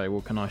to say,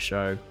 well, can I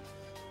show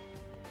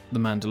The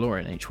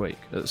Mandalorian each week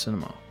at the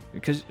cinema?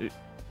 Because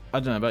I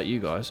don't know about you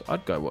guys,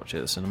 I'd go watch it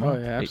at the cinema. Oh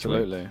yeah,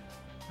 absolutely.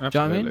 Do you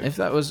know what I mean?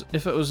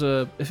 If it was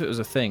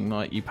a thing,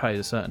 like you paid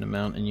a certain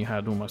amount and you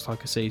had almost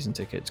like a season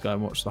ticket to go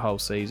and watch the whole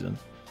season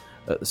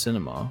at the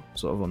cinema,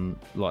 sort of on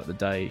like the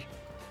day,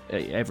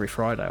 every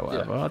Friday or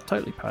whatever, I'd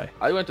totally pay.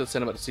 I went to the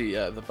cinema to see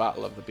the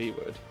Battle of the B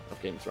Word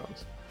of Game of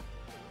Thrones.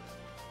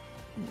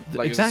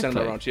 Like exactly. It was a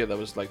cinema around here that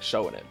was like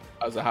showing it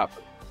as it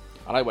happened,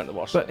 and I went to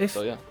watch it.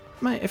 So yeah,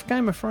 mate, if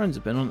Game of Thrones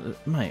had been on,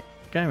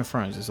 Game of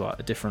Thrones is like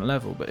a different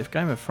level. But if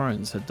Game of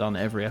Thrones had done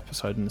every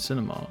episode in the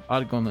cinema,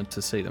 I'd have gone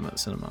to see them at the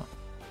cinema.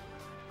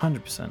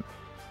 100%.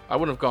 I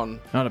wouldn't have gone.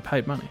 I'd have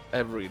paid money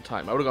every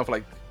time. I would have gone for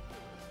like,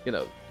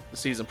 the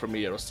season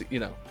premiere or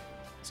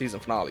season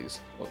finales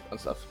and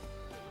stuff.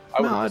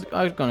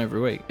 I'd gone every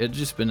week. It'd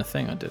just been a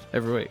thing I did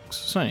every week.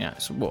 So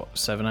it's only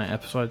 7-8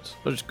 episodes.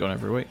 I'd just gone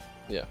every week.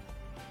 Yeah,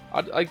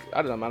 I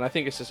don't know, man. I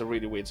think it's just a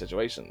really weird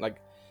situation.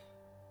 Like,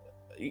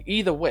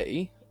 either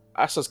way,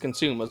 us as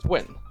consumers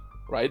win,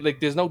 right? Like,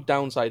 there's no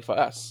downside for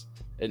us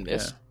in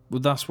this. Yeah. Well,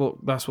 that's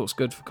what's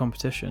good for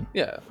competition.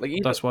 Yeah, like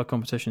that's why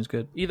competition's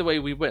good. Either way,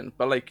 we win.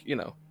 But like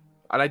and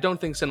I don't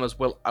think cinemas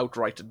will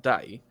outright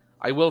die.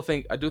 I do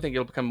think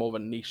it'll become more of a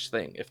niche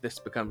thing if this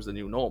becomes the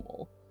new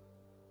normal,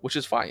 which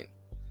is fine.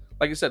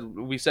 Like I said,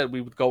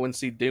 we would go and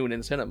see Dune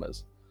in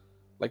cinemas.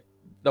 Like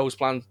those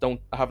plans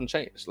haven't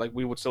changed. Like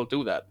we would still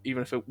do that,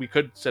 even if we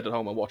could sit at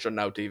home and watch on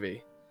Now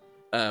TV.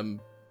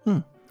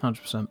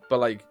 100%. But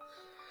like,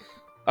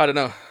 I don't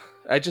know.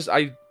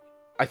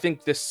 I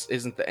think this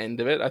isn't the end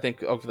of it. I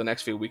think over the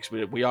next few weeks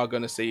we are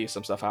going to see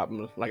some stuff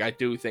happen. Like I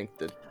do think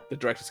that the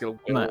Directors Guild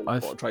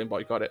will try and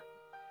boycott it.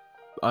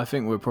 I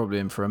think we're probably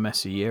in for a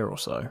messy year or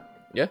so.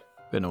 Yeah.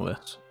 In all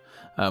this.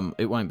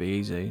 It won't be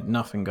easy.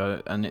 Nothing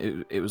go, and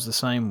it was the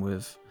same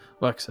with,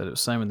 like I said, it was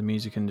the same with the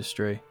music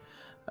industry.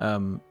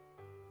 But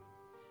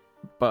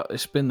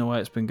it's been the way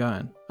it's been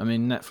going. I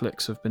mean,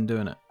 Netflix have been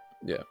doing it.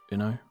 Yeah.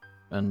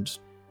 And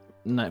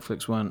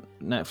Netflix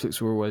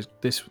were always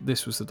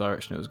this was the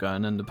direction it was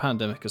going, and the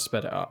pandemic has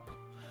sped it up.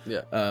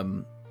 Yeah.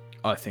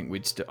 I think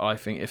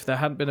if there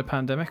hadn't been a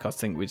pandemic, I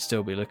think we'd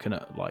still be looking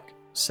at like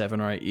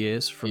 7 or 8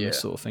 years from this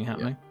sort of thing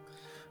happening. Yeah.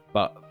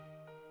 But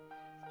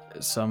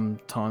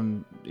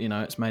sometime,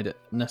 it's made it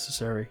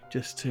necessary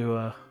just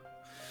to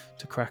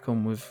crack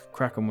on with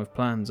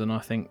plans, and I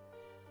think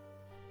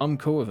I'm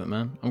cool with it,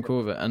 man. I'm cool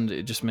with it, and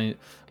it just means,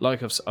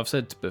 like I've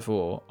said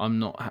before, I'm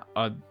not.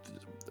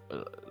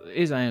 It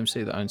is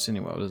AMC that owns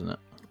Cineworld, isn't it?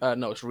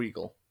 No, it's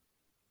Regal.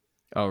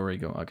 Oh,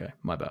 Regal. Okay,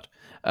 my bad.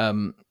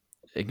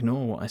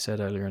 Ignore what I said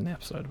earlier in the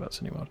episode about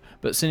Cineworld.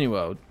 But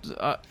Cineworld,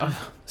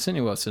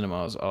 Cineworld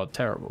cinemas are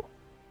terrible.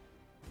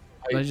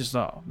 They just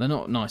are. They're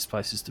not nice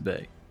places to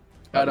be.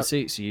 The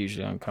seats are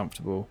usually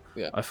uncomfortable.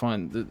 Yeah. I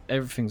find that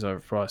everything's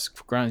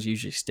overpriced. Ground's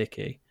usually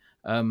sticky.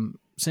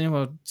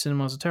 Cineworld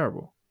cinemas are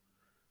terrible.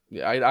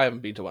 Yeah, I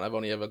haven't been to one. I've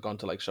only ever gone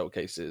to like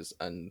showcases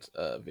and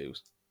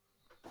views.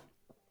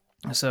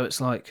 So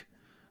it's like,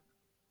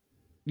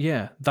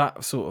 yeah,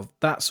 that sort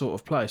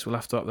of place will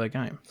have to up their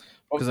game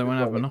because they won't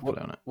have a monopoly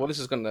on it. What this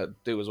is going to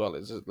do as well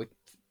is like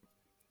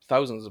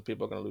thousands of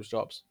people are going to lose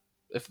jobs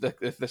if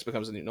this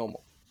becomes a new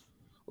normal.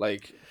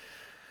 Like,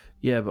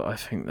 yeah, but I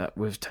think that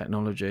with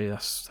technology,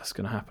 that's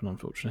going to happen,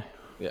 unfortunately.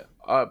 Yeah,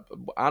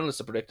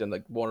 analysts are predicting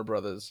like Warner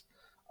Brothers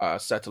are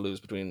set to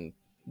lose between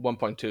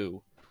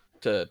 1.2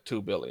 to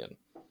 2 billion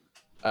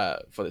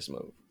for this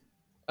move,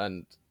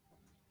 and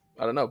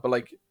I don't know, but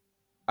like,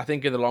 I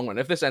think in the long run,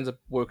 if this ends up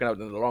working out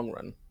in the long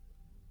run,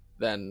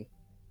 then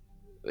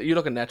you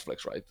look at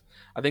Netflix, right?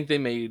 I think they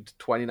made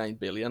 29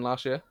 billion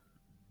last year,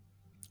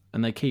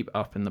 and they keep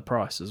upping the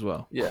price as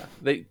well. Yeah,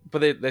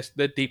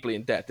 they're deeply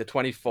in debt. They're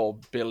 24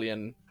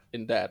 billion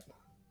in debt.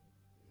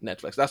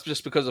 Netflix. That's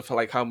just because of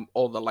like how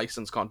all the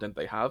licensed content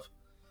they have.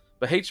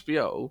 But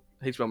HBO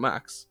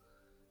Max,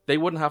 they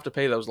wouldn't have to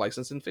pay those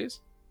licensing fees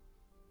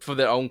for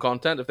their own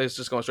content if they're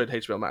just going straight to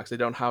HBO Max. They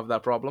don't have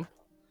that problem.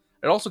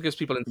 It also gives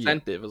people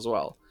incentive as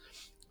well.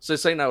 So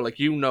say now, like,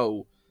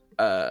 Dune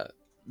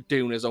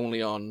is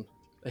only on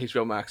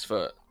HBO Max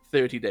for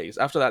 30 days.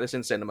 After that, it's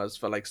in cinemas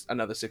for like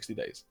another 60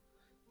 days.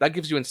 That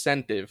gives you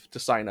incentive to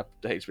sign up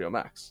to HBO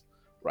Max,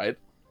 right?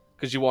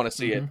 Because you want to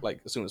see it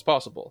like as soon as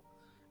possible.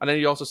 And then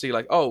you also see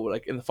like, oh,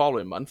 like in the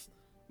following month,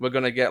 we're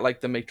going to get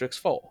like The Matrix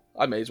 4.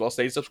 I may as well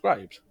stay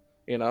subscribed,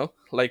 you know?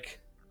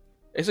 Like,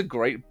 it's a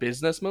great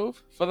business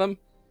move for them.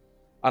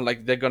 And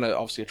like, they're going to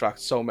obviously attract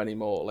so many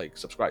more like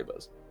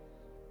subscribers.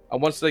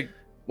 And once they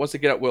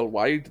get out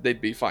worldwide, they'd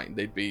be fine.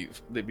 They'd be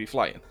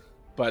flying.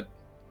 But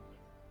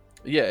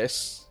yeah,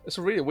 it's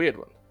a really weird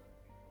one.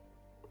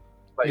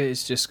 Like,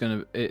 it's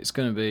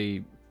gonna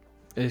be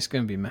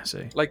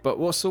messy. Like, but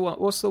what's the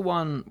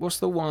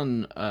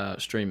one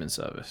streaming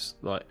service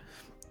like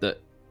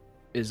that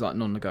is like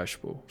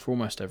non-negotiable for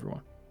almost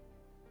everyone?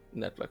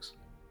 Netflix.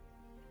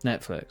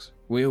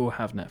 We all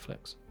have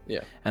Netflix.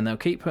 Yeah. And they'll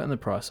keep putting the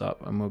price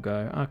up, and we'll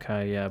go,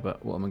 okay, yeah,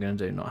 but what am I going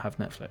to do? Not have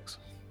Netflix?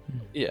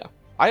 Yeah,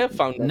 I have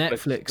found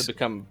Netflix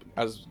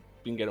has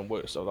been getting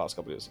worse over the last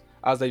couple of years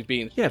as they've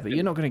been. Yeah, but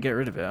you're not going to get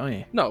rid of it, are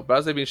you? No, but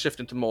as they've been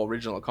shifting to more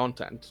original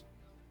content,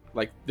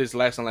 like there's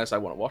less and less I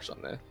want to watch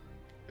on there.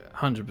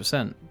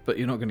 100%, but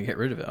you're not going to get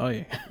rid of it, are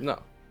you? No,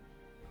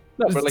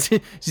 but like, do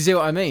you see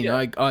what I mean?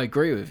 Yeah. I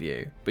agree with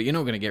you, but you're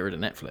not going to get rid of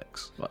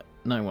Netflix. Like,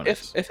 no one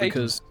is,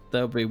 because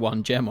there'll be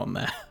one gem on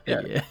there.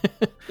 Yeah.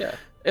 Yeah.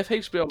 If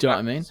HBO, do you know what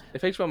I mean?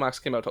 If HBO Max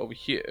came out over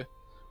here,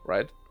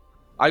 right,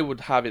 I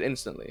would have it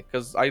instantly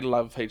because I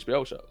love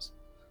HBO shows,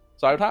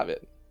 so I would have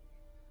it.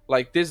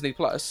 Like Disney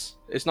Plus,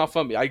 it's not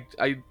for me. I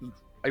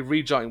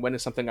rejoin when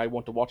it's something I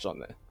want to watch on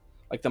there,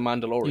 like The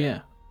Mandalorian. Yeah,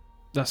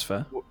 that's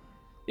fair.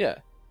 Yeah,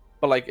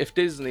 but like if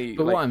Disney,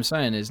 but what I'm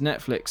saying is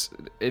Netflix.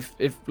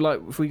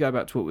 If we go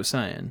back to what we're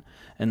saying,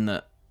 and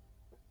that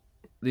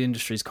the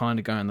industry's kind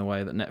of going the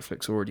way that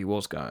Netflix already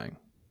was going.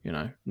 You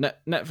know,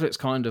 Netflix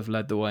kind of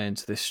led the way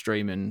into this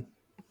streaming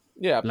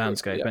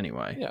landscape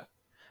anyway. Yeah.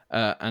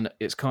 And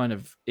it's kind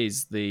of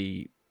is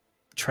the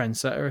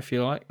trendsetter, if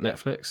you like,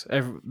 Netflix.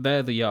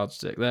 They're the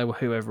yardstick. They're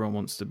who everyone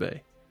wants to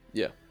be.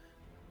 Yeah.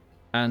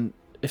 And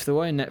if the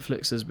way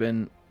Netflix has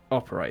been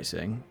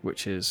operating,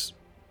 which is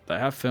they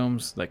have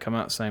films, they come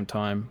out at the same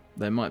time,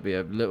 there might be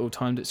a little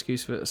timed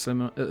excuse for it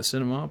at the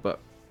cinema, but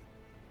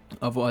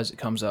otherwise it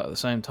comes out at the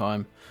same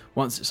time.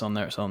 Once it's on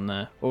there, it's on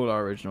there. All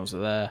our originals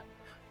are there.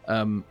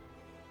 And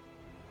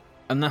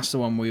that's the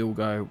one we all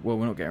go, well,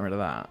 we're not getting rid of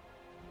that.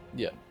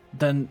 Yeah.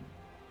 Then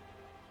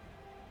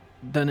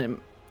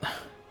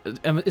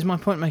it is my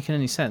point making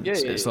any sense? Yeah,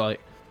 it's like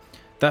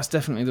that's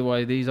definitely the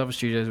way these other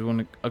studios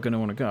are going to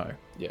want to go.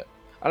 Yeah,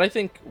 and I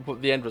think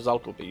what the end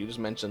result will be. You just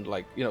mentioned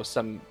like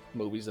some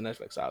movies that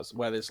Netflix has,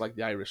 whether it's like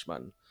The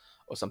Irishman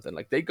or something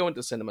like they go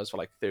into cinemas for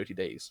like 30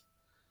 days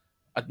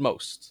at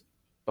most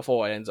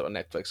before it ends up on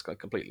Netflix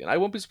completely. And I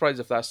won't be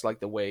surprised if that's like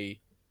the way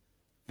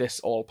this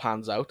all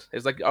pans out.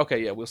 It's like,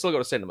 okay, yeah, we'll still go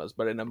to cinemas,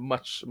 but in a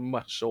much,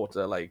 much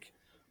shorter like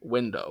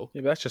window.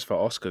 Yeah, but that's just for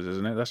Oscars,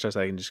 isn't it? That's just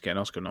they can just get an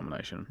Oscar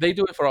nomination. They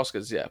do it for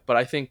Oscars, yeah, but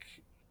I think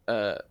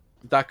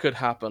that could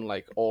happen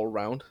like all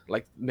round.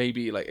 Like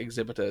maybe like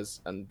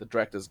exhibitors and the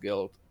Directors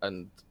Guild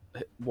and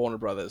Warner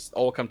Brothers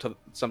all come to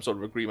some sort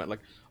of agreement. Like,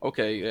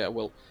 okay, yeah,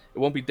 well, it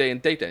won't be day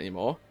and date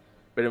anymore,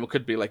 but it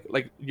could be like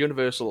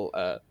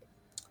Universal.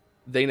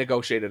 They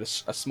negotiated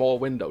a small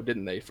window,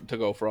 didn't they, to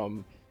go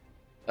from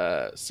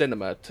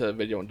cinema to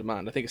video on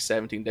demand. I think it's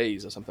 17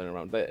 days or something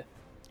around there.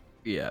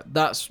 Yeah,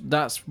 that's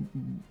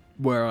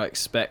where I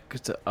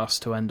expect us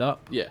to end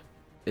up. Yeah,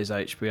 is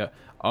HBO.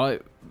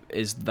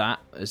 Is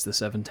the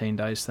 17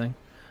 days thing,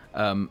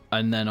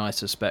 and then I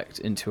suspect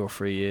in 2 or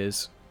 3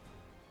 years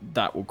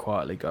that will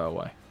quietly go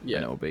away. Yeah,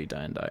 and it will be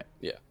day and date.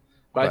 Yeah,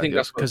 but I think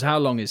that's because how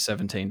long is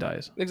 17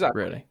 days?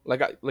 Exactly. Really?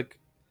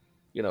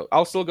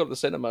 I'll still go to the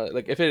cinema.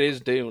 Like if it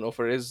is Dune or if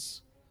it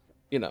is,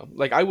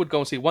 I would go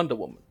and see Wonder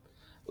Woman,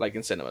 like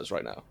in cinemas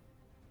right now.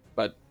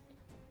 But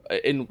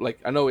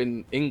I know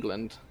in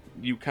England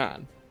you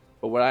can,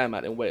 but where I am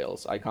at in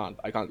Wales, I can't.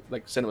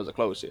 Like cinemas are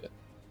closed here.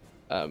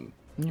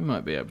 You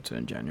might be able to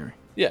in January.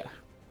 Yeah,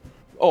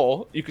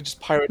 or you could just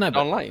pirate it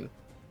online,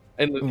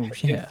 in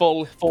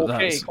full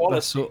 4K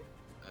quality.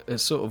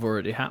 It's sort of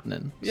already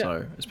happening. Yeah.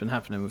 So it's been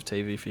happening with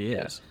TV for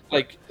years. Yeah.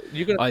 Like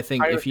you can. I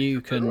think if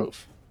you can,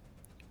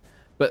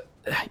 but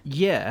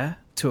yeah,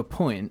 to a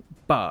point.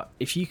 But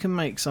if you can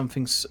make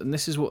something, and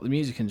this is what the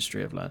music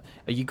industry have learned,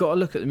 you got to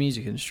look at the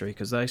music industry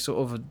because they sort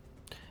of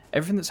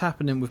everything that's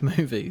happening with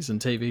movies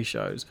and TV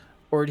shows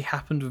already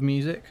happened with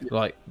music,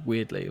 like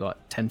weirdly, like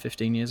 10,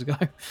 15 years ago.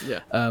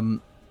 Yeah.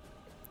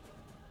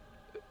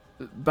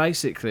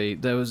 Basically,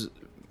 there was.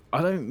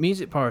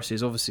 Music piracy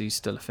is obviously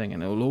still a thing,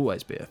 and it will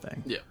always be a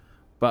thing. Yeah.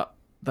 But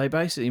they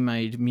basically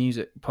made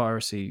music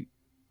piracy.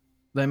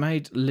 They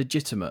made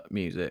legitimate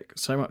music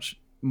so much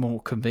more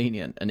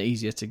convenient and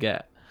easier to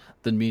get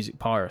than music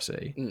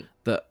piracy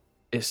that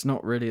it's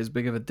not really as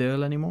big of a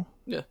deal anymore.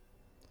 Yeah.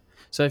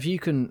 So if you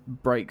can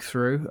break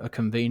through a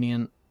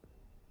convenience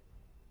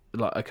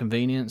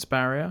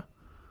barrier,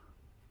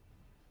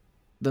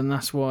 then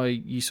that's why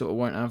you sort of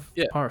won't have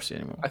piracy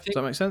anymore. Does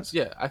that make sense?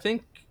 Yeah, I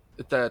think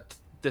that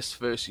this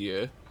first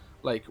year,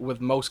 like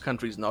with most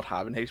countries not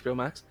having HBO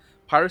Max,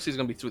 piracy is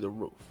going to be through the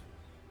roof.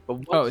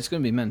 But it's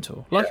going to be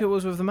mental, like it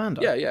was with the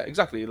Mando. Yeah,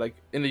 exactly. Like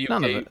in the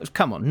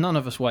UK, none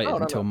of us waited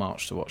until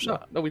March to watch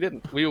that. No, we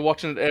didn't. We were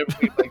watching it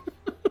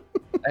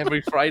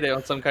every Friday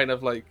on some kind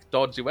of like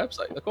dodgy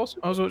website. Of course,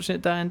 I was watching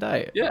it day and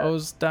day. Yeah, I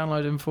was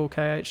downloading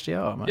 4K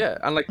HDR, man. Yeah,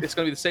 and like it's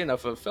going to be the same now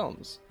for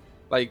films.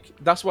 Like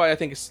that's why I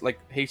think it's like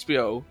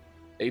HBO,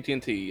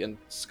 AT&T, and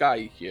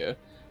Sky here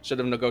should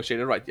have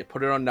negotiated right. You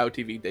put it on Now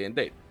TV day and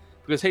date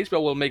because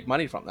HBO will make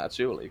money from that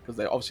surely because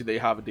they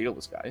have a deal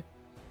with Sky.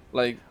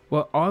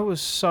 Well, I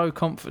was so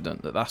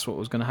confident that that's what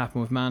was going to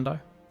happen with Mando.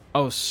 I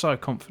was so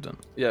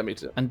confident. Yeah, me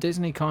too. And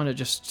Disney kind of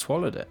just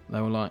swallowed it.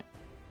 They were like,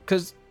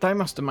 because they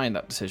must have made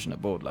that decision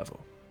at board level.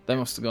 They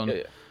must have gone,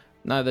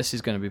 no, this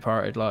is going to be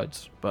pirated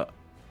loads. But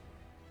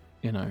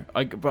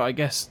I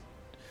guess.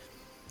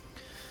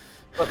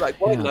 But like,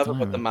 what I love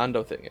about the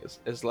Mando thing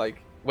is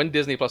like when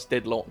Disney Plus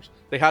did launch,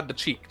 they had the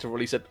cheek to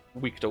release it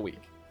week to week.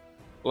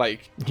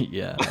 Like,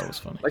 yeah, that was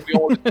funny. Like we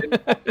all did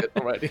it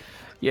already.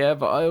 Yeah,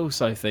 but I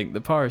also think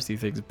the piracy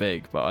thing's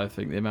big, but I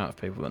think the amount of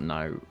people that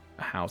know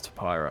how to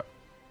pirate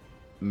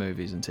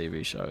movies and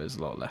TV shows is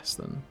a lot less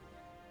than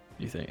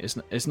you think.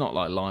 It's not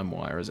like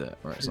LimeWire, is it?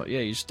 Where it's like,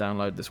 you just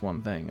download this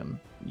one thing and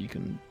you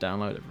can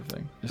download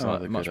everything. It's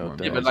like much more.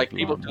 Yeah, but like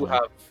people do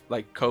have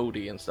like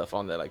Kodi and stuff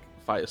on their like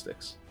Fire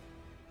Sticks.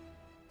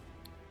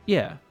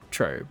 Yeah,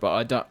 true,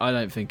 but I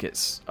don't think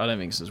it's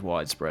as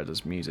widespread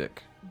as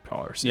music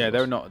piracy. Yeah,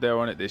 they're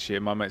on it this year.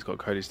 My mate's got a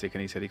Kodi stick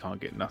and he said he can't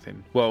get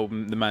nothing. Well,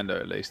 the Mando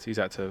at least. He's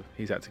had to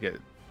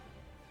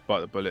bite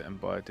the bullet and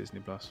buy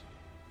Disney Plus.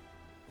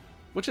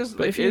 Which is,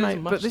 but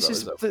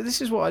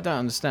this is what I don't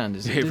understand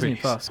is Disney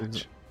Plus.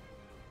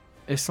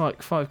 It's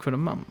like £5 a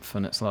month,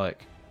 and it's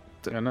like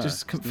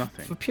just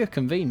nothing for pure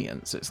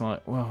convenience. It's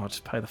like, well, I'll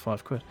just pay the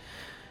 £5. Do you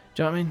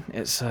know what I mean?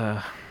 It's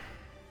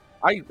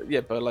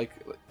but like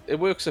it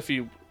works if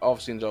you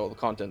obviously enjoy all the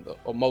content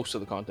or most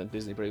of the content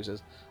Disney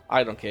produces.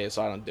 I don't care,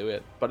 so I don't do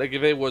it. But like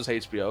if it was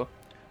HBO,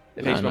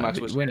 HBO Max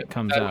was when it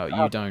comes out,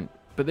 you don't.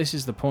 But this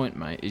is the point,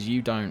 mate. Is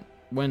you don't.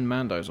 When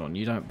Mando's on,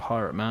 you don't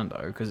pirate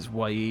Mando because it's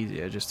way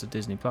easier just to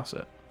Disney Plus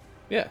it.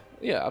 Yeah,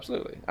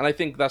 absolutely. And I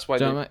think that's why.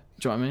 Do you know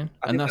what I mean?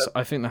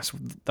 I think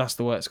that's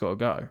the way it's got to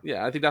go.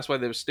 Yeah, I think that's why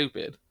they were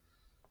stupid.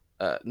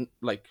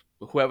 Like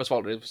whoever's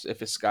fault it is,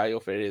 if it's Sky or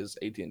if it is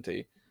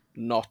AT&T,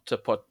 not to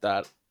put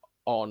that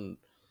on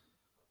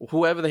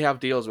whoever they have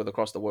deals with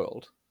across the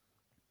world.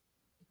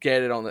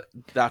 Get it on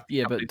that.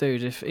 Yeah, but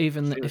dude, if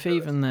even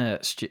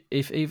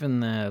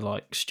their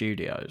like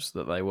studios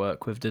that they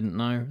work with didn't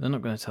know, they're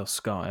not going to tell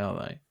Sky, are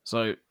they?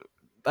 So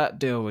that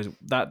deal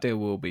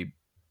will be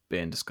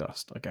being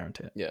discussed. I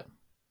guarantee it. Yeah,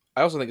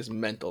 I also think it's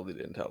mental they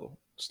didn't tell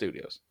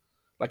studios.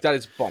 Like that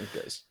is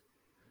bonkers.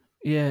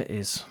 Yeah, it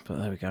is. But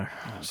there we go.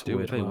 It's a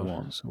weird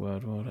world. It's a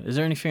weird world. Is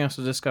there anything else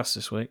to discuss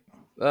this week?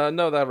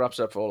 No, that wraps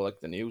up for all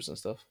like the news and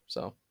stuff.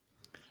 So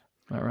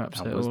that wraps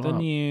that it was all the up.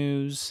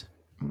 News.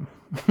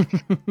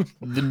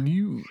 The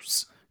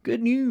news.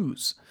 Good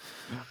news.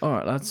 All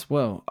right, lads.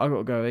 Well, I got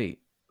to go eat.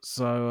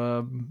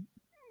 So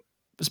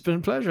it's been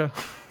a pleasure.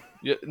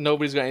 Yeah,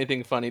 nobody's got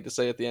anything funny to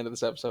say at the end of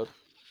this episode.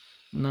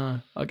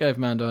 No, I gave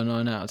Mando a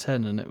 9 out of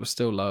 10, and it was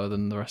still lower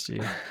than the rest of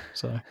you.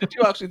 So did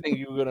you actually think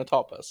you were going to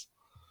top us?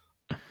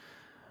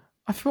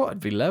 I thought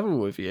I'd be level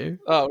with you.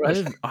 Oh,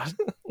 right.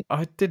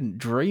 I didn't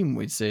dream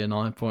we'd see a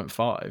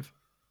 9.5.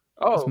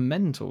 Oh, that's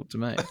mental to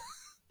me.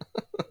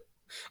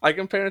 I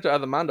compare it to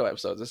other Mando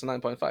episodes. It's a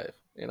 9.5.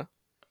 You know.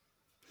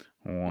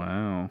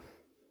 Wow.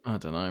 I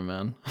don't know,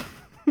 man.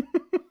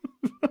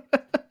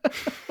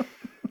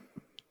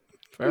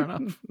 Fair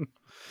enough.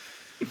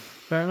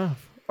 Fair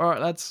enough. All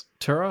right, lads.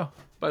 Ta-ra.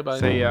 Bye bye.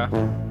 See ya.